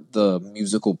chart the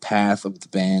musical path of the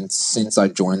band since I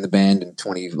joined the band in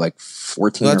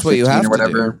 2014 or 15 or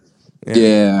whatever.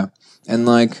 Yeah. And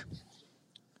like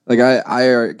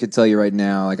I could tell you right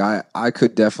now, like I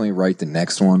could definitely write the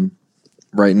next one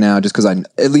right now, just because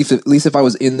at least if I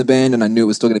was in the band and I knew it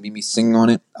was still going to be me singing on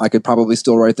it, I could probably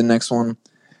still write the next one.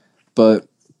 But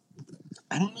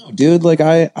I don't know, dude. Like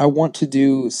I want to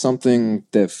do something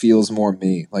that feels more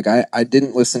me. Like I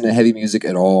didn't listen to heavy music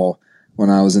at all when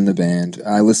I was in the band.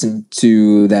 I listened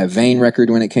to that Vane record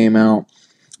when it came out.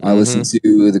 I listened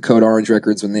to the Code Orange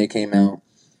records when they came out.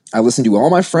 I listened to all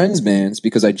my friends' bands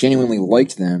because I genuinely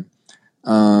liked them.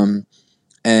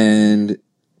 And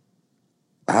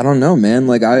I don't know, man.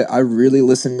 Like I really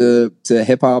listened to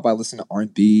hip hop. I listened to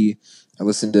R&B. I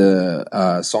listened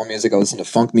to soul music. I listened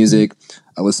to funk music.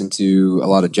 I listened to a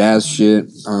lot of jazz shit.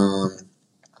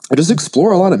 I just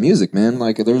explore a lot of music, man.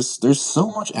 Like there's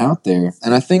so much out there.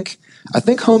 And I think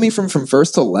homie from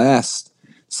First to Last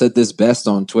said this best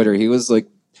on Twitter. He was like,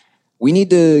 we need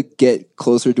to get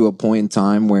closer to a point in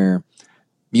time where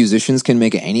musicians can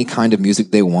make any kind of music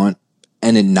they want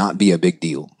and it not be a big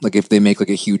deal. Like if they make like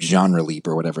a huge genre leap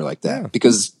or whatever like that. Yeah.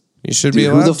 Because you should be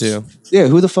allowed to. Yeah,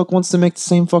 who the fuck wants to make the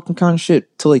same fucking kind of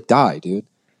shit till they die, dude?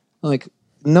 Like,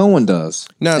 no one does.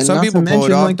 No, and some people pull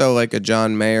it off, though, like a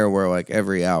John Mayer, where like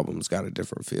every album's got a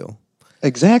different feel.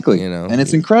 Exactly. You know? And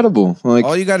it's incredible. Like,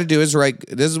 all you got to do is write.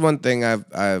 This is one thing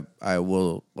I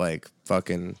will like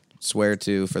fucking swear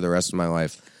to for the rest of my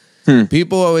life.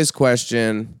 People always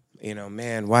question, you know,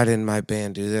 man, why didn't my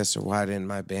band do this, or why didn't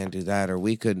my band do that, or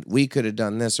we could have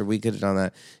done this, or we could have done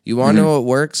that. You want to know what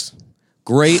works?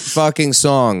 Great fucking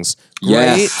songs.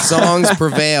 Great songs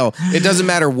prevail. It doesn't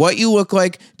matter what you look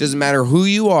like. It doesn't matter who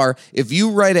you are. If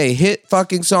you write a hit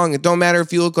fucking song, it don't matter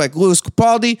if you look like Louis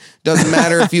Capaldi. Doesn't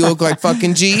matter if you look like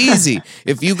fucking G-Eazy.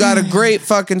 If you got a great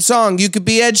fucking song, you could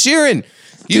be Ed Sheeran.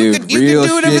 You can do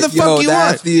whatever the fuck you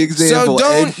want. The example. So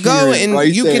don't Ed go Sheeran, and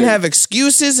right you there. can have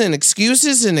excuses and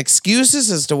excuses and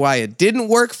excuses as to why it didn't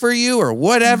work for you or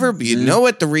whatever. But you know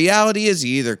what the reality is?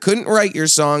 You either couldn't write your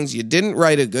songs, you didn't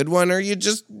write a good one, or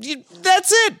that's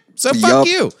it. So fuck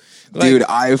you. Like, dude,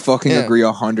 I fucking agree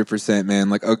 100%, man.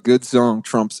 Like, a good song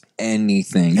trumps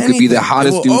anything. You could be Anything. the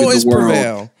hottest It dude will in always the world,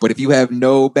 prevail. but if you have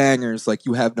no bangers, like,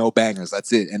 you have no bangers.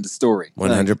 That's it. End of story.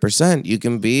 100%. You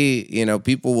can be, you know,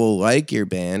 people will like your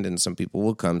band and some people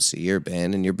will come see your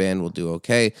band and your band will do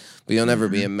okay, but you'll never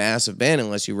be a massive band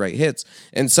unless you write hits.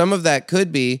 And some of that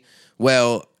could be,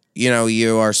 well, you know,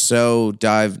 you are so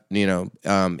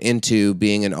into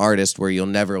being an artist where you'll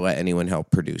never let anyone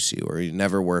help produce you, or you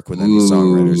never work with any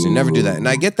songwriters. You never do that. And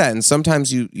I get that. And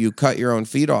sometimes you cut your own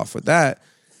feet off with that.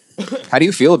 How do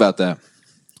you feel about that?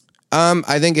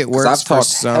 I think it works I've for talked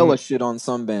some. hella shit on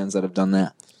some bands that have done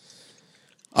that.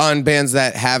 On bands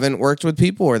that haven't worked with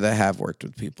people or that have worked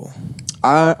with people?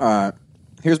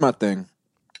 Here's my thing.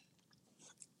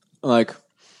 Like,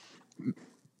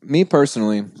 me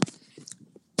personally,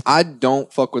 I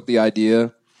don't fuck with the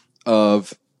idea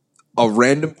of a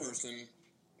random person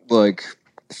like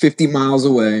 50 miles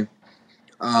away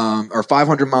or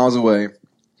 500 miles away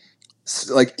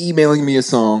like emailing me a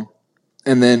song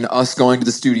and then us going to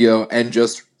the studio and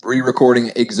just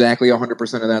re-recording exactly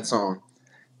 100% of that song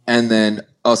and then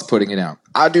us putting it out.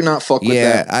 I do not fuck with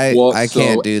that. I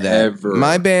can't do that. whatsoever.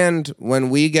 My band, when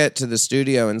we get to the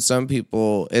studio, and some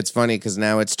people, it's funny because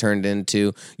now it's turned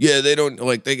into, they don't,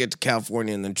 like, they get to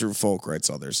California and then Drew Folk writes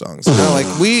all their songs. No,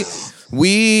 like,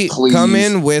 we come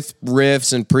in with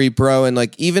riffs and pre-pro, and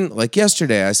like, even like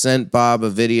yesterday, I sent Bob a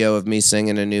video of me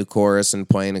singing a new chorus and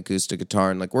playing acoustic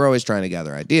guitar, and like, we're always trying to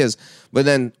gather ideas. But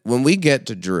then when we get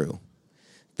to Drew,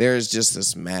 there's just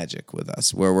this magic with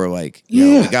us where we're like,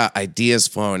 we got ideas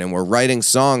flowing and we're writing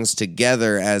songs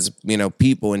together as,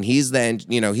 people. And he's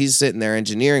he's sitting there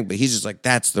engineering, but he's just like,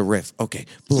 that's the riff. Okay,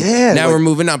 boom. Yeah, now like, we're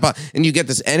moving on. And you get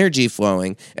this energy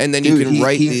flowing, and then you can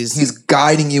write these. He's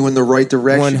guiding you in the right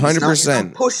direction. 100%. He's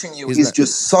not pushing you. He's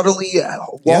just subtly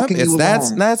walking you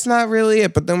along. That's not really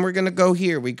it. But then we're going to go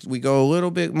here. We go a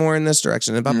little bit more in this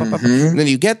direction. And and then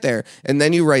you get there, and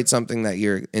then you write something that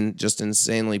you're just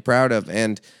insanely proud of.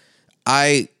 And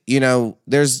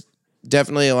there's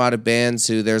definitely a lot of bands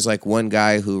who there's like one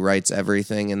guy who writes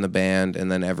everything in the band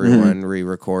and then everyone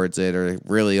re-records it, or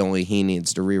really only he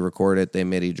needs to re-record it. They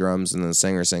MIDI drums and the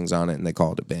singer sings on it and they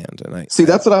call it a band. And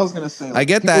that's what I was going to say. Like, I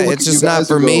get that. It's just not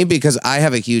for me because I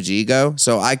have a huge ego,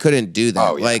 so I couldn't do that.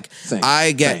 Oh,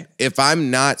 yeah. If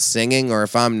I'm not singing or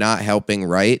if I'm not helping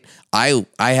write, I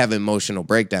have emotional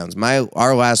breakdowns.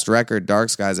 Our last record, Dark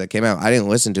Skies, that came out, I didn't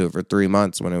listen to it for 3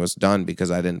 months when it was done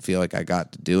because I didn't feel like I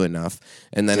got to do enough.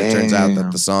 And then it turns out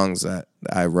that the songs that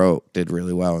I wrote did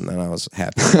really well, and then I was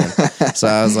happy again. So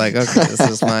I was like, okay, this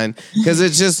is fine. Because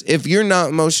it's just, if you're not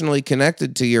emotionally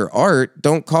connected to your art,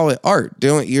 don't call it art.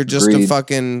 You're just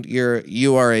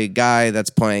you are a guy that's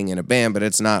playing in a band, but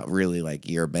it's not really like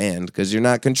your band because you're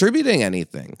not contributing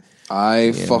anything.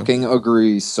 I fucking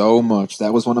agree so much.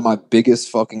 That was one of my biggest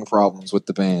fucking problems with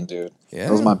the band, dude. Yeah.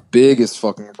 That was my biggest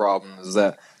fucking problem, is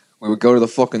that we would go to the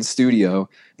fucking studio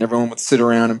and everyone would sit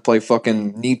around and play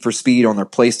fucking Need for Speed on their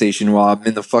PlayStation while I'm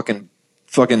in the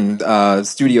fucking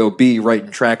Studio B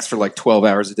writing tracks for like 12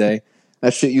 hours a day.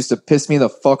 That shit used to piss me the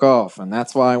fuck off. And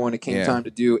that's why when it came time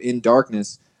to do In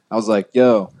Darkness, I was like,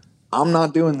 yo, I'm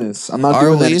not doing this. I'm not doing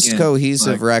that again. Our least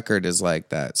cohesive record is like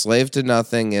that. Slave to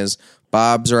Nothing is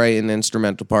Bob's writing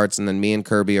instrumental parts, and then me and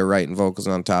Kirby are writing vocals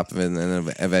on top of it, and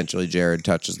then eventually Jared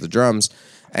touches the drums.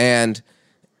 And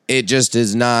it just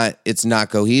is not, it's not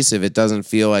cohesive. It doesn't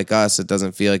feel like us. It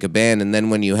doesn't feel like a band. And then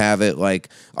when you have it like,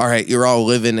 all right, you're all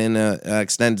living in a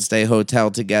extended stay hotel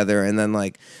together, and then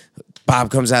like Bob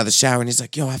comes out of the shower and he's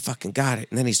like, yo, I fucking got it.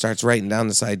 And then he starts writing down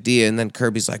this idea, and then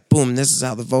Kirby's like, boom, this is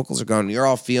how the vocals are going. You're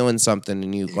all feeling something,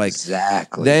 and you like,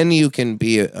 exactly. Then you can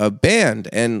be a band.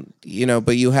 And,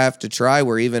 but you have to try,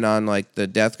 where even on like the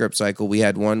Death Grip cycle, we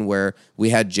had one where we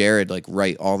had Jared like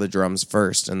write all the drums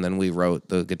first, and then we wrote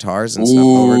the guitars and stuff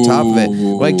over top of it.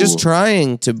 Like just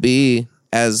trying to be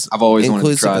as I've always wanted to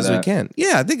inclusive try as we that. can.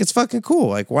 Yeah, I think it's fucking cool.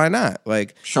 Like, why not?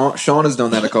 Like, Sean has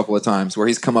done that a couple of times where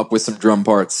he's come up with some drum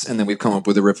parts and then we've come up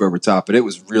with a riff over top. But it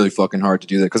was really fucking hard to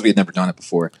do that because we had never done it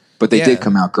before. But they did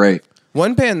come out great.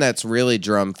 one band that's really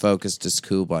drum focused is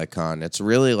Kublai Khan. It's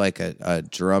really like a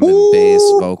drum and bass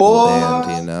vocal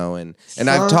band, you know. And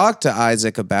I've talked to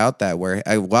Isaac about that, where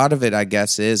a lot of it, I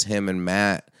guess, is him and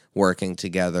Matt working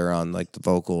together on like the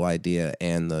vocal idea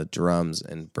and the drums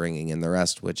and bringing in the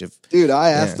rest. Which I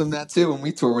asked him that too when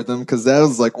we toured with them, because that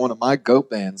was like one of my goat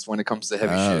bands when it comes to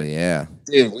heavy shit. Oh yeah,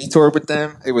 dude, we toured with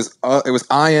them. It was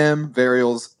I Am,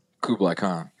 Varials, Kublai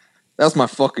Khan. That was my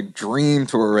fucking dream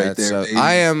tour right there. Baby.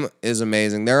 I Am is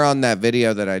amazing. They're on that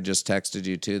video that I just texted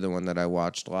you to, the one that I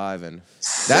watched live, and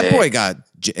that boy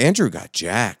Andrew got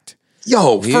jacked.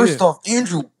 Yo, first off,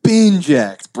 Andrew been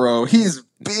jacked, bro. He's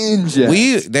been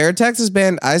jacked. They're a Texas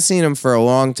band. I've seen them for a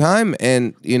long time,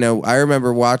 and you know, I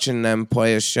remember watching them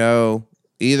play a show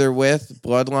either with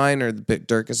Bloodline or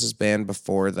Dirkus' band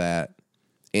before that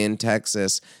in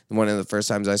Texas. One of the first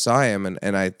times I saw him,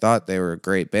 and I thought they were a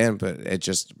great band, but it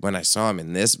just, when I saw him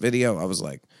in this video, I was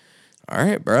like, all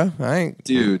right, bro, I ain't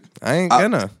gonna.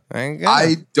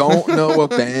 I don't know a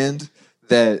band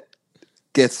that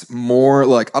gets more,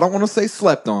 like, I don't want to say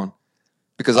slept on,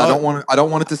 because I don't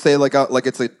want it to say like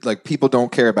it's like people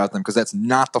don't care about them, because that's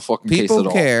not the fucking case at all.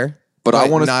 People care, but I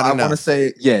want to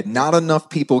say, not enough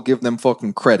people give them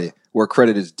fucking credit where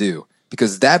credit is due.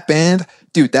 Because that band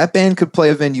could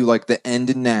play a venue like the End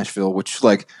in Nashville, which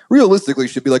like realistically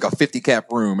should be like a 50 cap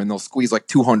room, and they'll squeeze like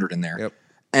 200 in there. Yep.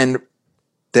 And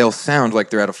they'll sound like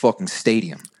they're at a fucking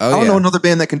stadium. I don't know another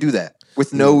band that can do that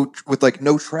with no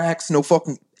tracks, no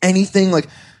fucking anything. Like,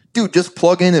 dude, just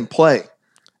plug in and play.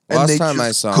 Last time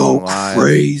I saw them live,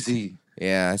 crazy.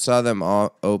 Yeah, I saw them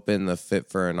all open the Fit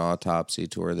for an Autopsy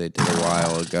tour they did a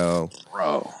while ago.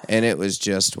 Bro. And it was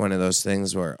just one of those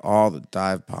things where all the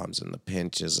dive bombs and the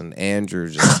pinches and Andrew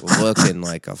just looking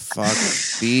like a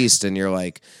fucking beast. And you're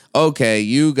like, okay,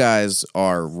 you guys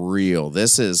are real.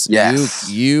 This is,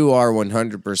 you are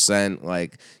 100%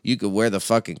 like, you could wear the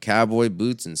fucking cowboy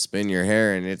boots and spin your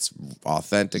hair and it's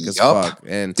authentic as fuck.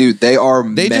 And dude, they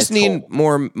just need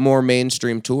more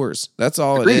mainstream tours. That's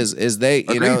all it is they,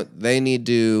 you know, they need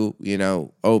to, you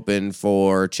know, open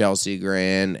for Chelsea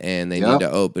Grand, and they need to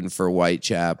open for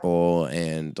Whitechapel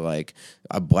and like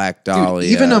a Black Dahlia.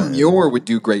 Dude, even a Muir would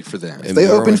do great for them. If they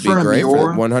opened for a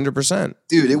Muir, 100%.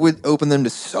 Dude, it would open them to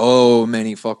so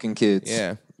many fucking kids.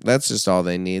 Yeah. That's just all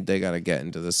they need. They got to get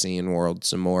into the scene world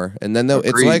some more. And then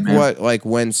it's like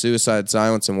when Suicide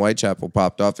Silence and Whitechapel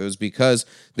popped off, it was because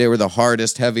they were the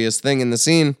hardest, heaviest thing in the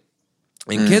scene.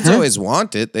 And kids always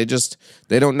want it.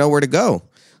 They don't know where to go.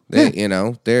 You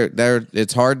know,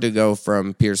 it's hard to go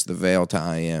from Pierce the Veil to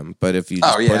I Am, but if you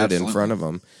just put it in front of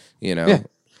them, you know,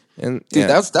 and dude,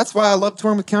 that's why I love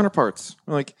touring with Counterparts.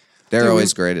 Like, they're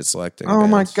always great at selecting. Oh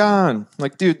bands. my god!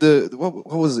 Like, dude, what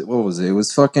was it? What was it? It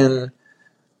was fucking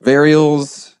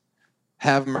Varials,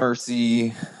 Have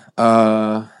Mercy,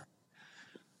 fucking.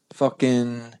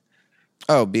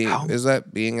 Is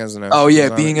that Being as an Ocean? Oh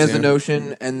yeah, Being as an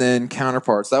Ocean, and then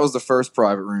Counterparts. That was the first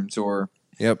Private Room tour.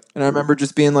 Yep. And I remember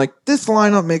just being like, this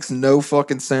lineup makes no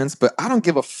fucking sense, but I don't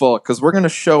give a fuck, because we're going to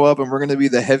show up and we're going to be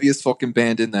the heaviest fucking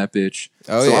band in that bitch.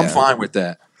 I'm fine with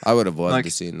that. I would have loved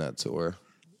to seen that tour.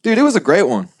 Dude, it was a great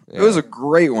one. Yeah. It was a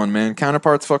great one, man.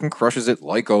 Counterparts fucking crushes it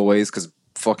like always, because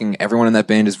fucking everyone in that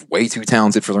band is way too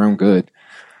talented for their own good.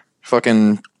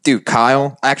 Fucking, dude,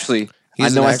 Kyle. Actually, I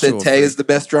know I said Tay is the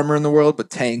best drummer in the world,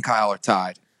 but Tay and Kyle are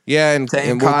tied. Yeah, and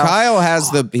Kyle has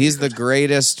he's the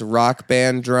greatest rock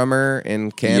band drummer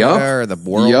in Canada or the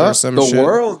world or some shit. The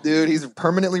world, dude. He's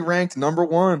permanently ranked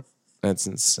 #1. That's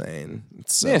insane.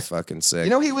 It's so fucking sick. You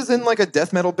know, he was in like a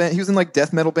death metal band. He was in like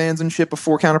death metal bands and shit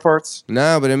before Counterparts.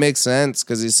 No, but it makes sense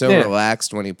because he's so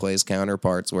relaxed when he plays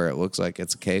Counterparts, where it looks like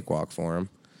it's a cakewalk for him.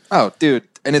 Oh, dude.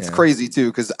 And it's crazy too,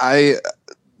 because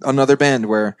another band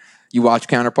where you watch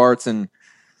Counterparts and,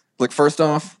 like, first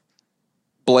off,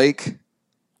 Blake.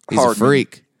 He's a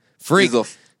freak.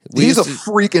 He's a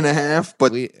freak and a half,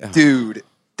 but dude,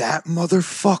 that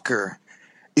motherfucker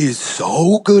is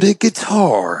so good at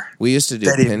guitar. We used to do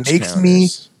that pinch it makes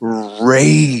counters. Me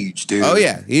rage, dude. Oh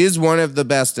yeah, he is one of the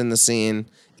best in the scene,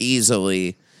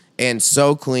 easily, and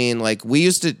so clean. Like, we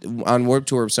used to on Warped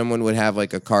Tour, someone would have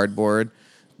like a cardboard.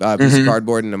 Piece of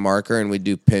cardboard and a marker, and we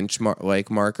do pinch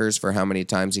markers for how many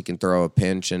times he can throw a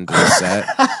pinch into the set.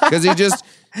 Because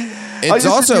it's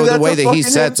also the way that he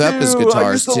sets up his guitars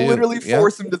I used to too. Literally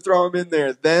force him to throw them in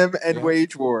there. Them and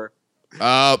Wage War.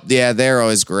 Oh yeah, they're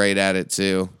always great at it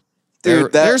too.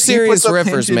 Dude, they're he serious puts a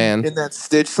riffers, pinch in, man. in that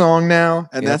Stitch song now,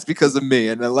 and that's because of me.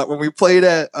 And then, like, when we played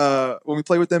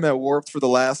with them at Warped for the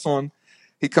last one,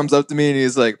 he comes up to me and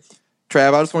he's like,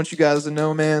 "Trav, I just want you guys to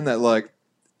know, man, that like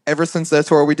ever since that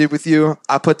tour we did with you,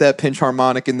 I put that pinch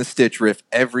harmonic in the Stitch riff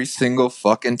every single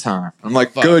fucking time." I'm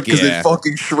like, Fuck good, because yeah. it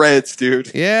fucking shreds,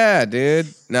 dude. Yeah, dude.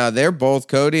 No, they're both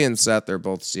Cody and Seth. They're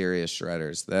both serious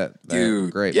shredders. They're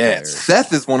Dude, great yeah. players.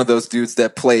 Seth is one of those dudes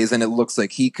that plays and it looks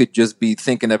like he could just be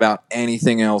thinking about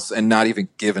anything else and not even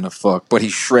giving a fuck, but he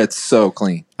shreds so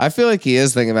clean. I feel like he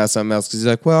is thinking about something else because he's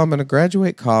like, well, I'm going to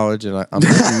graduate college and I'm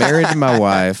getting married to my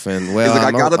wife. And well, He's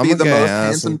like, I gotta be the most handsome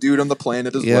handsome dude on the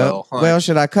planet as yeah. well. Like, Well,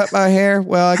 should I cut my hair?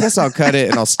 Well, I guess I'll cut it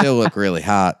and I'll still look really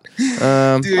hot. dude,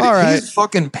 all right. he's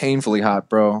fucking painfully hot,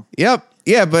 bro. Yep.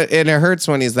 Yeah, and it hurts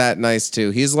when he's that nice too.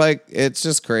 He's like, it's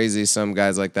just crazy. Some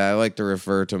guys like that. I like to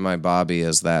refer to my Bobby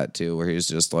as that too, where he's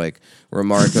just like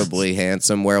remarkably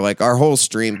handsome. Where like our whole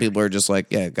stream, people are just like,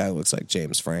 yeah, guy looks like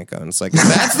James Franco, and it's like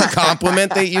that's the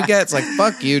compliment that you get. It's like,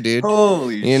 fuck you, dude.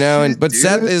 Holy, shit, but dude.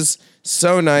 Seth is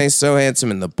so nice, so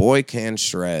handsome, and the boy can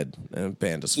shred. And the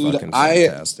band is fucking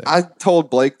fantastic. I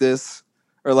told Blake this,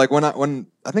 or like when I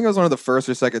think it was one of the first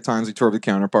or second times we toured with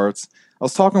Counterparts. I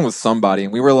was talking with somebody,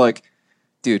 and we were like,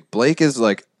 dude, Blake is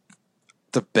like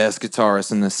the best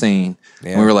guitarist in the scene.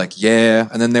 Yeah. And we were like, yeah.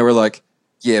 And then they were like,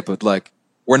 yeah, but like,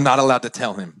 we're not allowed to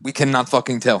tell him. We cannot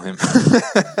fucking tell him.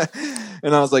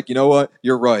 And I was like, you know what?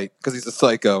 You're right. Because he's a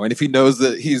psycho. And if he knows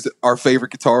that he's our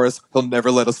favorite guitarist, he'll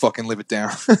never let us fucking live it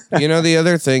down. You know, the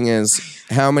other thing is,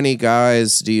 how many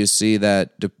guys do you see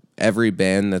that every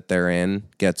band that they're in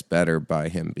gets better by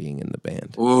him being in the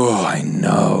band? Oh, I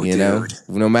know, you dude. know,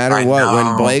 no matter I what, know.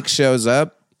 when Blake shows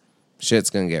up,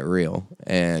 shit's gonna get real,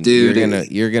 and Dude,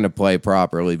 you're gonna play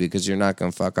properly because you're not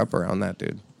gonna fuck up around that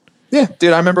dude. Yeah,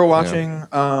 dude, I remember watching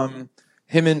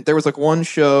him in. There was like one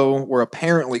show where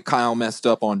apparently Kyle messed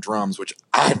up on drums, which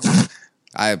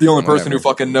the only person who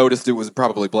fucking noticed it was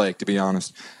probably Blake, to be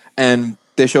honest. And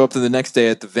they show up to the next day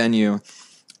at the venue,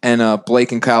 and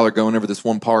Blake and Kyle are going over this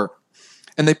one part,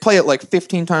 and they play it like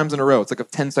 15 times in a row. It's like a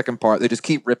 10-second part. They just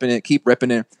keep ripping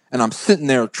it, and I'm sitting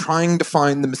there trying to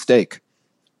find the mistake,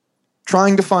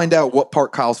 trying to find out what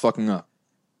part Kyle's fucking up.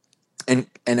 And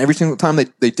every single time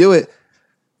they do it,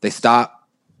 they stop.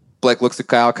 Blake looks at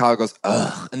Kyle. Kyle goes,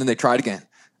 ugh. And then they try it again.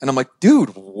 And I'm like,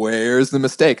 dude, where's the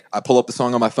mistake? I pull up the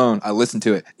song on my phone. I listen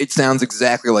to it. It sounds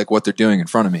exactly like what they're doing in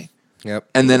front of me. Yep.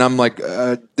 And then I'm like,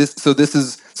 this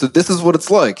is what it's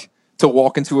like to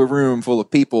walk into a room full of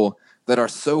people that are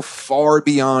so far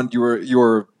beyond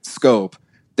your scope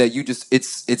that you just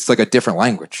it's like a different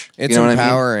language. It's you know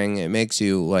empowering. It makes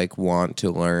you like want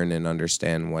to learn and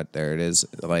understand what there it is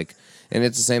like. And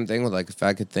it's the same thing with like, if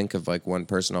I could think of like one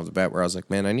person off the bat where I was like,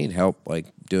 man, I need help like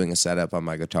doing a setup on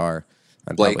my guitar,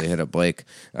 I'd probably hit up Blake.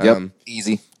 Yep,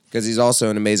 easy. Because he's also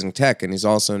an amazing tech and he's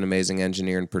also an amazing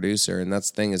engineer and producer. And that's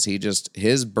the thing is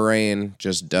his brain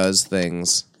just does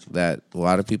things that a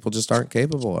lot of people just aren't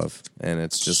capable of. And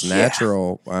it's just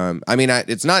natural.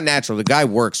 It's not natural. The guy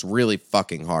works really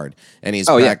fucking hard and he's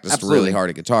practiced really hard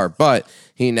at guitar, but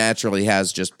he naturally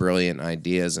has just brilliant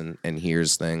ideas and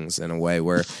hears things in a way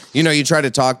where, you know, you try to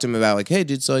talk to him about like, hey,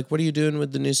 dude, so like, what are you doing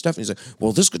with the new stuff? And he's like,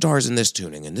 well, this guitar's in this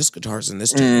tuning and this guitar's in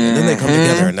this tuning. And then they come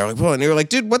together and they're like, well, and you're like,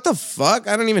 dude, what the fuck?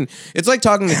 It's like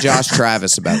talking to Josh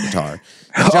Travis about guitar.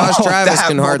 Josh Travis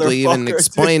can hardly even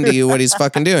explain to you what he's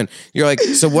fucking doing. You're like,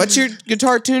 so what's your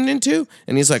guitar tuned into?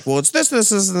 And he's like, well, it's this,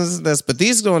 but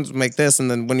these ones make this. And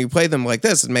then when you play them like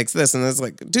this, it makes this. And it's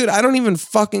like, dude, I don't even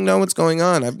fucking know what's going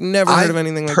on. I've never heard of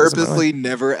anything like this. Purposely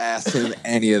never asked him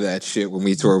any of that shit when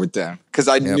we toured with them because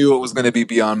I knew it was going to be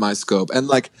beyond my scope. And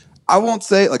like, I won't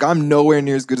say like I'm nowhere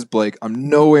near as good as Blake. I'm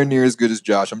nowhere near as good as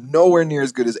Josh. I'm nowhere near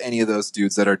as good as any of those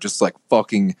dudes that are just like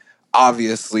fucking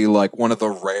obviously like one of the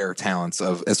rare talents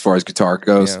of as far as guitar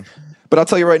goes. Yeah. But I'll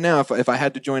tell you right now, if I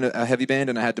had to join a heavy band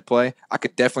and I had to play, I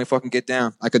could definitely fucking get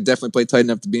down. I could definitely play tight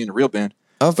enough to be in a real band.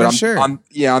 Oh, for sure. I'm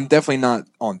definitely not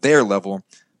on their level.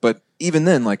 But even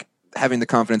then, like having the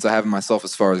confidence I have in myself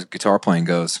as far as guitar playing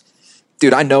goes,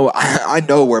 dude, I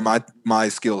know where my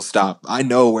skills stop. I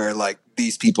know where like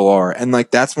these people are. And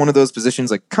like that's one of those positions,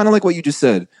 like kind of like what you just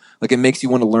said. Like it makes you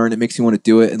want to learn, it makes you want to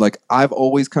do it. And like I've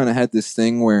always kind of had this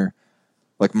thing where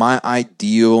like my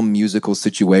ideal musical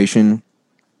situation,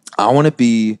 I want to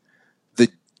be the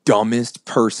dumbest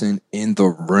person in the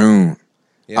room.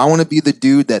 Yeah. I want to be the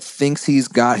dude that thinks he's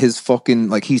got his fucking,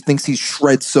 like he thinks he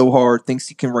shreds so hard, thinks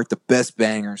he can write the best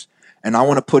bangers. And I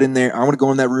want to put in there, I want to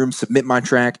go in that room, submit my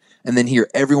track, and then hear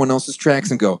everyone else's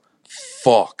tracks and go,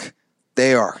 fuck,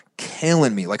 they are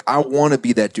killing me. Like I want to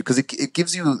be that dude because it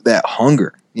gives you that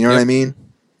hunger. You know what I mean?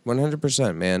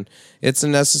 100%, man. It's a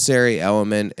necessary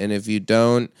element, and if you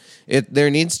don't, there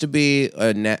needs to be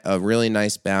a really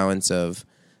nice balance of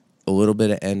a little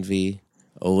bit of envy,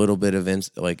 a little bit of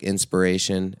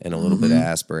inspiration, and a little bit of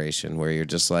aspiration, where you're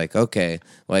just like, okay,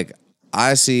 like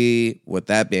I see what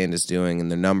that band is doing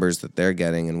and the numbers that they're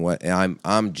getting, and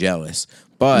I'm jealous,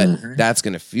 but that's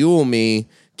going to fuel me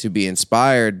to be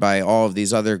inspired by all of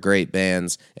these other great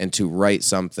bands and to write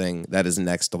something that is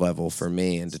next level for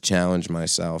me and to challenge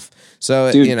myself.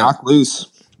 So, dude, Knock Loose.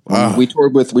 We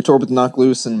toured with Knock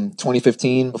Loose in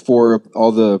 2015 before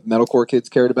all the metalcore kids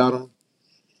cared about them.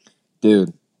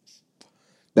 Dude,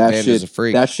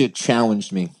 that shit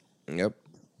challenged me. Yep.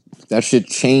 That shit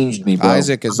changed me, bro.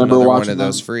 Isaac is another one of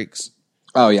those freaks.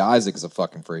 Oh yeah, Isaac is a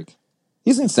fucking freak.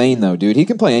 He's insane though, dude. He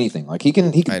can play anything. Like he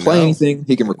can play anything.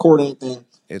 He can record anything.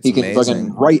 He can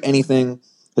fucking write anything.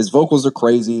 His vocals are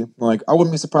crazy. Like I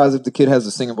wouldn't be surprised if the kid has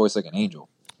a singing voice like an angel.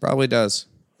 Probably does.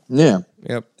 Yeah.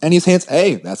 Yep. And he's handsome.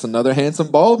 Hey, that's another handsome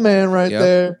bald man right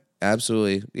there.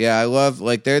 Absolutely. Yeah, I love,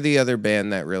 like, they're the other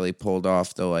band that really pulled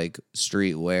off the, like,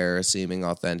 streetwear, seeming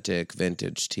authentic,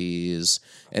 vintage tees,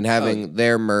 and having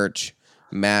their merch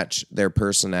match their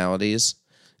personalities,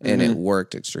 and it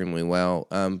worked extremely well.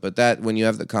 But that, when you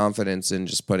have the confidence in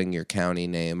just putting your county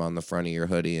name on the front of your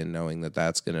hoodie and knowing that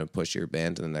that's going to push your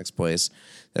band to the next place,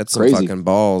 that's some fucking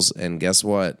balls, and guess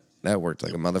what? That worked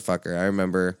like a motherfucker. I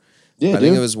remember, I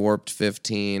think it was Warped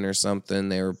 15 or something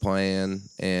they were playing,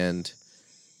 and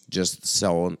just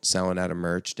selling out of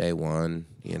merch day one,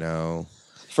 you know.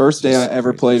 First day I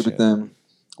ever played with them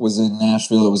was in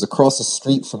Nashville. It was across the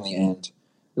street from the End.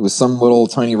 It was some little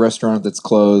tiny restaurant that's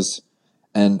closed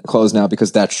now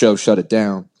because that show shut it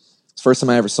down. It's the first time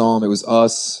I ever saw them. It was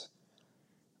us.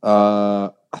 I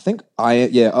think I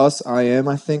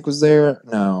think was there.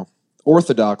 No,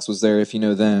 Orthodox was there, if you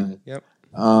know them. Yep.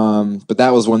 But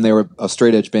that was when they were a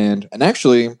straight edge band, and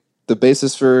actually the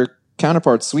bassist for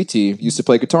Counterpart, Sweet Tea, used to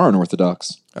play guitar in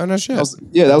Orthodox. Oh no shit!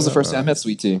 That was the first time I met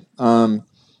Sweet Tea. But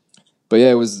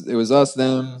yeah, it was us,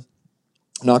 them,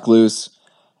 Knock Loose,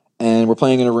 and we're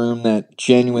playing in a room that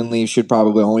genuinely should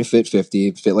probably only fit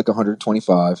 50, fit like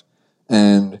 125.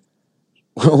 And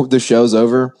the show's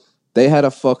over. They had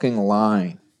a fucking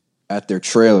line at their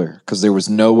trailer because there was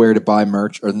nowhere to buy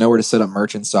merch or nowhere to set up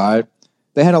merch inside.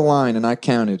 They had a line, and I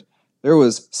counted. There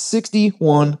was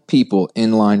 61 people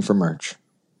in line for merch.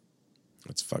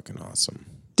 That's fucking awesome.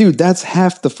 Dude, that's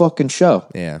half the fucking show.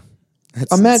 Yeah.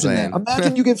 Imagine insane. that.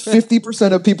 Imagine you get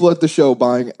 50% of people at the show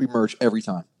buying merch every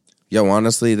time. Yo,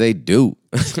 honestly, they do.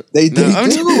 They do.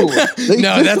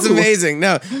 That's amazing.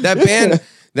 No,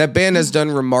 that band has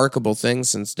done remarkable things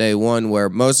since day one, where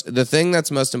the thing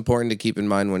that's most important to keep in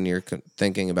mind when you're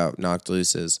thinking about Knocked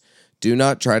Loose is do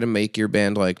not try to make your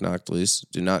band like Knocked Loose.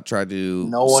 Do not try to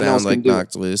sound like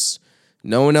Knocked Loose.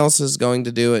 No one else is going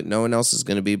to do it. No one else is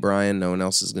going to be Brian. No one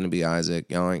else is going to be Isaac.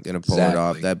 Y'all ain't going to pull it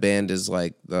off. That band is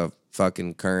like the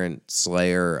fucking current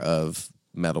slayer of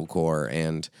metalcore,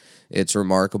 and it's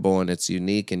remarkable and it's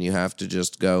unique, and you have to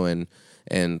just go and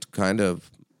kind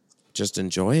of just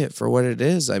enjoy it for what it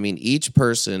is. I mean, each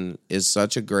person is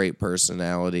such a great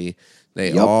personality.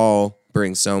 They all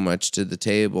bring so much to the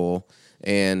table.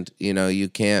 And, you know, you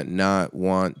can't not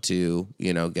want to,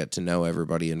 you know, get to know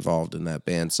everybody involved in that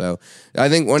band. So I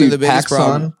think one of the biggest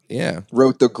problems... Yeah.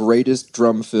 Wrote the greatest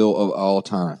drum fill of all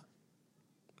time.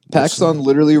 Paxson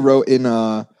literally wrote in,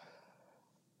 what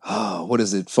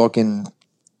is it? Fucking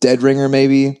Dead Ringer,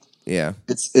 maybe? Yeah.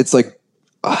 It's like...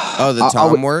 the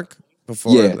tom work?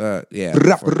 Before that, yeah.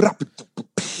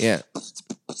 Yeah.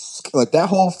 Like that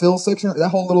whole fill section, that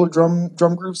whole little drum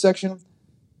groove section...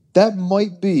 That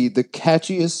might be the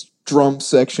catchiest drum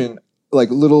section, like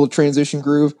little transition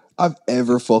groove I've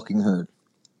ever fucking heard.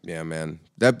 Yeah, man.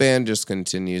 That band just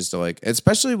continues to like,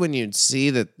 especially when you see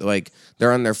that like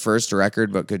they're on their first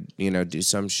record, but could, you know, do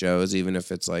some shows, even if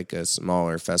it's like a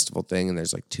smaller festival thing and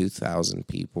there's like 2,000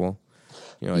 people,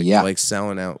 you know, like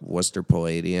selling out Worcester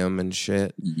Palladium and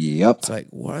shit. Yep. It's like,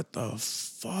 what the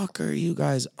fuck are you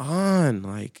guys on?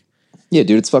 Like, yeah,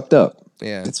 dude, it's fucked up.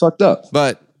 Yeah. It's fucked up.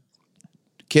 But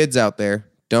kids out there,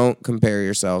 don't compare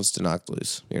yourselves to Knocked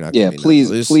Loose. You're not. Yeah, please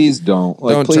don't.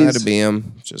 Like, don't try to be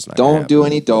them. Just not don't do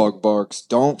any dog barks.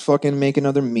 Don't fucking make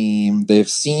another meme. They've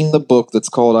seen the book that's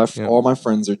called "All My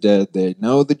Friends Are Dead." They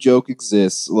know the joke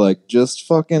exists. Like, just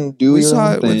fucking do your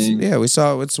own thing. We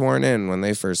saw it with Sworn In when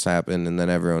they first happened, and then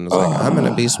everyone was like, "I'm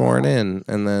gonna be sworn in,"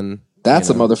 and then that's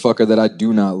a motherfucker that I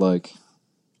do not like.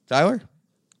 Tyler.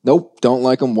 Nope, don't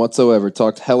like him whatsoever.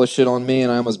 Talked hella shit on me,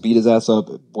 and I almost beat his ass up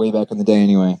way back in the day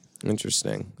anyway.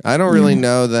 Interesting. I don't really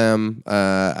know them.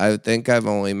 I think I've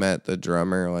only met the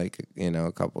drummer, like, you know,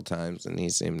 a couple times, and he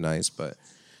seemed nice, but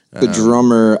The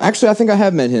drummer. Actually, I think I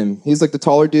have met him. He's like the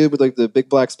taller dude with like the big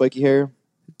black spiky hair.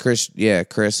 Chris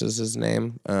is his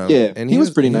name. And he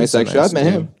was pretty nice, actually. I've met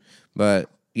him. But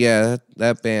yeah,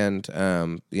 that band,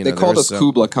 they called us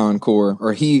Kublai Khan Core,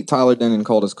 or Tyler Denon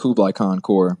called us Kublai Khan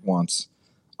Core once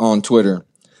on Twitter.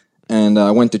 And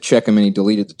I went to check him and he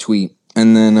deleted the tweet.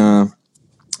 And then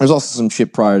there's also some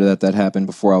shit prior to that happened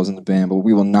before I was in the band, but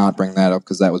we will not bring that up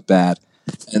because that was bad.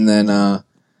 And then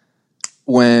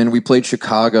when we played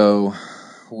Chicago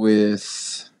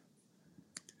with...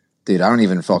 Dude, I don't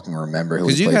even fucking remember who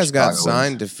we played. Because you guys Chicago got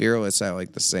signed to Fearless at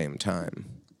like the same time.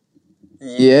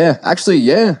 Yeah, actually,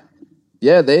 yeah.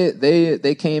 Yeah,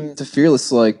 they came to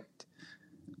Fearless like,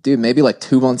 dude, maybe like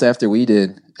 2 months after we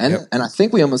did. And and I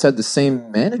think we almost had the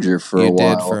same manager for a while.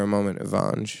 You did for a moment,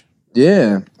 Evange.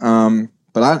 Yeah.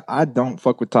 But I don't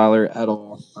fuck with Tyler at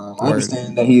all. I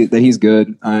understand that he's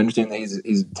good. I understand that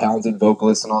he's a talented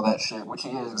vocalist and all that shit, which he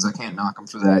is, because I can't knock him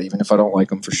for that, even if I don't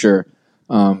like him for sure.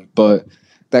 But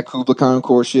that Kublai Khan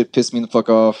Core shit pissed me the fuck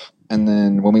off. And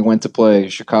then when we went to play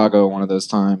Chicago one of those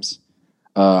times,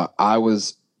 I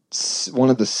was one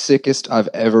of the sickest I've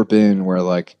ever been, where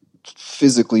like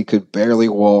physically could barely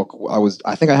walk.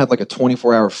 I think I had like a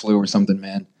 24-hour flu or something,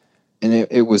 man. And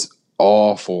it was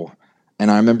awful. And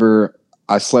I remember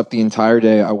I slept the entire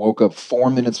day. I woke up 4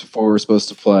 minutes before we were supposed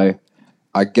to play.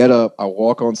 I get up, I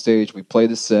walk on stage, we play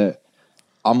the set.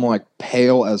 I'm like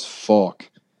pale as fuck.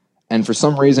 And for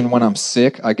some reason, when I'm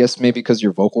sick, I guess maybe because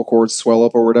your vocal cords swell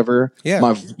up or whatever,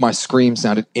 my scream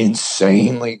sounded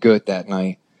insanely good that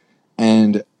night.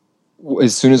 And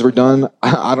as soon as we're done,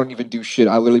 I don't even do shit.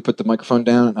 I literally put the microphone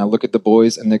down and I look at the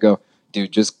boys and they go,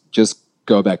 dude, just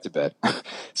go back to bed.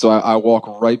 So I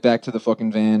walk right back to the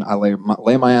fucking van. I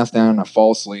lay my ass down and I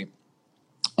fall asleep.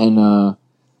 And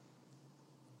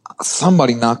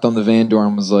somebody knocked on the van door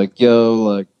and was like, yo,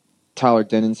 like Tyler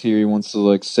Denon's here. He wants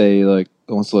to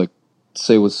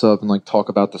say what's up and like talk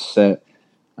about the set.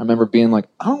 I remember being like,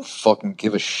 I don't fucking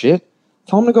give a shit.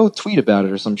 Tell him to go tweet about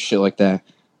it or some shit like that.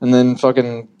 And then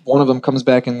fucking one of them comes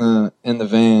back in the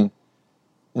van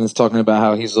and is talking about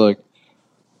how he's like,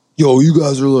 yo, you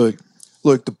guys are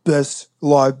like the best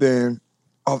live band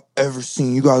I've ever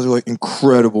seen. You guys are like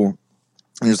incredible. And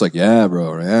you're just like, yeah,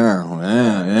 bro, yeah.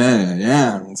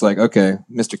 It's like, okay,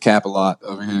 Mr. Cap-a-Lot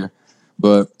over here.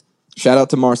 But shout out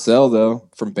to Marcel, though,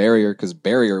 from Barrier, because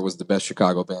Barrier was the best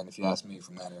Chicago band, if you ask me,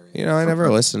 from that area. You know, I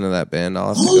never listened to that band.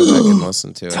 I'll have to go back and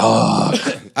listen to it.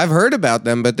 I've heard about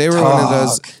them, but they were one of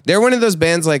those. They're one of those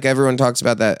bands like everyone talks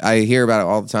about that. I hear about it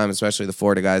all the time, especially the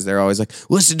Florida guys. They're always like,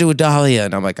 listen to Adalia.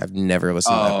 And I'm like, I've never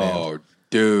listened to that band. Oh,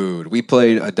 dude. We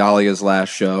played Adalia's last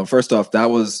show. First off,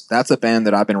 that's a band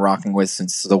that I've been rocking with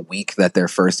since the week that their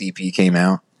first EP came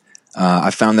out.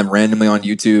 I found them randomly on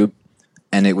YouTube.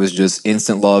 And it was just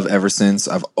instant love ever since.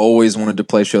 I've always wanted to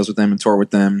play shows with them and tour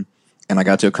with them. And I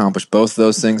got to accomplish both of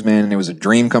those things, man. And it was a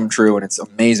dream come true. And it's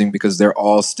amazing because they're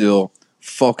all still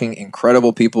fucking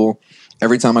incredible people.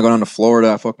 Every time I go down to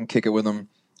Florida, I fucking kick it with them.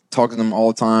 Talk to them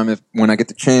all the time when I get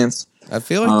the chance. I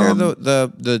feel like they're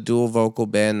the dual vocal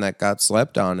band that got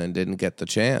slept on and didn't get the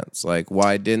chance. Like,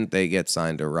 why didn't they get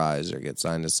signed to Rise or get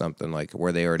signed to something like,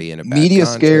 were they already in a bad Media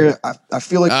contract? Scare. I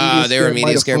feel like they were a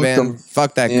Media Scare band.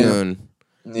 Fuck that goon.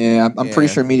 Yeah, I'm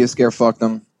pretty sure Media Scare fucked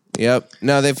them. Yep.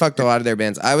 No, they fucked a lot of their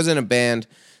bands. I was in a band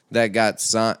that got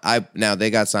signed. They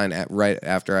got signed right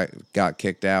after I got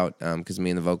kicked out because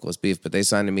me and the vocalist beef. But they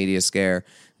signed to Media Scare,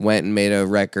 went and made a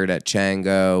record at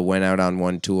Chango, went out on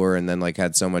one tour, and then like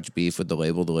had so much beef with the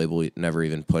label. The label never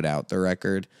even put out the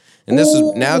record. And this is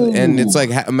now, and it's like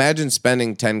imagine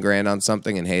spending $10,000 on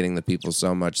something and hating the people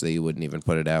so much that you wouldn't even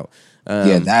put it out.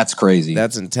 Yeah, that's crazy.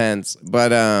 That's intense.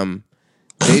 But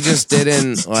they just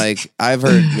didn't like. I've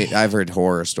heard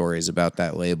horror stories about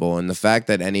that label, and the fact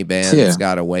that any bands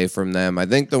got away from them. I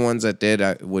think the ones that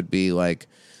did would be like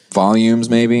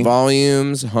Volumes, maybe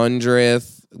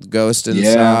 100th, Ghost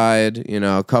Inside. You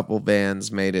know, a couple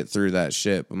bands made it through that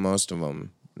shit, but most of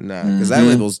them because that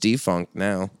label's defunct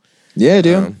now. Yeah,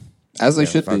 dude. As they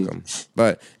should be. Them.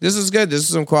 But this is good. This is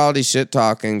some quality shit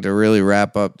talking to really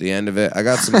wrap up the end of it. I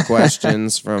got some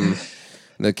questions from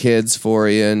the kids for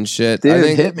you and shit. Dude, I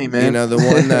think, hit me, man. You know, the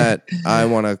one that I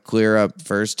want to clear up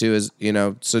first too is, you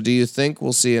know, so do you think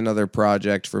we'll see another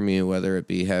project from you, whether it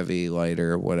be heavy,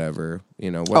 lighter, whatever,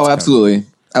 you know? Absolutely.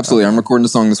 Absolutely. I'm recording a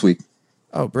song this week.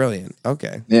 Oh, brilliant.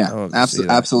 Okay. Yeah,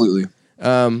 absolutely.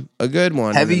 A good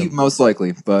one. Heavy, most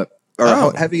likely, but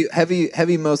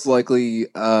heavy, most likely.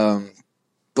 But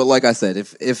like I said,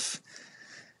 if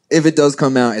if it does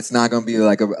come out, it's not gonna be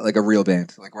like a real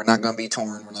band. Like we're not gonna be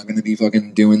touring. We're not gonna be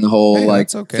fucking doing the whole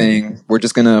that's okay. thing. We're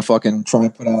just gonna fucking try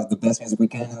and put out the best music we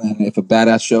can, and then if a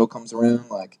badass show comes around,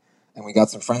 like, and we got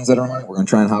some friends that are on it, we're gonna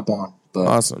try and hop on. But,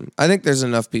 awesome. I think there's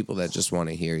enough people that just want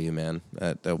to hear you, man.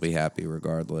 That they'll be happy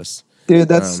regardless. dude,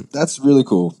 that's really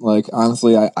cool. Like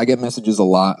honestly, I get messages a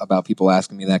lot about people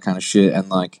asking me that kind of shit, and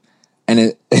like, and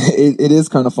it is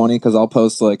kind of funny because I'll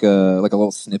post like a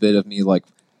little snippet of me like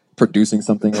producing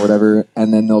something or whatever,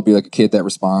 and then there'll be like a kid that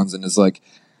responds and is like,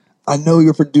 I know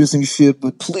you're producing shit,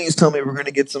 but please tell me we're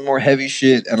gonna get some more heavy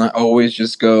shit. And I always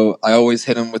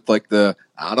hit him with like the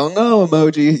I don't know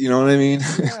emoji, you know what I mean?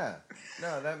 Yeah.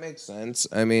 No, that makes sense.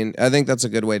 I mean, I think that's a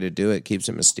good way to do it. Keeps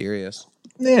it mysterious.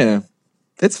 Yeah.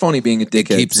 It's funny being a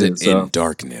dickhead. Keeps too, it so. in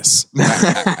darkness.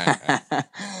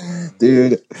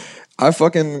 Dude, I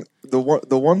fucking the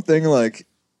one thing like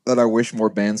that I wish more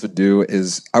bands would do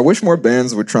is I wish more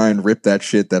bands would try and rip that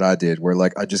shit that I did, where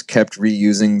like I just kept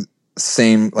reusing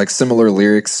similar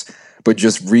lyrics, but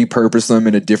just repurpose them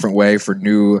in a different way for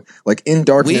new, like In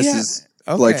Darkness is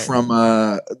like from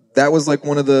that was like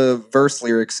one of the verse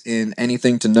lyrics in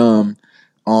Anything to Numb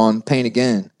on Pain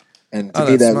Again, and to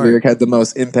me that lyric had the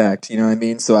most impact, you know what I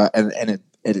mean? So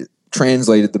it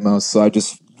translated the most, so I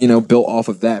just built off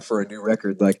of that for a new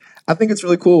record. Like I think it's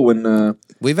really cool when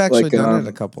we've actually done it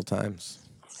a couple times.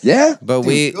 Yeah, but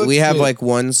we have like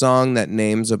one song that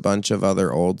names a bunch of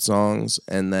other old songs,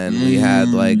 and then we had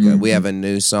like we have a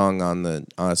new song on the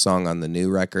song on the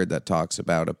new record that talks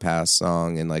about a past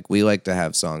song, and like we like to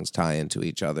have songs tie into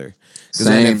each other. Because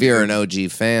then if you're an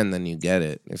OG fan, then you get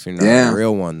it. If you're not a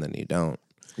real one, then you don't.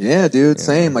 Yeah, dude,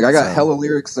 same. Like I got hella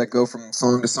lyrics that go from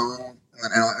song to song,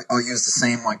 and I'll use the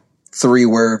same like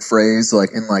 3-word phrase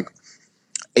like in like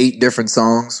 8 different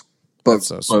songs. But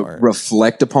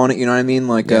reflect upon it, you know what I mean?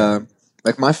 Like,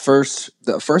 like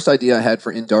the first idea I had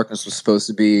for In Darkness was supposed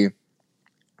to be, it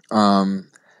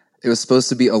was supposed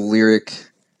to be a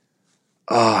lyric.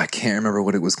 Oh, I can't remember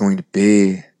what it was going to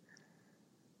be.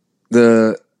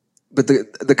 The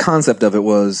concept of it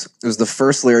was the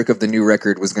first lyric of the new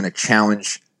record was going to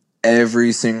challenge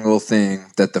every single thing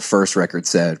that the first record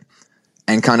said,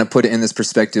 and kind of put it in this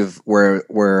perspective where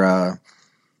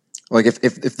like if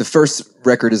the first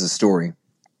record is a story,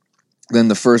 then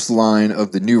the first line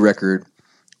of the new record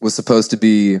was supposed to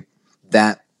be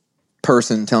that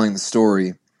person telling the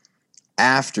story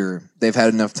after they've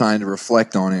had enough time to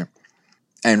reflect on it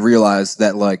and realize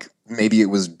that like maybe it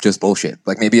was just bullshit.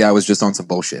 Like maybe I was just on some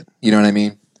bullshit. You know what I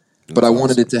mean? But I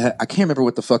wanted it to I can't remember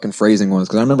what the fucking phrasing was,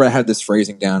 because I remember I had this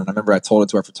phrasing down, and I remember I told it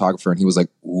to our photographer and he was like,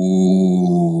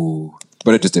 ooh.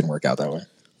 But it just didn't work out that way.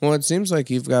 Well, it seems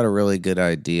like you've got a really good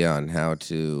idea on how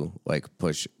to like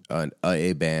push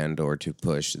a band, or to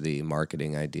push the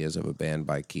marketing ideas of a band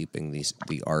by keeping the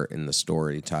art and the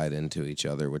story tied into each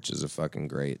other, which is a fucking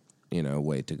great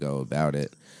way to go about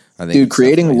it. I think, dude,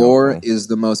 creating lore is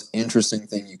the most interesting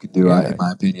thing you could do, in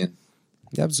my opinion.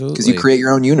 Absolutely, because you create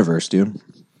your own universe, dude.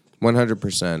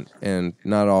 100%, and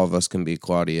not all of us can be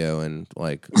Claudio and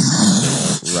like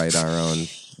write our own.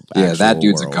 Yeah, that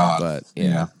dude's world, a god. But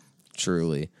yeah.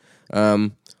 Truly.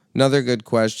 Another good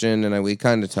question, and we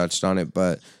kind of touched on it,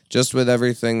 but just with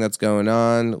everything that's going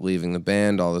on, leaving the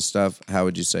band, all this stuff, how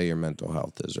would you say your mental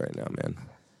health is right now, man?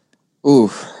 Ooh,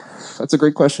 that's a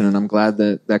great question, and I'm glad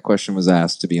that question was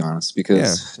asked, to be honest,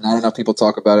 because not enough people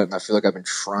talk about it, and I feel like I've been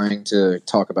trying to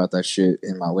talk about that shit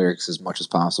in my lyrics as much as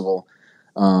possible.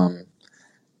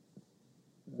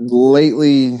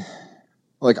 Lately,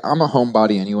 like I'm a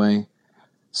homebody anyway,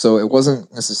 so it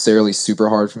wasn't necessarily super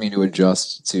hard for me to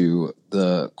adjust to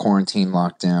the quarantine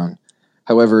lockdown.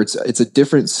 However, it's a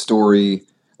different story,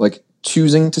 like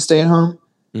choosing to stay at home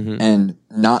and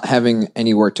not having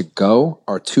anywhere to go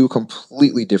are two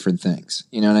completely different things.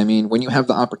 You know what I mean? When you have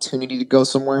the opportunity to go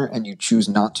somewhere and you choose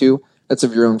not to, that's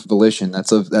of your own volition.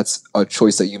 That's a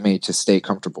choice that you made to stay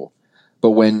comfortable. But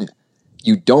when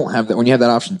you don't have that, when you have that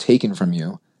option taken from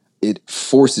you, it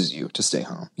forces you to stay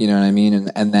home. You know what I mean?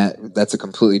 And that's a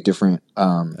completely different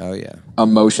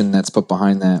emotion that's put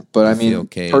behind that. But I mean,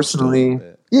 personally,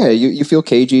 you feel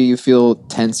cagey, you feel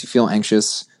tense, you feel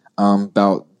anxious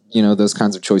about those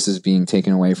kinds of choices being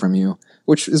taken away from you,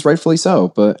 which is rightfully so.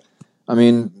 But I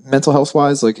mean, mental health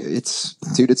wise, like it's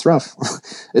rough.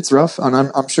 It's rough, and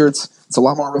I'm sure it's a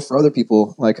lot more rough for other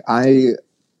people. Like I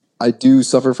do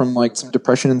suffer from like some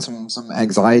depression and some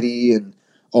anxiety and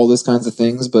all those kinds of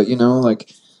things, but like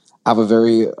I have a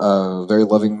very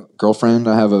loving girlfriend.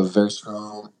 I have a very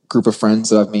strong group of friends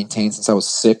that I've maintained since I was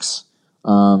 6.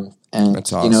 And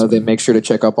that's awesome. They make sure to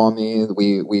check up on me.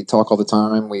 We talk all the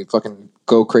time. We fucking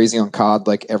go crazy on COD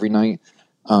like every night.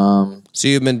 So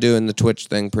you've been doing the Twitch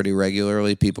thing pretty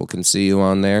regularly. People can see you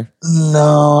on there.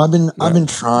 No, I've been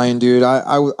trying, dude.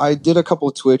 I did a couple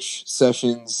of Twitch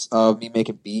sessions of me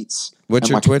making beats. What's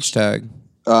your Twitch tag?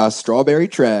 Strawberry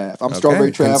Trav. I'm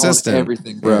Strawberry Trav consistent. on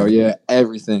everything, bro. Yeah,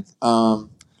 everything.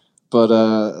 But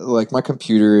like my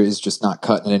computer is just not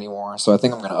cutting it anymore, so I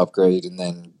think I'm gonna upgrade and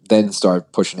then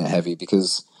start pushing it heavy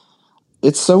because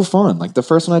it's so fun. Like the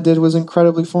first one I did was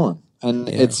incredibly fun, and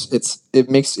it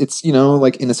makes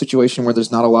like in a situation where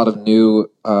there's not a lot of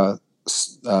new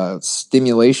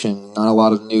stimulation, not a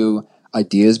lot of new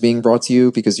ideas being brought to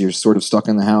you because you're sort of stuck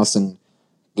in the house and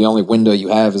the only window you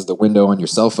have is the window on your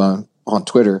cell phone on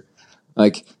Twitter.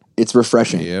 Like it's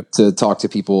refreshing to talk to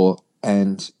people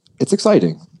and it's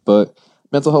exciting. But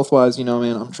mental health wise,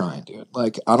 man, I'm trying, dude.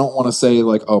 Like I don't want to say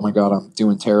like, oh my God, I'm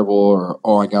doing terrible or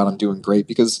oh my God, I'm doing great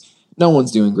because no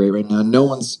one's doing great right now. No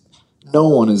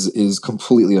one is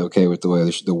completely okay with the way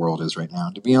the world is right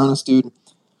now. To be honest, dude,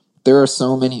 there are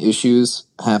so many issues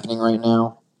happening right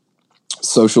now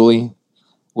socially,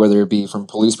 whether it be from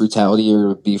police brutality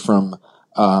or it be from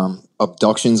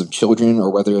abductions of children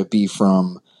or whether it be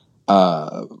from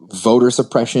voter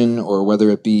suppression or whether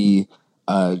it be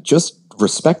just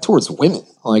respect towards women.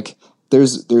 Like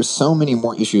there's so many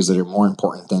more issues that are more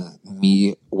important than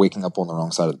me waking up on the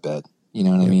wrong side of the bed. You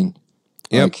know what I mean?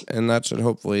 Yep. Like, And that should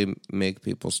hopefully make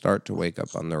people start to wake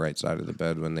up on the right side of the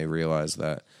bed when they realize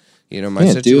that, my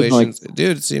situations,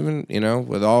 dude, it's even,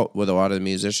 with a lot of the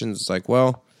musicians, it's like,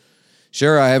 well,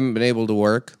 sure, I haven't been able to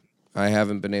work. I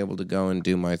haven't been able to go and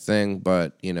do my thing,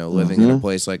 but, living in a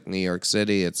place like New York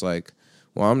City, it's like,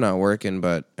 well, I'm not working,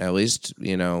 but at least,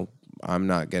 I'm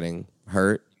not getting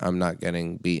hurt. I'm not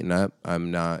getting beaten up.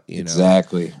 I'm not,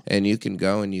 exactly. And you can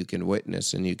go and you can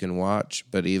witness and you can watch.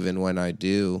 But even when I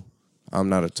do, I'm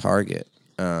not a target.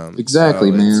 Exactly,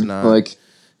 so man. Not, like,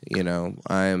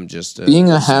 I am just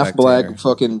being a half black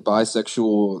fucking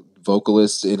bisexual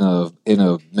vocalist in a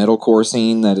metalcore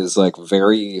scene that is like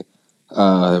very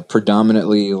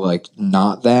predominantly like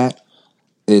not that.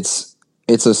 It's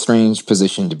a strange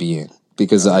position to be in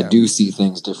because I do see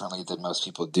things differently than most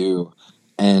people do.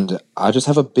 And I just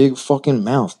have a big fucking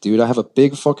mouth, dude. I have a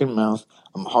big fucking mouth.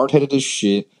 I'm hard-headed as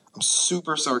shit. I'm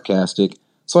super sarcastic.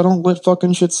 So I don't let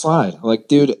fucking shit slide. Like,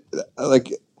 dude,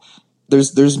 like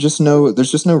there's just no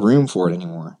room for it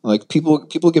anymore. Like people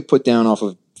get put down off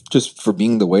of just for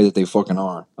being the way that they fucking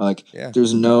are. Like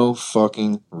there's no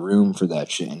fucking room for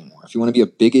that shit anymore. If you want to be a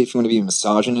bigot, if you want to be a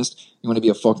misogynist, you want to be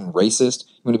a fucking racist,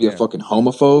 you want to be a fucking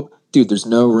homophobe, dude, there's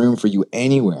no room for you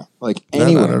anywhere. Like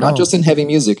anywhere. Not just in heavy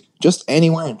music, just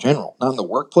anywhere in general. Not in the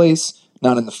workplace,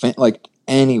 not in the like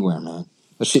anywhere, man.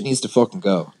 The shit needs to fucking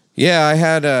go. Yeah, I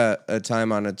had a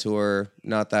time on a tour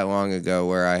not that long ago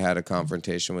where I had a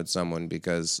confrontation with someone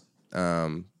because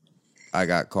I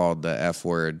got called the F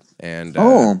word, and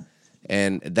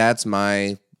that's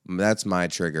my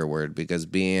trigger word because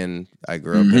I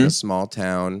grew up in a small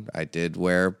town. I did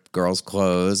wear girls'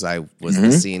 clothes. I was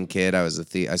the scene kid. I was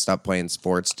I stopped playing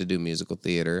sports to do musical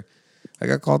theater. I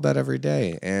got called that every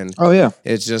day, and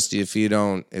it's just if you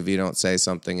don't say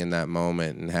something in that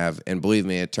moment and believe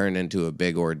me, it turned into a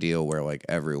big ordeal where like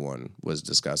everyone was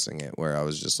discussing it. Where I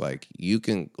was just like,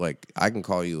 I can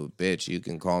call you a bitch, you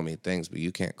can call me things, but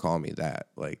you can't call me that.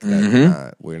 Like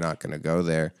we're not gonna go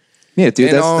there. Yeah,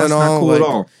 dude, that's not cool at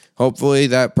all. Hopefully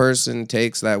that person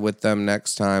takes that with them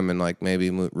next time and like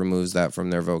maybe removes that from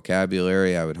their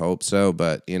vocabulary. I would hope so,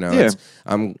 but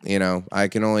I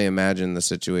can only imagine the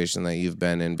situation that you've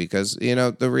been in because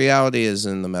the reality is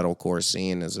in the metalcore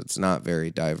scene is it's not very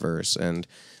diverse and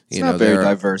it's not very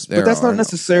diverse. But that's not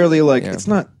necessarily like it's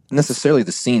not necessarily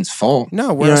the scene's fault.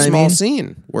 No, we're a small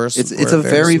scene. It's a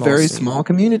very very small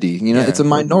community. It's a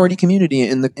minority community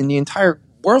in the entire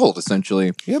world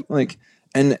essentially. Yep. Like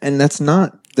and that's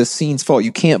not the scene's fault.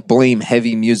 You can't blame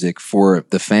heavy music for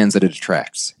the fans that it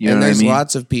attracts. You know what I mean? There's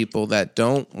lots of people that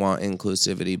don't want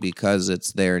inclusivity because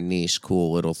it's their niche,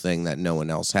 cool little thing that no one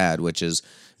else had, which is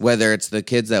whether it's the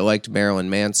kids that liked Marilyn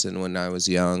Manson when I was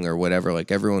young or whatever.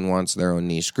 Like everyone wants their own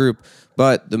niche group.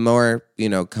 But the more,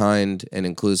 kind and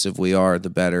inclusive we are, the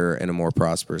better and a more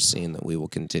prosperous scene that we will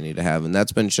continue to have. And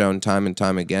that's been shown time and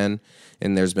time again.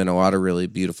 And there's been a lot of really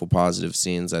beautiful, positive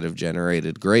scenes that have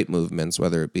generated great movements,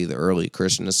 whether it be the early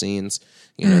Krishna scenes,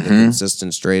 the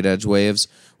consistent straight edge waves,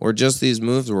 or just these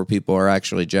moves where people are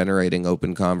actually generating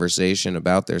open conversation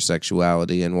about their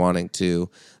sexuality and wanting to,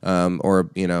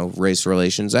 race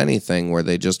relations, anything where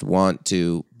they just want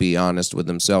to be honest with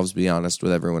themselves, be honest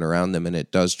with everyone around them, and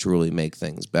it does truly make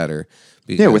things better.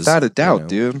 Because, without a doubt,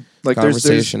 dude. Like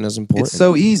conversation is important. It's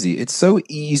so easy. It's so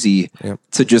easy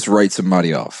to just write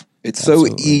somebody off. It's so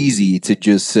Absolutely. easy to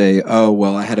just say, oh,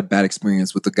 well, I had a bad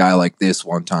experience with a guy like this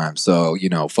one time, so,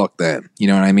 fuck them. You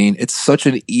know what I mean? It's such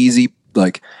an easy,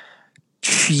 like,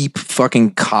 cheap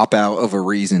fucking cop-out of a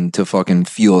reason to fucking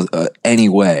feel any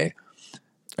way.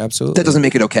 Absolutely. That doesn't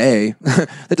make it okay.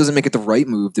 That doesn't make it the right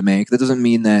move to make. That doesn't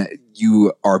mean that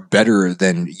you are better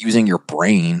than using your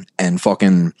brain and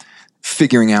fucking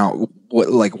figuring out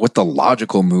what the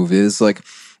logical move is. Like,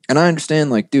 and I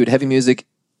understand, like, dude, heavy music,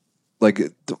 like,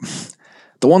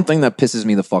 the one thing that pisses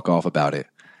me the fuck off about it,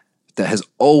 that has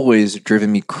always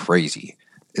driven me crazy,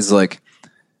 is like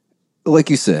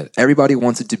you said, everybody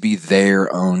wants it to be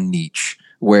their own niche,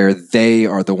 where they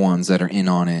are the ones that are in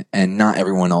on it, and not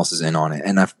everyone else is in on it.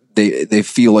 And they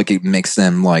feel like it makes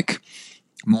them like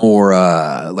more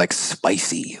like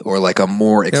spicy or like a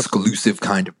more exclusive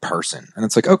kind of person. And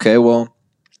it's like, okay, well,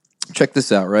 check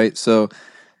this out, right? So,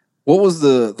 what was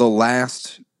the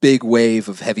last big wave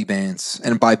of heavy bands?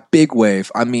 And by big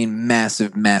wave, I mean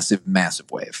massive, massive,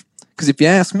 massive wave. Because if you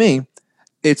ask me,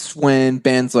 it's when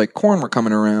bands like Korn were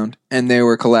coming around and they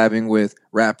were collabing with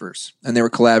rappers and they were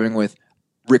collabing with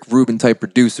Rick Rubin type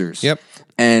producers. Yep.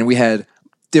 And we had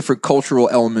different cultural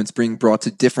elements being brought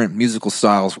to different musical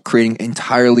styles, creating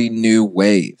entirely new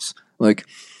waves. Like,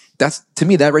 that's, to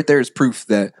me, that right there is proof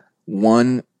that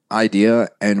one idea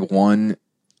and one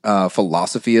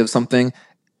philosophy of something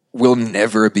will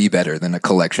never be better than a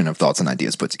collection of thoughts and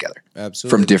ideas put together.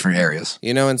 Absolutely. From different areas.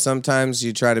 You know, and sometimes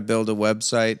you try to build a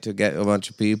website to get a bunch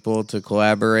of people to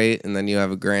collaborate, and then you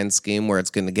have a grand scheme where it's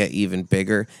going to get even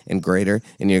bigger and greater,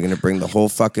 and you're going to bring the whole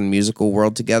fucking musical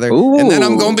world together. Ooh. And then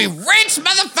I'm going to be rich,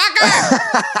 motherfucker!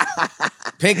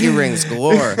 Pinky rings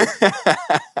galore.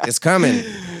 It's coming.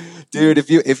 Dude, if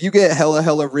you get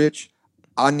hella rich,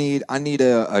 I need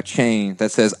a chain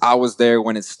that says I was there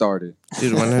when it started.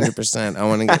 Dude, 100%. I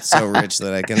want to get so rich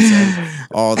that I can send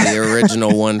all the original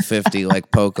 150 like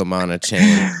Pokemon a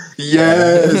chain.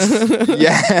 Yes.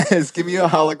 Yes. Give me a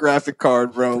holographic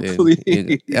card, bro, Dude,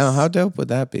 please. yeah, how dope would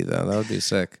that be, though? That would be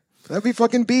sick. That'd be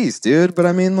fucking beast, dude. But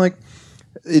I mean, like,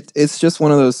 it's just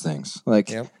one of those things.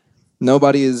 Like, Yep.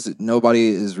 Nobody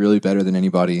is really better than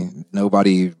anybody.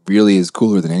 Nobody really is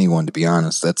cooler than anyone, to be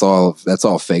honest. That's all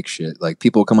fake shit. Like,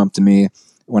 people come up to me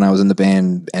when I was in the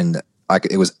band, and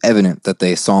it was evident that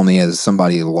they saw me as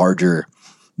somebody larger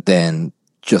than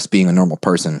just being a normal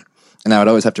person. And I would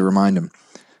always have to remind them.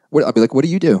 I'd be like, "What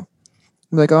do you do?"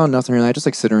 I'm like, "Oh, nothing really. I just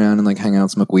like sit around and like hang out,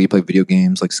 smoke weed, play video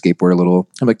games, like skateboard a little."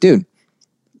 I'm like, "Dude,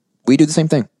 we do the same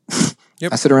thing."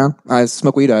 Yep. I sit around, I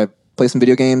smoke weed, I play some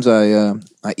video games, I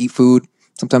eat food.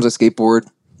 Sometimes I skateboard,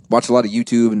 watch a lot of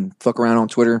YouTube, and fuck around on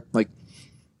Twitter. Like,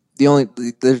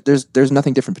 there's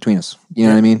nothing different between us. You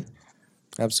know what I mean?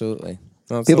 Absolutely.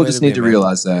 Well, People just need to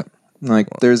realize that. Like,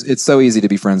 it's so easy to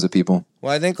be friends with people.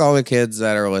 Well, I think all the kids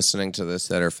that are listening to this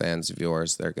that are fans of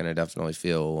yours, they're going to definitely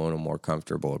feel a little more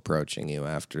comfortable approaching you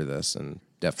after this, and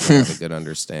definitely have a good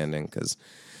understanding, because,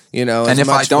 you know, And as if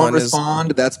I much don't fun as-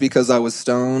 respond, that's because I was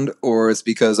stoned, or it's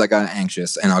because I got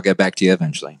anxious, and I'll get back to you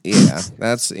eventually. yeah,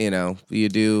 that's, you know, you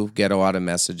do get a lot of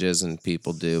messages, and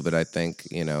people do, but I think,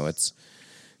 you know, it's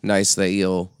nice that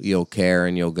you'll care,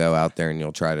 and you'll go out there and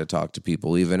you'll try to talk to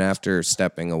people even after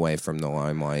stepping away from the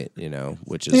limelight, you know,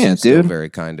 which is still very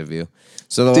kind of you.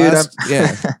 So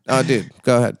oh, dude,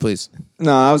 go ahead, please.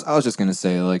 No, I was just gonna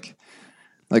say, like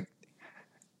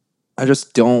I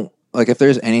just don't, like, if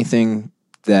there's anything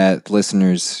that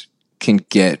listeners can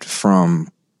get from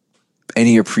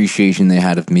any appreciation they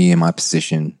had of me and my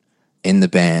position in the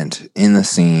band, in the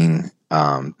scene,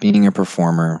 being a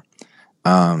performer,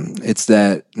 it's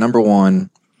that, number one,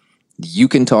 you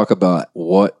can talk about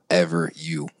whatever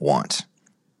you want.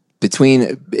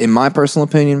 In my personal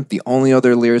opinion, the only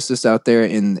other lyricist out there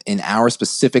in our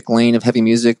specific lane of heavy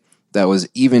music that was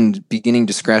even beginning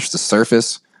to scratch the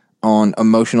surface on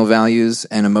emotional values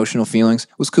and emotional feelings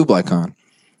was Kublai Khan.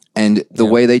 And the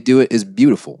way they do it is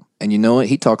beautiful. And you know what?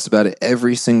 He talks about it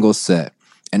every single set.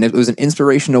 And it was an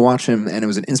inspiration to watch him, and it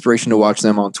was an inspiration to watch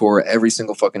them on tour every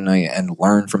single fucking night and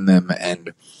learn from them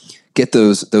and get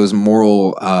those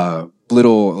moral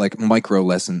little, like, micro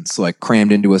lessons, like,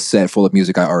 crammed into a set full of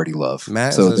music I already love.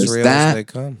 Matt so is as there's real that. as they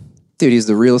come. Dude, he's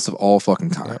the realest of all fucking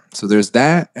time. Yep. So there's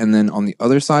that, and then on the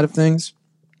other side of things,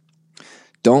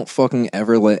 don't fucking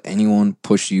ever let anyone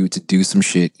push you to do some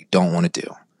shit you don't want to do.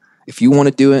 If you want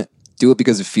to do it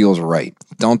because it feels right.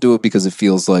 Don't do it because it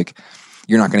feels like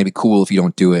you're not going to be cool if you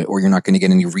don't do it, or you're not going to get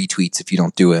any retweets if you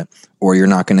don't do it, or you're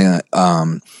not going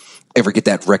to ever get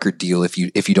that record deal if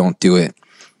you don't do it.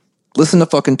 Listen to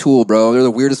fucking Tool, bro. They're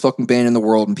the weirdest fucking band in the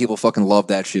world, and people fucking love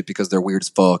that shit because they're weird as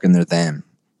fuck and they're them.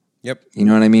 Yep. You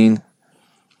know what I mean?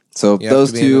 So You those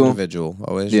have to be an two, individual.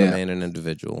 Always Yeah. remain an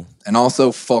individual. and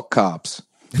also fuck cops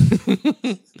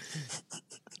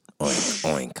Oink,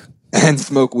 oink. and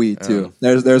smoke weed too.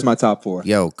 There's my top 4.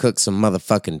 Yo, cook some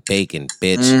motherfucking bacon,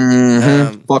 bitch.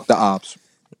 Mhm. Fuck the ops.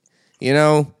 You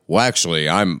know, well, actually,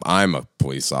 I'm a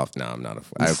police officer. No, I'm not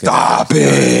a. Stop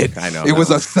it! I know. It was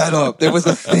a setup. It was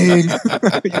a thing.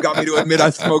 You got me to admit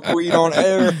I smoke weed on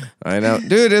air. I know,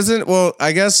 dude.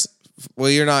 I guess.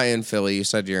 Well, you're not in Philly. You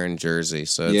said you're in Jersey,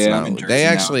 so it's Yeah, not. I'm in Jersey they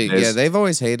actually, nowadays. they've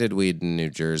always hated weed in New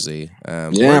Jersey.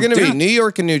 We're gonna dude. be New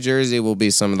York and New Jersey will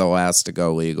be some of the last to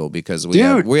go legal because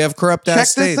Dude, we have corrupt Check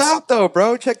ass states. this out, though,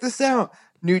 bro. Check this out.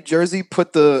 New Jersey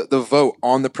put the vote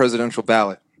on the presidential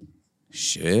ballot.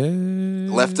 Shit.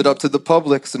 Left it up to the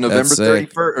public. So November That's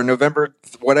sick. 31st or November,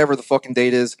 whatever the fucking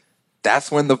date is, that's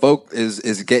when the vote is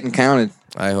getting counted.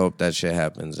 I hope that shit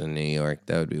happens in New York.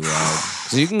 That would be wild.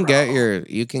 So you can get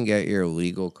your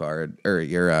legal card or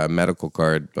your medical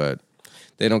card, but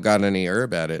they don't got any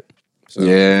herb at it. So.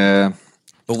 Yeah.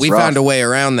 But we rough. found a way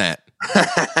around that.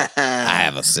 I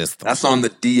have a system. That's on the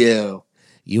DL.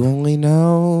 You only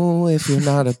know if you're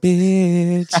not a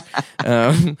bitch.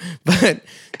 But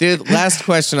dude, last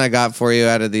question I got for you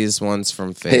out of these ones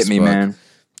from Facebook. Hit me, man.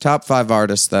 Top 5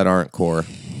 artists that aren't core.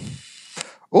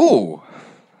 Oh,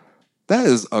 that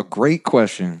is a great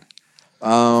question.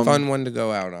 Fun one to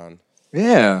go out on.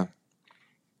 Yeah.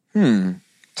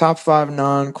 Top 5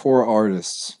 non-core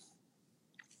artists.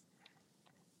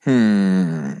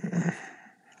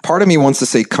 Part of me wants to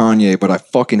say Kanye, but I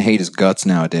fucking hate his guts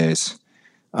nowadays.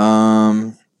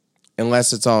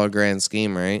 Unless it's all a grand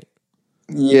scheme, right?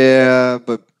 Yeah,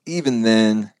 but even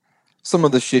then, some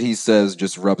of the shit he says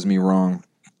just rubs me wrong.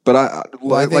 But I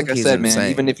think like I he's said, man,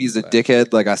 insane, even if he's a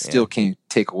dickhead, like I still can't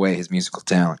take away his musical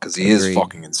talent because he is Agreed.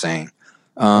 fucking insane.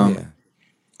 Yeah.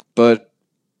 But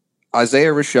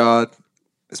Isaiah Rashad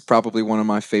is probably one of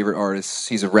my favorite artists.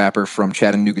 He's a rapper from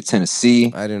Chattanooga,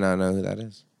 Tennessee. I do not know who that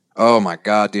is. Oh my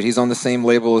god, dude! He's on the same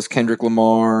label as Kendrick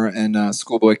Lamar and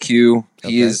Schoolboy Q.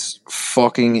 He is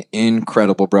fucking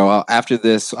incredible, bro. After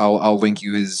this, I'll link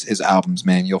you his albums,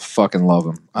 man. You'll fucking love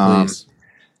them. Please.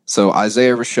 So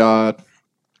Isaiah Rashad.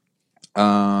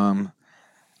 I'm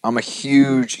a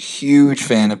huge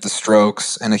fan of The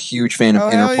Strokes and a huge fan of Oh,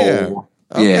 hell Interpol.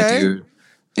 yeah. Yeah, Okay. dude.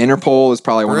 Interpol is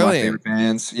probably one of my Brilliant. favorite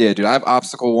bands. Yeah, dude. I have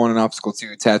Obstacle 1 and Obstacle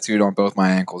 2 tattooed on both my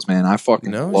ankles, man. I fucking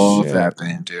No love shit. that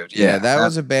band, dude. Yeah, that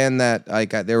was a band that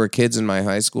there were kids in my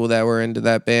high school that were into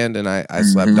that band, and I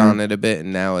slept on it a bit.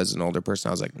 And now, as an older person,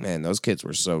 I was like, man, those kids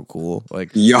were so cool.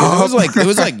 Like, Yup. it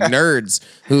was like nerds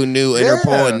who knew Interpol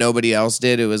Yeah. and nobody else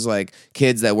did. It was like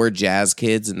kids that were jazz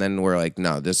kids, and then we're like,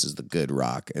 no, this is the good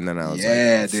rock. And then I was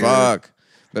Yeah, like, dude. fuck.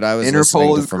 But I was Interpol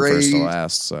listening to is From First to great.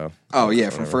 Last, so Oh yeah,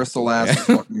 from first to last, it's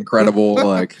fucking incredible.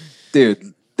 Like,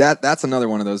 dude, that's another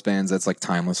one of those bands that's like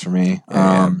timeless for me.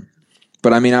 Yeah.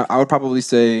 But I mean, I would probably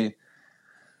say,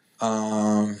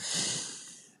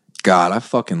 God, I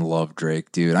fucking love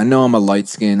Drake, dude. I know I'm a light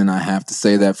skin, and I have to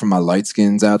say that for my light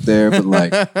skins out there, but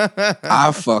like,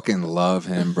 I fucking love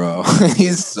him, bro.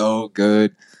 He's so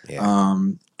good. Yeah.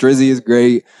 Drizzy is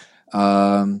great.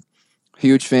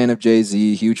 Huge fan of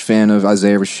Jay-Z, huge fan of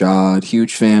Isaiah Rashad,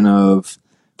 huge fan of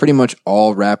pretty much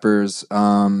all rappers.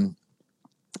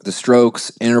 The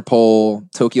Strokes,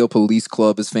 Interpol, Tokyo Police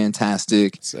Club is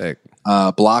fantastic. Sick.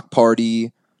 Block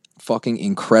Party, fucking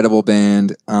incredible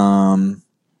band.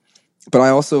 But I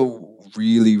also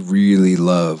really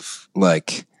love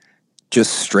like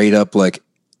just straight up like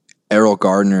Errol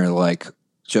Gardner, like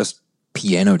just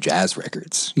piano jazz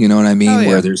records. You know what I mean? Hell yeah.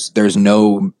 Where there's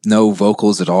no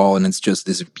vocals at all, and it's just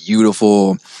this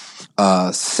beautiful,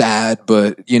 sad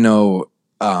but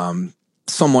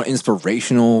somewhat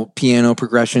inspirational piano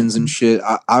progressions and shit.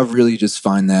 I really just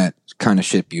find that kind of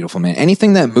shit beautiful, man.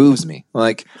 Anything that moves me,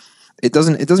 like it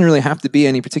doesn't really have to be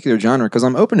any particular genre because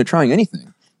I'm open to trying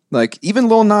anything. Like even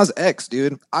Lil Nas X,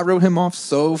 dude, I wrote him off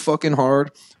so fucking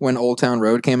hard when Old Town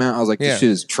Road came out. I was like, Yeah. this shit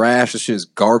is trash. This shit is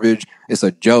garbage. It's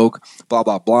a joke. Blah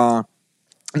blah blah.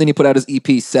 And then he put out his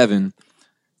EP 7.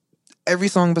 Every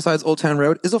song besides Old Town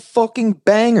Road is a fucking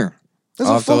banger. It's I'll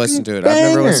a have to listen to fucking it. I've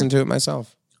never banger. listened to it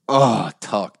myself. Oh,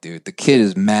 Tuck, dude. The kid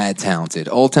is mad talented.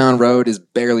 Old Town Road is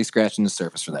barely scratching the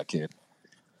surface for that kid.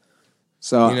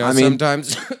 So, You know, I mean,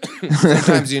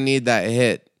 sometimes you need that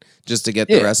hit just to get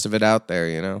the Yeah. rest of it out there,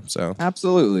 you know? So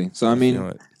absolutely. So, I mean, know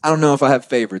it. I don't know if I have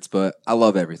favorites, but I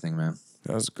love everything, man.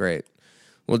 that was great.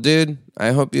 Well, dude,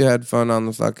 I hope you had fun on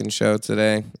the fucking show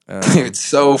today. It's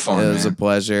so fun, It was a man.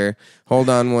 pleasure. Hold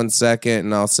on one second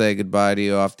and I'll say goodbye to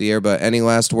you off the air. But any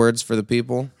last words for the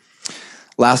people?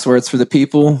 Last words for the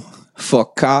people.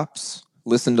 Fuck cops.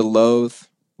 Listen to Loathe.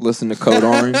 Listen to Code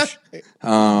Orange.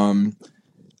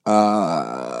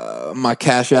 My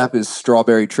Cash App is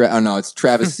Strawberry. It's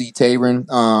Travis C. Tabron.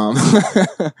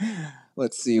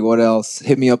 Let's see what else.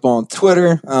 Hit me up on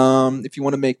Twitter. If you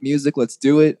want to make music, let's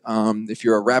do it. If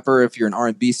you're a rapper, if you're an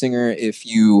R&B singer, if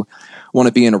you want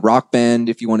to be in a rock band,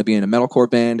 if you want to be in a metalcore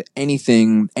band,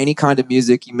 anything, any kind of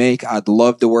music you make, I'd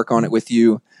love to work on it with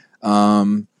you.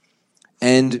 And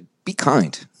be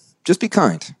kind. Just be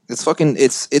kind.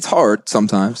 It's hard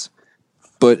sometimes,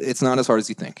 but it's not as hard as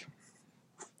you think.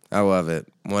 I love it.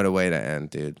 What a way to end,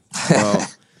 dude. Well,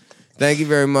 thank you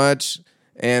very much.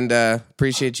 And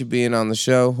appreciate you being on the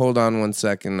show. Hold on 1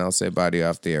 second. I'll say bye to you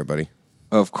off the air, buddy.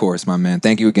 Of course, my man.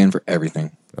 Thank you again for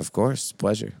everything. Of course.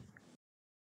 Pleasure.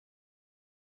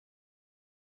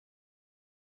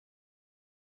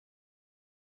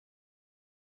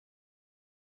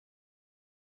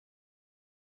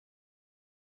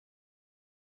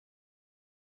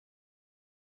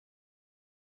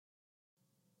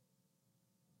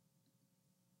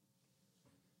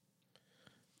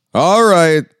 All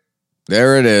right.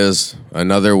 There it is,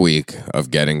 another week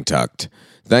of Getting Tucked.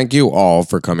 Thank you all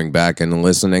for coming back and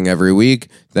listening every week.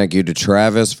 Thank you to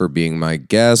Travis for being my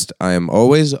guest. I am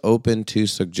always open to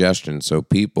suggestions, so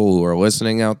people who are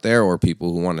listening out there or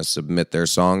people who want to submit their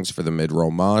songs for the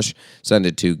Mid-Roll Mosh, send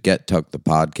it to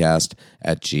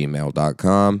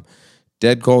gettuckedthepodcast@gmail.com.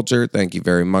 Dead Culture, thank you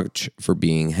very much for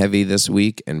being heavy this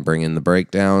week and bringing the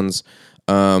breakdowns.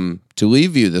 To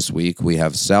leave you this week, we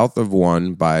have South of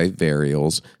One by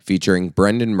Varials featuring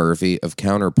Brendan Murphy of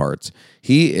Counterparts.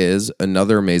 He is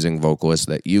another amazing vocalist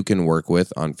that you can work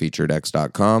with on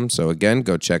featuredx.com. So again,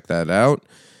 go check that out.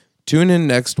 Tune in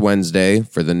next Wednesday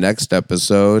for the next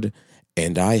episode,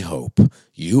 and I hope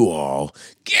you all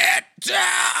get down!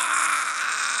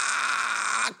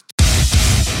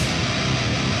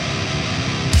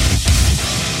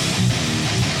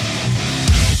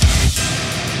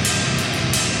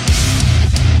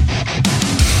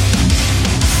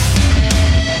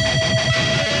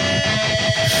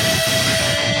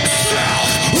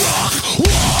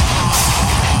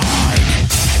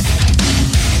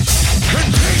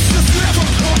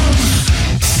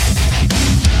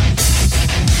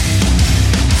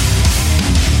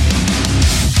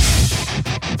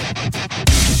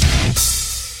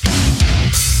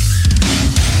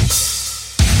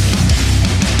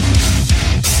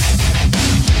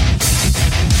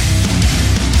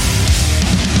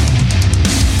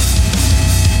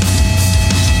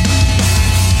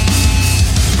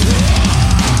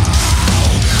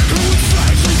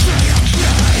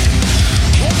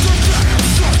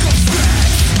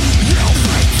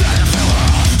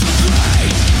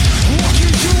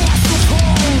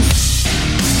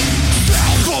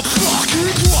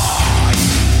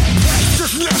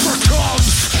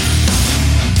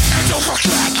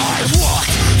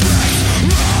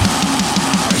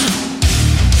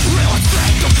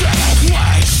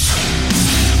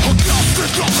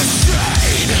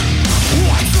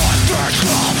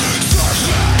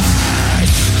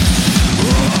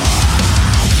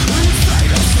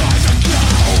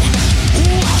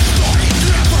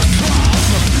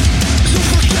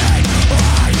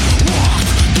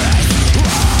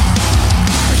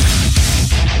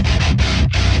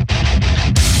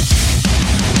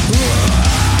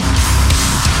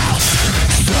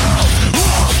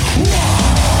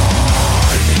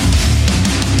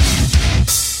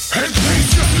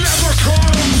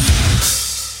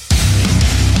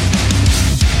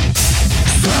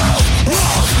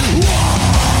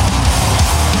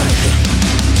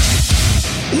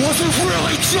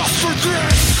 Just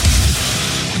forget,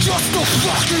 just the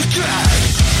fucking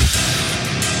game.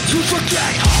 You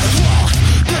forget I walked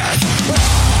this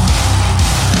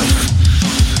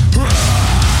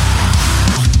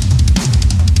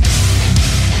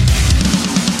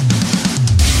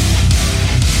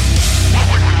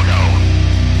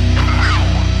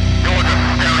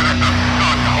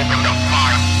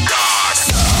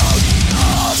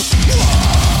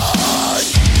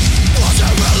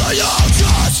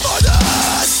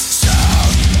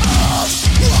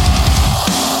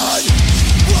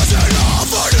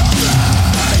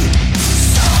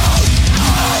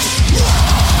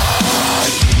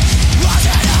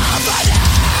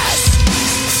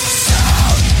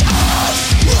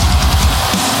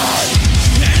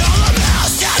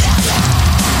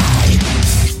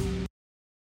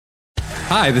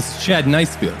Hi, this is Chad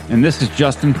Nicefield. And this is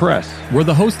Justin Press. We're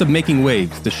the host of Making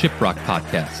Waves, the Shiprock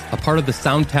podcast, a part of the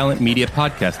Sound Talent Media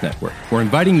Podcast Network. We're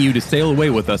inviting you to sail away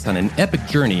with us on an epic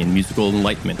journey in musical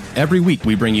enlightenment. Every week,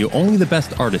 we bring you only the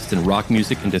best artists in rock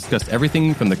music and discuss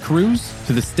everything from the cruise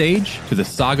to the stage to the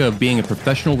saga of being a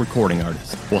professional recording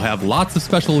artist. We'll have lots of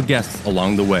special guests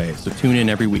along the way, so tune in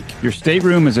every week. Your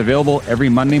stateroom is available every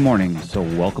Monday morning, so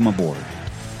welcome aboard.